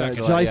July 2nd.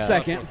 July Yeah.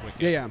 2nd. Fourth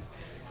weekend. Yeah, yeah.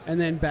 And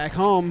then back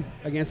home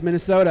against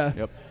Minnesota.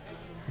 Yep.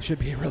 It should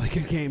be a really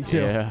good game too.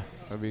 Yeah,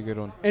 that'd be a good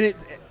one. And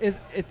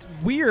it's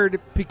weird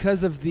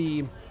because of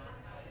the.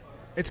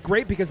 It's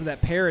great because of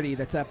that parity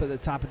that's up at the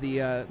top of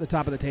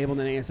the table in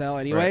the ASL.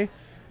 Anyway, Right.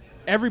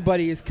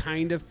 everybody is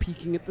kind of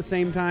peaking at the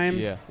same time.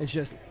 Yeah. It's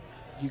just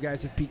you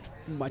guys have peaked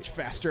much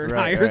faster and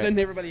Right, higher right. than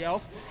everybody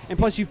else. And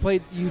plus, you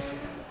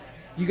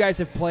guys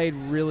have played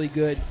really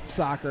good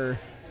soccer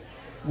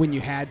when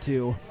you had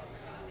to.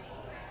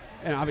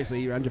 And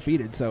obviously, you're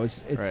undefeated, so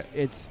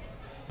Right.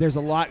 there's a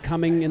lot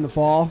coming in the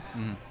fall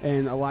Mhm.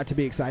 and a lot to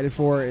be excited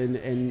for,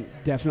 and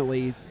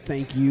definitely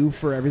thank you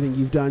for everything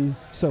you've done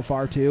so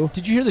far too.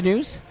 Did you hear the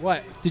news?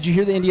 What? Did you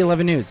hear the Indy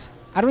 11 news?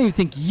 I don't even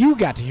think you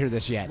got to hear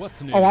this yet.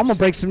 What's news? Oh, I'm gonna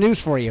break some news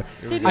for you.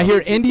 Here we go. I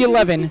hear Indy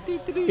 11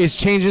 is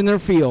changing their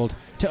field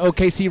to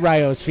OKC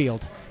Rio's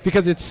field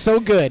because it's so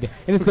good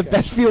and it's the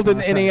best field in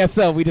the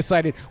NASL. We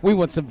decided we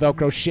want some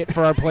Velcro shit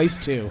for our place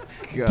too.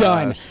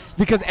 Done. Gosh.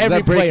 Because Is every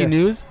that breaking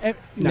player. news?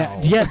 No.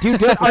 Yeah,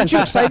 dude. Aren't you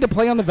excited to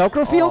play on the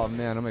Velcro Oh field?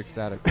 man, I'm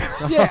ecstatic.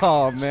 Yeah.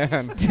 Oh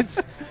man.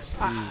 It's.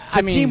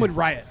 The team would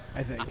riot.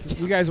 I think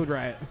you guys would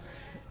riot.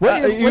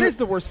 What is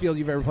the worst field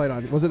you've ever played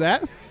on? Was it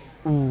that?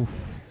 Ooh.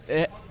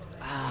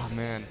 Oh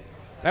man.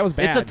 That was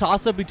bad. It's a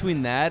toss-up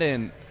between that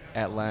and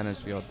Atlanta's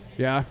field.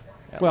 Yeah.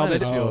 Well,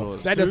 Atlanta's that, field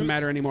was- that doesn't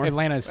matter anymore.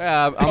 Atlanta's.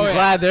 Yeah, I'm Oh, yeah.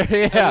 glad they're.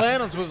 Yeah.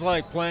 Atlanta's was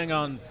like playing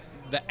on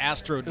the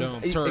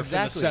Astrodome turf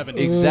Exactly. in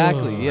the 70s.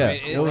 Exactly. Yeah. I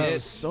mean, it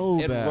was so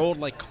it bad. rolled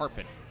like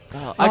carpet.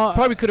 I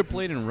probably could have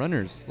played in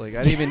runners. Like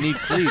I didn't even need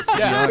cleats. to be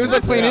Yeah, It was honest.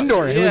 like playing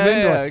indoor. It was Yeah,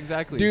 indoor. Yeah,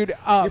 exactly. Dude, You're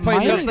playing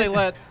Miami- Because they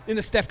let In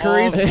the Steph all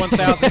Curry's.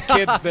 1,000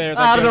 kids there.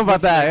 I don't know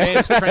about that.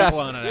 Games trample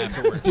on it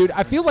afterwards. Dude,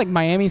 I feel like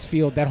Miami's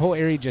field, that whole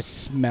area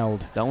just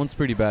smelled. that one's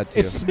pretty bad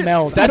too. It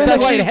smelled. That's That's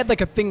why actually- it had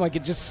like a thing like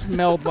it just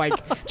smelled like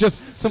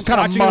just some Just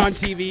kind of watching it on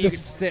musk. TV, you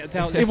Just- could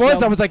tell. it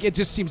was. I was like, it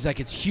just seems like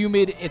it's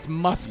humid. It's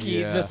musky.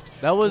 Yeah. Just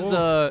that was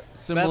That's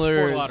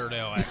similar. Fort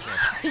Lauderdale,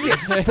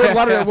 actually. for a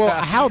lot of well,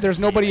 how there's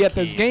nobody at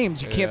those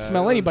games. You Yeah, can't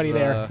smell it anybody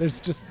was, there.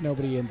 There's just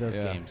nobody in those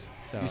yeah. games.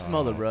 So You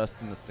smell the rust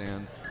in the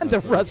stands. The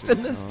That's what rust you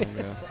in the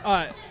smell,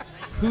 stands.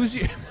 Who's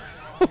you?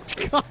 Oh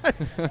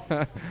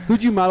God.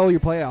 Who'd you model your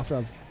playoff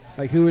of?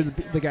 Like who were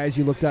the guys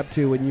you looked up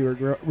to when you were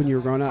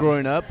growing yeah. up?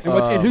 Growing up,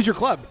 And who's your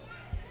club?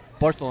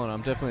 Barcelona.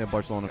 I'm definitely a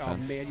Barcelona Oh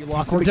fan. man, you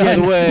lost We're him again.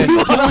 done. Way.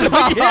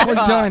 We're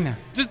done.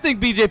 Just think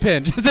BJ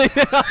Penn. Just think-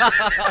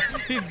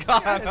 He's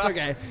gone. It's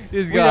okay.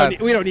 He's We gone.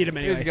 we don't need him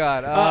anyway. He's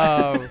gone.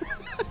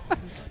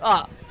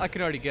 I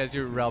can already guess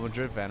you're a Real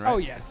Madrid fan, right? Oh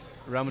yes.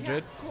 Real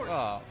Madrid? of course.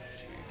 Oh,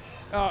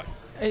 Oh,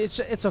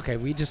 It's okay.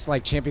 We just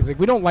like Champions League.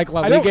 We don't like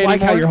La I Liga don't like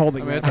how anymore. you're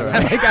holding I mean, it. it's all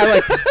right. I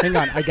like. Hang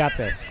on. I got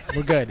this.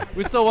 We're good.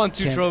 we still won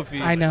two Champ-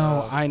 trophies. I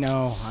know. so- I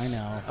know. I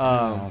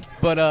know.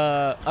 But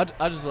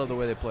I just love the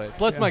way they play.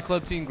 Plus, my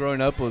club team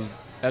growing up was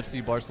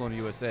FC Barcelona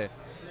USA.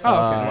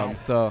 Oh, okay.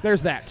 So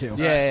There's that too.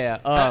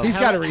 yeah. He's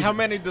got a reason. How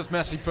many does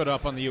Messi put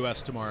up on the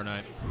U.S. tomorrow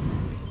night?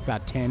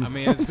 About 10. I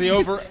mean, it's the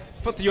over.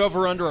 Put the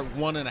over under at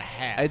 1.5.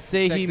 I'd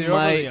say Take he the over or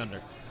might- the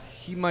under.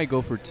 he might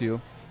go for 2,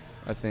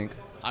 I think.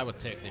 I would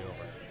take the over.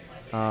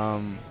 But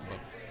But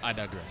I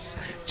digress.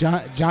 John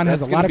has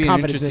that's a gonna lot of be an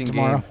confidence in interesting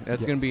tomorrow. game.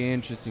 That's gonna be an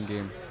interesting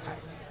game.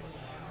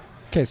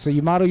 Okay, so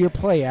you model your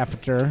play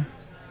after.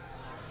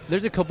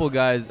 There's a couple of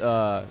guys.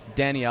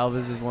 Danny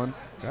Alves is one.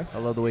 Okay. I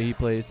love the way he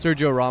plays.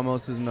 Sergio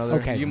Ramos is another.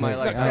 Okay, You might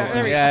like yeah, that there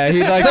one. we Yeah,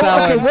 he likes So,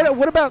 that okay, one.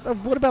 what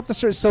about the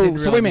so Didn't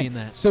so really wait a mean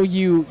minute. that. So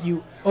you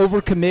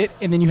overcommit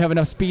and then you have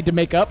enough speed to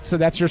make up. So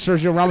that's your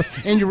Sergio Ramos,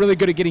 and you're really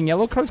good at getting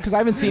yellow cards because I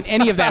haven't seen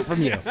any of that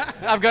from you.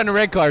 I've gotten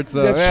red cards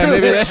though. That's Yeah, true.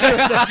 maybe That's true.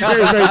 That's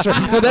very, very true.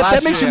 No, that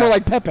Last makes you year, more yeah.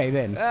 like Pepe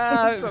then.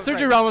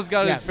 Sergio Ramos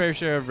got Yeah. his fair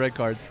share of red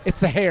cards. It's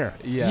the hair.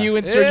 Yeah. You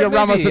and Yeah, Sergio maybe,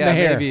 Ramos and yeah, the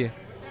hair. Maybe.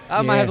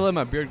 I might Yeah. have to let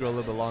my beard grow a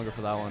little bit longer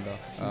for that one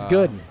though. It's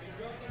good.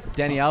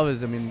 Danny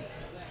Alves, I mean,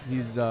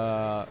 he's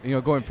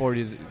going forward,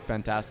 he's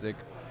fantastic.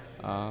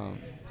 Now,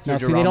 Sergio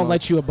see, they don't Ramos.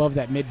 let you above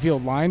that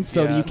midfield line,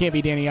 so that you Yes. can't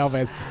be Danny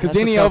Alves because That's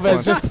Danny a tough Alves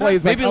one. just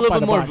plays like maybe a up little by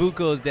bit the more box.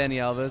 Vuko is Danny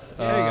Alves.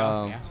 There you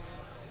go. Yeah.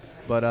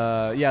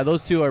 But yeah,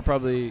 those two are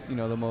probably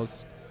the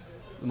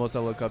most I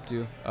look up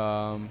to.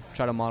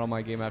 Try to model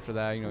my game after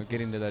that.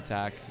 Get into the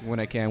attack when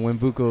I can. When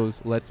Vuko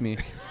lets me.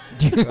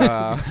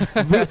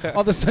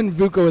 All of a sudden,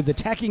 Vuko is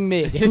attacking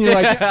mid, and you're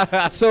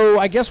like, so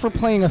I guess we're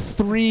playing a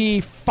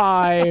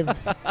 3-5.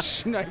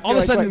 All of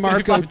a sudden,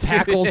 Marco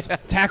tackles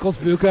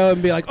Vuko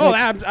and be like, "Oh,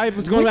 I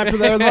was going after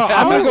the other.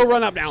 I'm gonna go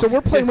run up now." So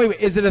we're playing. Wait,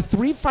 is it a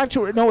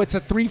 3-5-2? No, it's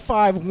a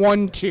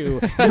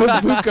 3-5-1-2. With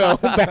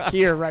Vuko back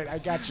here, right? I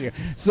got you.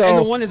 So and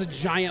the one is a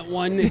giant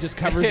one. It just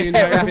covers the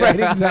entire field. right,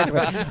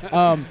 exactly.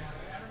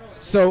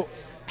 So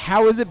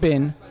how has it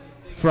been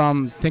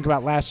from think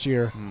about last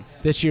year,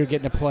 this year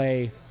getting to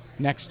play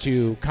next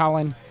to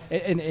Colin,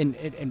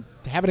 and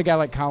having a guy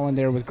like Colin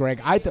there with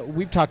Greg?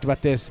 We've talked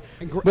about this.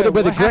 Whether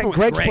what happened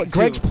with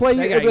Greg's too? play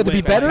That guy whether be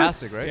went better,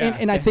 fantastic, right?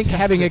 and I think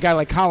having a guy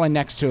like Colin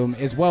next to him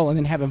as well, and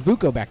then having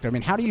Vuko back there. I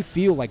mean, how do you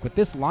feel like with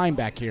this line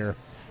back here?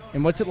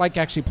 And what's it like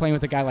actually playing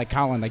with a guy like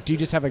Colin? Like, do you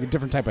just have like a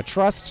different type of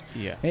trust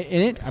Yeah.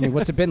 in it? I mean,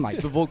 what's it been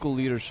like? The vocal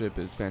leadership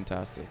is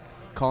fantastic.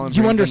 Colin Do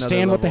you brings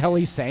understand another what the level. hell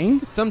he's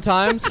saying?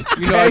 Sometimes,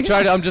 I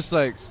try to. I'm just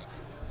like.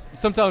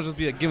 Sometimes I'll just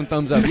be like giving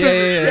thumbs up.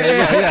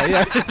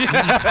 Yeah.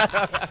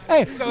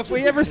 Hey, So if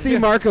we ever see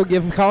Marco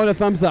give Colin a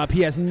thumbs up,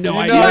 he has no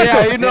idea.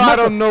 I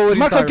don't know what he's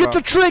Marco, talking get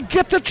the tree,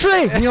 get the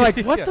tree. And you're like,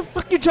 what Yeah. the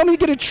fuck you told me to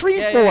get a tree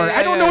Yeah, for? yeah,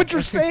 I don't know yeah. what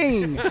you're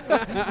saying.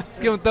 Just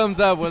giving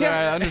thumbs up whether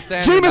I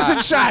understand. or Jameson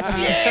not. shots,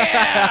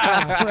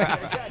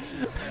 yeah.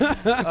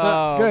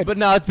 Good. But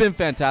no, it's been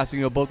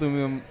fantastic. Both of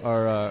them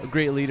are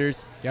great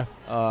leaders. Yeah.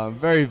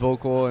 Very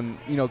vocal, and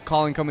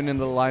Colin coming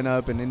into the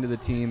lineup and into the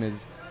team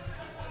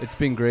it's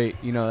been great.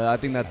 I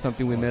think that's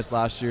something we missed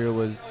last year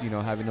was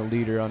having a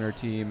leader on our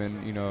team,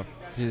 and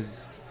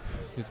his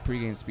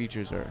pregame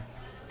speeches are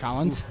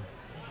Collins,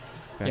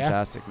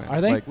 fantastic, man. Are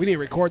they? Like, We need to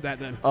record that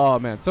then. oh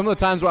man, some of the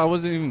times where I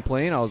wasn't even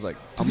playing, I was like,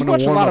 does I'm he gonna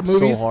watch a warm lot up of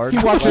movies? so hard.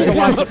 He watches a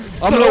lot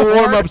of I'm gonna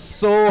warm up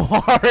so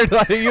hard,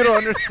 like you don't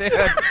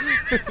understand.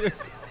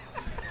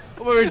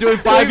 We were doing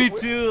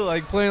 5v2,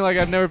 like playing like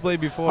I've never played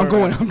before. I'm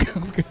going.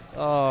 man.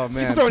 Oh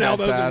man, throwing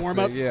elbows in fantastic,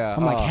 warm-up. Yeah,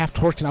 I'm like oh. half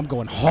torqued and I'm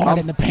going hard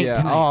in the paint yeah,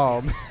 tonight. Oh,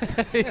 man.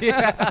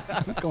 yeah,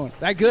 I'm going,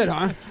 That good,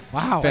 huh?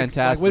 wow.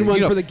 fantastic. Win one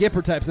You know- for the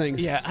Gipper type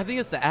things. Yeah, I think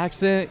it's the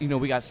accent.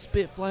 We got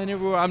spit flying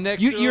everywhere. I'm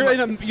next. to You're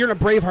him. in a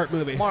Braveheart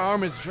movie. My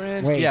arm is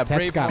drenched. Wait, yeah,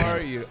 that's Braveheart.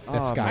 Scotland. That's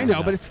oh, Scotland. I man.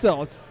 know, but it's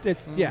still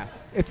it's yeah.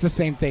 It's the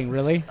same thing,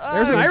 really.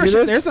 There's an you do Irish.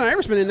 this? There's an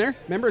Irishman in there.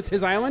 Remember, it's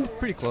his island.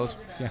 Pretty close.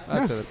 Yeah.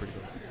 I'd say they're pretty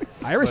close.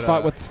 Irish But,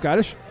 fought with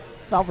Scottish.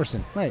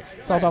 Falverson, right?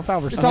 It's all about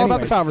Falverson. It's all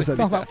about the anyways. Falverson. It's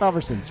all about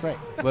Falversons, right?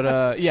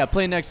 But yeah,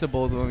 playing next to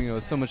both of them,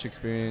 so much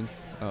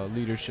experience,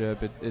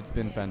 leadership. It's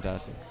been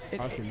fantastic.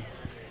 Awesome.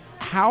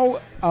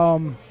 How?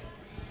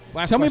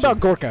 Last Tell me question. about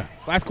Gorka.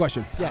 Last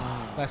question. Yes.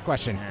 Last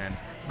question.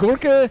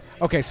 Gorka.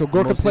 Okay, so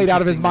Gorka Most played out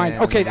of his interesting mind.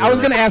 man Okay, in the I was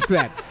world. going to ask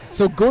that.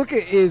 So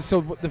Gorka is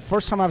the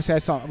first time obviously I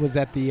saw was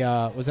at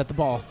the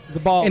ball. The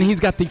ball. And he's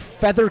got the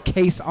feather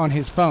case on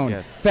his phone.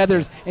 Yes.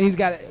 Feathers, and he's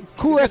got a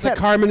cool ass That's a hat.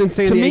 Carmen and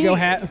San to Diego me,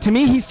 hat. To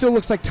me, he still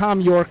looks like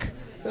Tom York.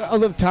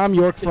 Tom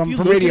York from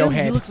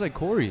Radiohead. he looks like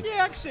Corey.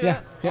 Yeah, I can see yeah.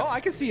 that. Yeah. Oh, I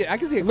can see it. I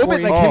can see it. A little bit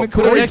Corey. like him and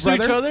put them Corey's next to each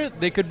brother. other,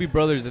 they could be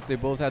brothers if they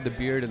both had the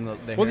beard and the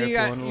Well, hair then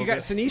flowing a you little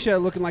got bit. Sinisha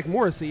looking like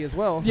Morrissey as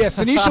well. Yeah,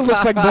 Sinisha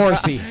looks like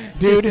Morrissey,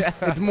 dude.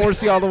 It's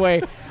Morrissey all the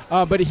way.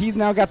 But he's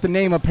now got the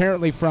name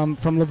apparently from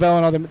Lavelle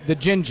and all the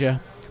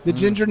Ginger, the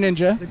Ginger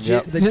Ninja,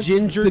 Yep. The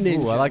Ginger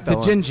Ninja. Ooh, I like that the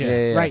one. Ginger,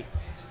 Yeah. right?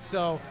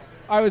 So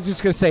I was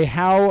just gonna say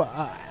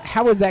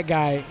how is that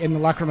guy in the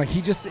locker room? Like he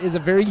just is a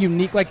very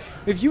unique. Like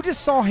if you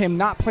just saw him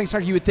not playing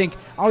soccer, you would think,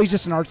 oh, he's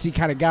just an artsy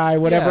kind of guy,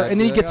 whatever. Yeah, and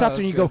then he yeah, gets yeah, out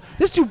there and you that's go,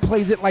 this dude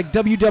plays it like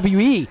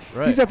WWE.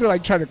 Right. He's out there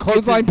like trying to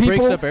clothesline people.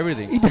 Breaks up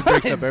everything. He He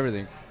breaks does. up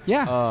everything.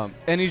 Yeah.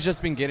 And he's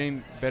just been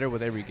getting better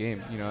with every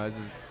game. As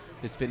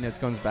his fitness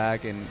comes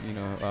back, and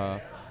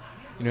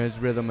his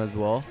rhythm as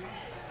well.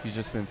 He's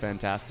just been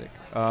fantastic.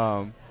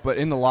 But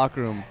in the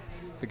locker room,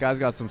 the guy's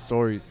got some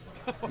stories.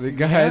 The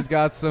guy's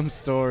got some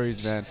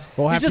stories, man.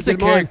 We'll He's have to just get a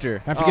him on. character.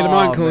 Have to get him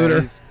on, man,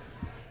 Colluder.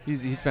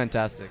 He's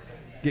fantastic.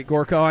 Get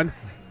Gorka on.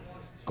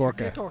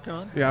 Gorka.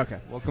 Yeah, okay.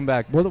 Welcome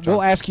back. We'll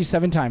John. ask you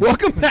 7 times.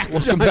 Welcome back,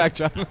 Welcome John. back,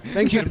 John.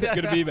 Thank you.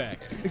 Good to be back.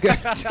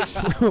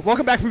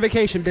 Welcome back from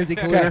vacation, busy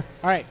Okay. Colluder.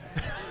 All right.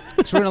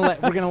 So we're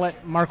gonna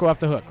let Marco off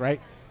the hook,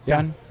 right?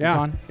 Done. He's Yeah.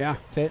 gone. Yeah.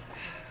 That's it.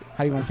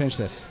 How do you want to finish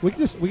this? We can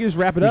just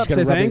wrap it You up, just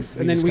gonna say rub thanks, his-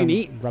 and you then just we can gonna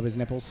eat. Rub his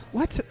nipples.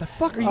 What the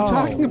fuck are you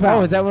talking about?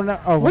 Oh, is that what?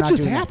 We're What not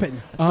just doing that.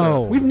 happened?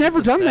 Oh, We've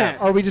never done that.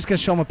 Are we just gonna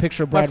show him a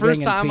picture of My Brad first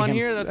Ring and see time on him?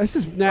 here. That's This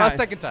is my nah.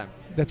 second time.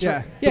 That's Yeah,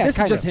 right. but Yeah, this is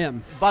kind just of.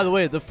 him. By the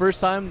way, the first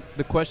time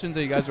the questions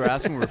that you guys were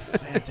asking were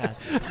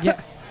fantastic.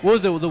 Yeah. What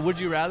was it? The would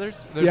you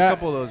rather's? There's a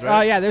couple of those,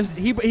 right? Yeah.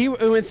 He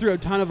went through a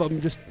ton of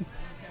them. Just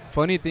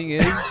Funny thing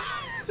is,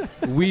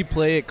 we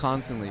play it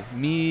constantly.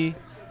 Me,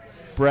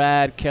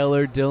 Brad,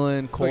 Keller,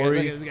 Dylan, look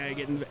Corey. at this guy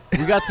getting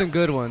We got some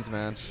good ones,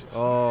 man.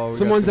 Oh,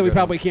 some ones that we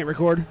probably can't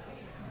record.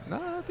 No,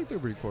 I think they're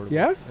recordable.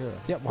 Yeah?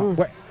 Yeah.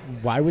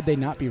 Why would they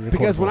not be recordable?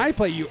 Because when I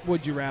play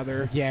Would You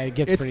Rather, yeah, it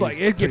gets it's pretty, like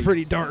it gets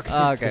pretty dark.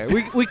 Okay,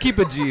 we keep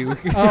a G.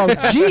 Oh,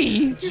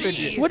 G.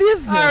 G. What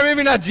is this?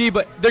 Maybe not G,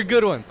 but they're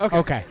good ones.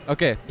 Okay.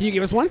 Okay. Can you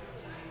give us one?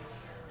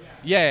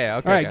 Yeah.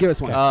 Okay. All right, okay. give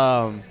us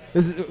one.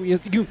 This You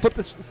can flip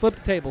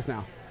the tables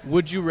now.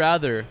 Would you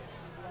rather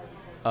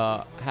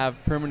have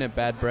permanent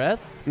bad breath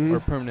Mm. or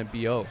permanent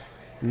BO?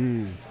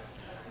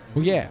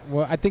 Well, yeah.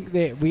 Well, I think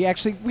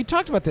we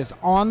talked about this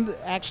on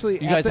You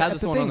guys had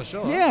this one on thing. the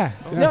show, huh? Yeah.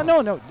 Yeah.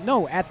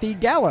 No. At the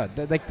gala,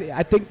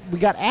 I think we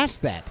got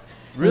asked that.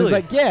 It was Really?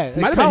 like, yeah.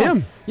 Might have Colin- been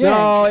him. Yeah.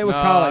 No, it was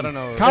No, Colin. I don't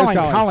know. It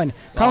was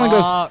Colin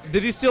goes.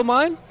 Did he steal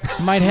mine?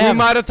 Might have. We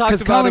might have talked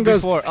 'cause about Colin it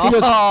goes, before. He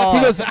goes.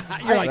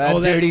 You're like, that oh,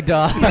 that dirty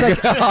dog.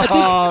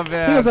 Oh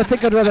man. He goes. I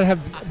think I'd rather have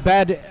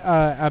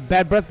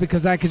bad breath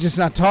because I could just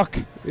not talk.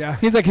 Yeah.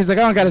 He's like, I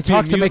don't got to Just be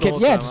talk to mute make the it.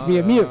 whole Yeah, time. just be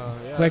a mute.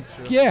 It's like, that's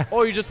true. yeah.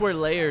 Or you just wear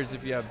layers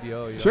if you have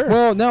BO. You know? Sure.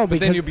 Well, no, But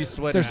because then you'll be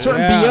sweating. there's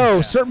certain Yeah.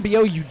 BO, certain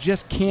BO you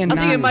just I cannot.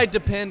 think it might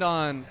depend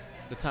on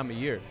the time of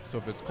year. So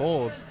if it's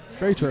cold,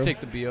 Very true. you take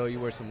the BO, you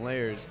wear some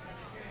layers.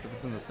 If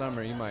it's in the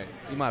summer, you might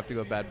have to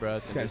go bad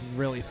breath. This and guy's just-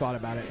 really thought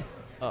about it.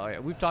 Oh yeah,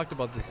 we've talked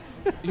about this.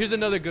 Here's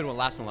another good one.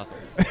 Last one.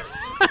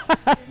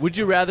 Would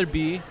you rather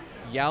be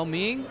Yao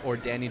Ming or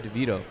Danny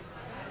DeVito?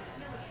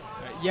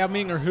 Yao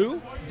Ming or who?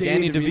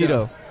 Danny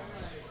DeVito.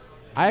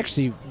 I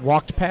actually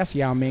walked past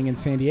Yao Ming in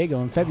San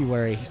Diego in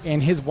February,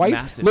 and his wife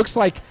Massive. looks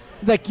like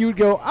you would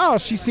go, oh,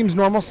 she seems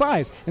normal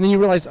size, and then you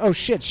realize, oh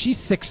shit, she's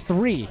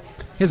 6'3".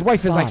 His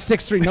wife is like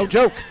 6'3", no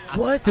joke.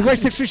 What? His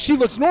wife's 6'3". She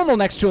looks normal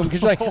next to him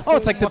because you're like, oh,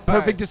 it's like the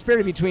perfect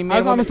disparity between me I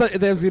was and almost woman.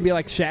 thought there was gonna be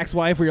like Shaq's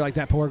wife, where you're like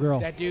that poor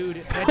girl. That dude,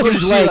 that Who's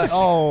dude's she legs. like?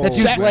 Oh, that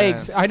dude's man.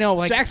 legs. I know,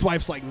 like Shaq's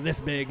wife's like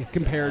this big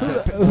compared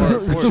to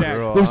Poor Shaq.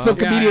 girl. there's some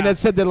Yeah, comedian yeah. that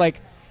said that like,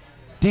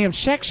 damn,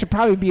 Shaq should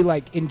probably be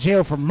like in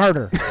jail for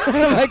murder.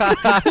 Like,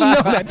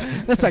 no,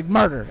 that's like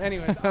murder.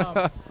 Anyways,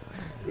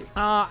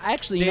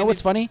 actually, you know Danny-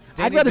 what's funny? I'd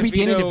Danny rather be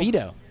Danny DeVito.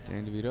 DeVito.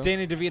 Danny DeVito.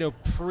 Danny DeVito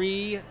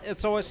pre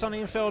It's Always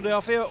Sunny in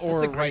Philadelphia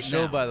or That's a great right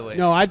show, now? by the way.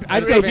 No, I'd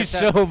That's say a Great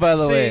fantastic- show, by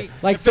the See, way.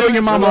 Like if throwing they're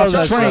your mom off the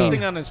just train.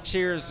 resting on his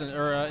cheers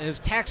or his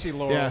taxi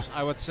laurels,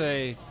 I would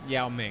say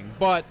Yao Ming.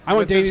 But I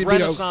want with this Danny DeVito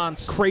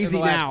renaissance crazy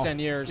in the last now. 10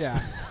 years,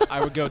 Yeah.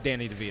 I would go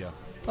Danny DeVito.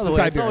 By the I'll way,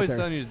 probably It's be right Always there.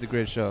 Sunny is a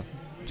great show.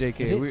 JK,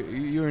 It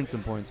you earned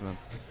some points, man.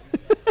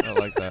 I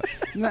like that.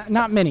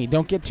 Not many.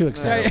 Don't get too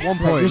excited. Yeah, 1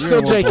 point. You're still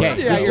at 1 JK. point.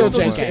 You're still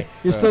still JK.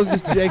 You're still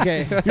just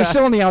JK. You're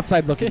still on the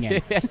outside looking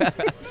in.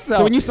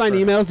 So when you sign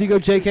emails, do you go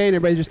JK and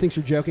everybody just thinks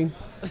you're joking?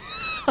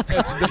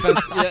 It's defense.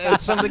 Yeah,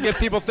 it's something to get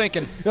people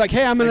thinking. You're like,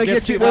 hey, I'm gonna It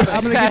gets get you. people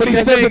I'm gonna But get he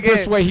you. says it JK.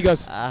 this way. He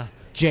goes, Ah.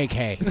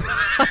 JK.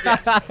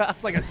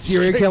 It's like a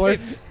serial killer.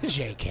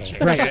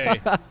 JK.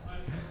 Right. All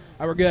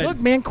right, we're good. Look,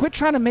 man, quit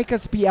trying to make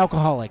us be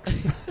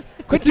alcoholics.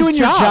 Quit That's his doing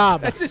your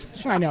job. That's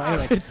his I know.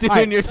 Anyways, Doing All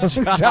right, your so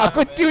job.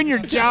 Quit doing your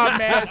job,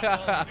 man.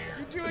 You're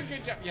doing a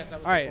good job. Yes, I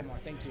will All right. take one more.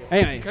 Thank you.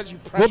 Anyway, because you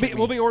we'll pressured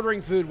be me.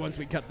 ordering food once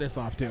we cut this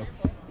off too.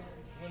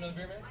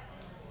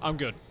 I'm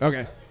good.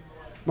 Okay,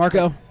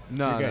 Marco.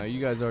 No, You're no, good. you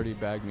guys already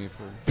bagged me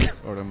for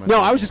ordering my No,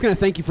 food. I was just gonna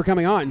thank you for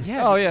coming on.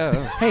 Yeah. Oh, yeah.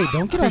 Hey,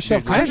 don't get all Appreciate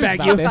it. I didn't self-conscious bag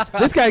about you. this.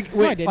 This guy I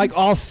went didn't. like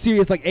all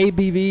serious, like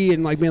ABV,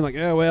 and like being like,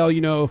 oh well, you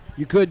know,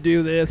 you could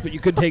do this, but you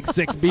could take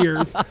 6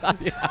 beers.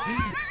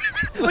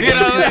 Look This is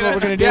what we're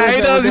gonna do. Yeah, Is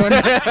he that what does. we're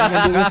doing? We're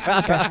gonna do this?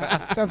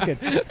 Okay. Sounds good.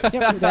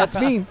 Yep, that's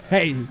me.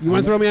 Hey, you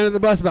want to throw me under the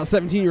bus about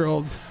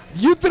 17-year-olds?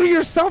 You threw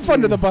yourself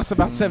under the bus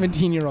about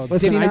 17-year-olds.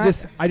 Listen, Did he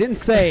not? I didn't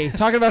say.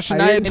 Talking about I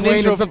Shania didn't- Twain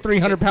intro and some for-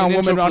 300-pound An intro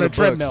woman for on the a books.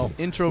 treadmill.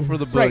 Intro for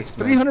the Right, books,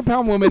 man.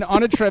 300-pound woman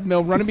on a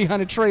treadmill running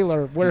behind a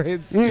trailer where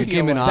his studio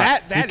came in was.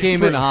 hot. That He is came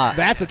true. in hot.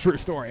 That's a true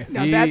story.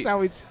 Now He- that's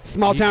how he's.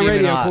 Small He town came in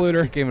radio hot.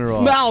 colluder. He came in raw.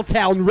 Small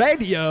town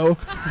radio. All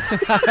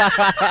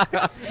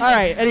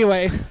right.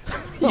 Anyway,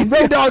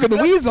 Road Dog and the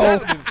Weasel.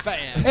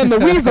 Fan. And the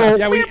Weasel.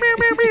 yeah, we need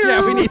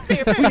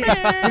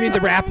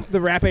the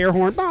rap air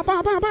horn. Bah,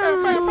 bah, bah,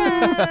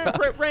 bah.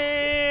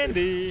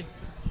 Randy.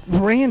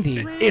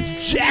 Randy.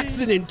 It's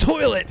Jackson and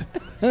Toilet.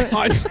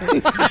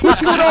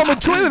 What's going on in the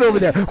toilet over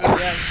there?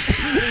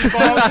 It's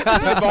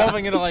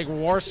evolving into like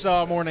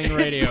Warsaw Morning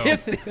Radio.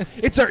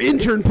 It's our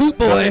intern poop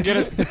boy.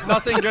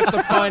 Nothing gets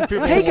to find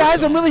people. Hey in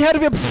guys, Warsaw. I'm really happy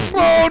to be.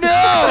 Oh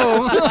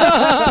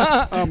no!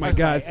 Oh my That's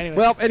God. right. Anyways.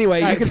 Well, anyway,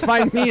 you Alright. can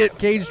find me at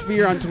Caged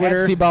Fear on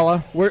Twitter. At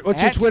Cibella.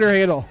 What's your At- Twitter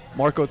handle?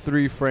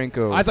 Marco3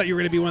 Franco. I thought you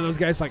were gonna be one of those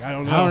guys like I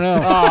don't know. I don't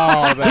know.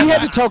 Oh, man. He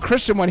had to tell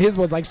Christian what his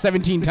was like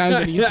 17 times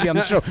when he used to be on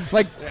the show.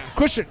 Like,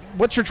 Christian,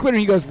 what's your Twitter?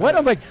 He goes, what? I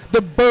was like,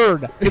 the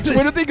bird. The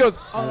Twitter thing goes,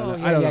 oh,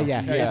 I don't know.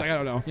 yeah. He's like I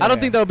don't know. I don't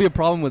think that would be a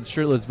problem with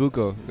shirtless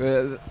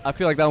Vuko. I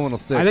feel like that one will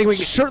stick. I think we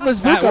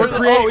Shirtless We're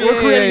Vuko.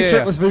 creating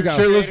shirtless Vuko.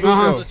 Shirtless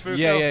Uh-huh. Vuko.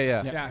 Yeah.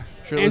 Yeah.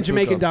 Shirtless And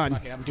Jamaican Vuko. Don.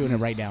 Okay, I'm doing it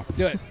right now.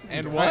 Do it.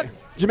 And what?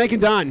 Jamaican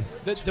Don.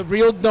 The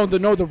real,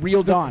 the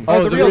real Don.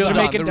 Oh, the real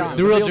Jamaican Don. Don.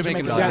 The real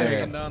Jamaican Don. Yeah.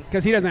 Yeah. Done.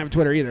 Because he doesn't have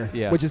Twitter either.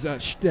 Yeah. Which is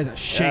that's a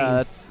shame.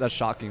 Yeah, that's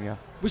shocking. Yeah.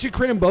 We should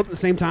create them both at the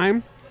same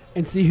time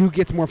and see who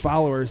gets more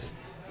followers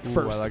Ooh,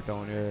 first. I like that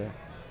one. Yeah.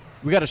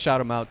 We got to shout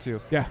him out too.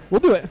 Yeah,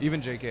 we'll do it.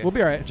 Even JK. We'll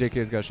be all right.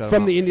 JK's got to shout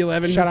From him the Indy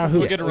 11. Shout out who?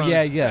 We'll get out. around.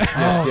 Yeah. Yes.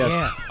 Oh, yes.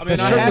 yeah. I mean,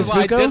 The I shirtless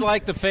did Vuko?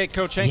 like the fake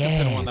Coach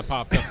Hankinson one Yes. that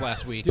popped up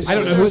last week. I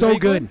don't know who. So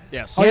good.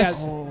 Yes. Oh,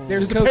 Yes. yeah.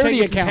 There's There's a Coach parody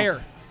Hankinson's account.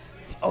 hair.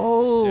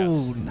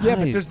 Oh, nice. Yeah,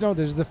 but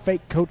there's the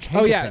fake Coach Oh,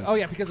 Hankinson. yeah. Oh,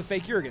 yeah, because of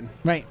fake Jurgen.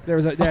 Right. There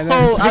was a. Yeah,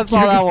 Oh, I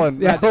saw that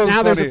one. Yeah, That was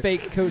now there's a funny.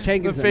 fake Coach The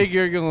Hankinson. fake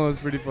Jurgen one was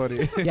pretty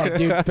funny. Yeah,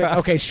 dude. But,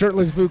 okay,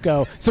 shirtless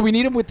Vuko. So we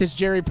need him with this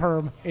Jerry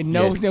perm and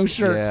no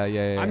shirt.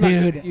 Yeah. I'm not,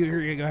 Dude.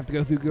 You're going to have to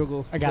go through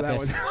Google. I got for that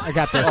this. one. I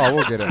got this. Oh,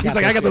 we'll get it. He's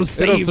like, I got those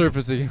It'll saved.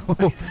 surface again.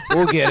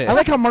 We'll get it. I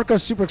like how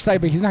Marco's super excited,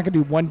 but he's not going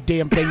to do one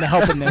damn thing to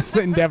help in this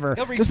endeavor.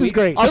 He'll This is retweet.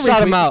 great. I'll He'll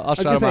shout him retweet. out. I'll I was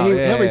shout gonna him say, out. he'll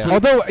Yeah, yeah. retweet.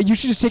 Although you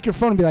should just take your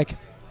phone and be like,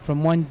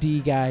 from one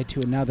D guy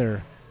to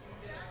another,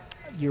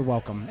 you're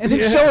welcome. And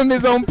then show him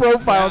his own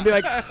profile and be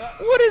like,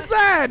 what is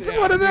that?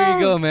 What are those? There you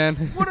go, man.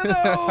 What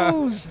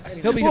are those?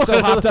 He'll be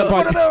so hopped up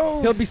What are on.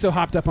 those? He'll be so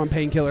hopped up on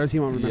painkillers he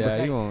won't remember.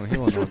 Yeah, he won't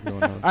know what's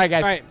going on. All right,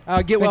 guys. All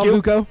right, get well,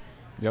 you. Vuko.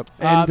 Yep.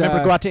 And,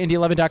 Remember, go out to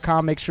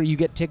Indy11.com. Make sure you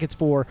get tickets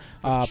for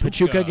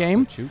Pachuca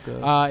game.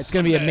 Pachuca. It's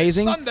going to be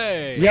amazing.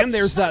 Sunday. And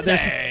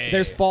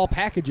there's fall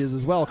packages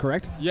as well,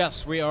 correct?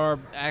 Yes, we are.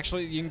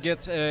 Actually, you can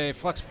get a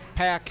flex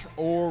pack,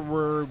 or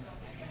we're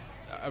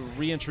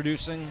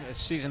reintroducing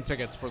season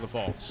tickets for the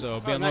fall. So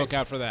be on the nice.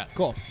 lookout for that.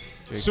 Cool.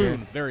 JK.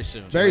 Soon, very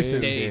soon. Very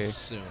soon. Days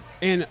soon.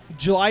 And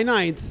July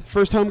 9th,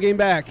 first home game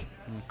back,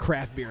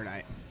 craft beer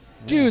night.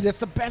 Dude, that's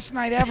the best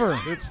night ever.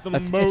 It's the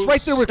It's right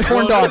there with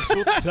corn dogs.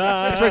 It's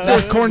right there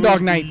with corn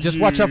dog night. Just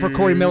watch out for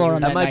Corey Miller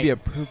on that That might night. be a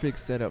perfect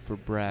setup for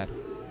Brad.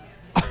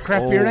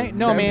 craft beer night?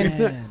 No,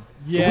 man.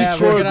 Yeah,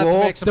 score we're a gonna have to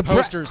goal? make some The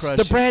posters.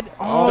 The bread.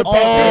 Oh, The the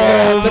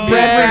bread.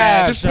 bread.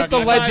 Yeah. Just put the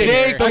Chuck it legend.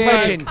 in The there.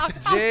 legend.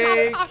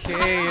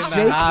 JK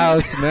in the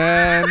house,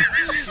 man.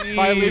 If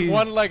I leave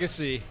one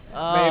legacy,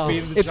 Oh.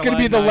 maybe the It's going to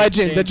be the July 9th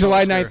legend, the game July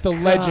poster. 9th, the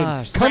legend.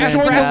 Gosh, Come man.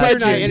 join the Craft beer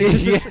night, and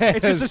legend.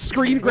 it's just a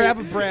screen grab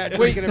of Brad.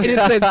 Wait, and it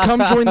says, "Come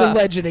join the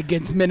legend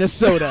against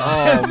Minnesota."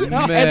 Oh,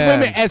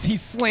 man. As he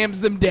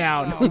slams them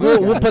down.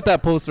 We'll put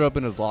that poster up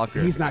in his locker.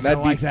 He's not That'd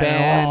gonna like be that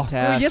at all.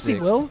 fantastic. Yes, he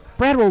will.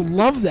 Brad will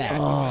love that.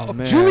 Oh,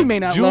 man. Julie may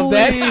not love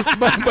that,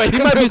 but He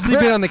might be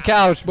sleeping on the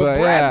couch, but but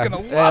Brad's yeah.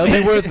 gonna Yeah, love it'll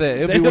it. be worth it.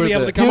 It'll Then be he'll worth be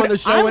able to it. come on Dude, the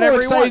show I'm whenever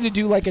more he excited wants.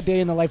 to do like a day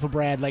in the life of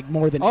Brad, like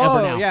more than Oh,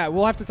 ever now. yeah,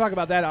 we'll have to talk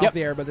about that Yep. off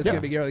the air, but it's Yep.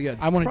 going to be really good.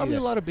 I want to do Probably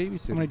this. a lot of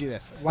babysitting. I'm going to do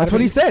this. That's what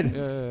he said.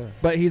 Yeah.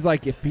 But he's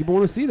like, if people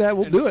want to see that,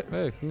 we'll do it.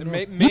 Hey, who And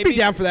knows? You'd be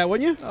down for that,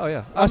 wouldn't you? Oh yeah.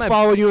 Us I might-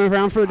 following you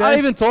around for a day? I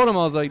even told him,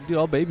 I was like, dude,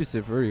 I'll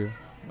babysit for you.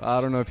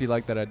 I don't know if he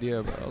liked that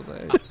idea, but I was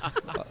like,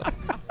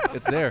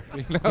 it's there.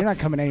 You know? You're not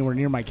coming anywhere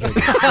near my kids.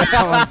 That's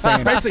all I'm saying.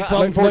 Especially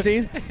 12 and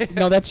 14?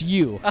 No, that's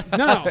you.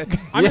 No.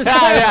 I'm yeah, just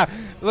saying. yeah.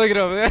 Look at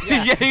him.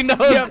 Yeah, he knows.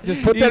 Yep,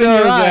 just put He that in your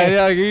knows eye. that.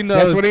 Yeah, he knows.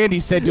 That's what Andy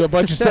said to a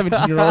bunch of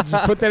 17-year-olds.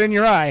 Just put that in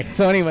your eye.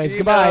 So, anyways, He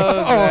goodbye.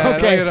 knows, man. Oh,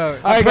 okay. Look at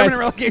him. All right, guys.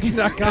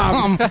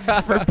 PermanentRelocation.com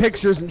for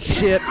pictures and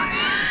shit.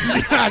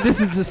 God,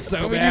 this is just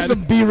so We do bad.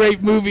 some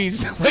B-rate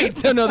movies.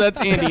 Wait, no, that's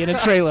Andy in a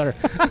trailer.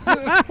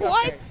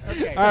 What?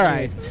 Okay. All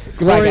right.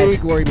 Goodbye, Glory, guys.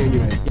 glory,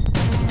 Manuel.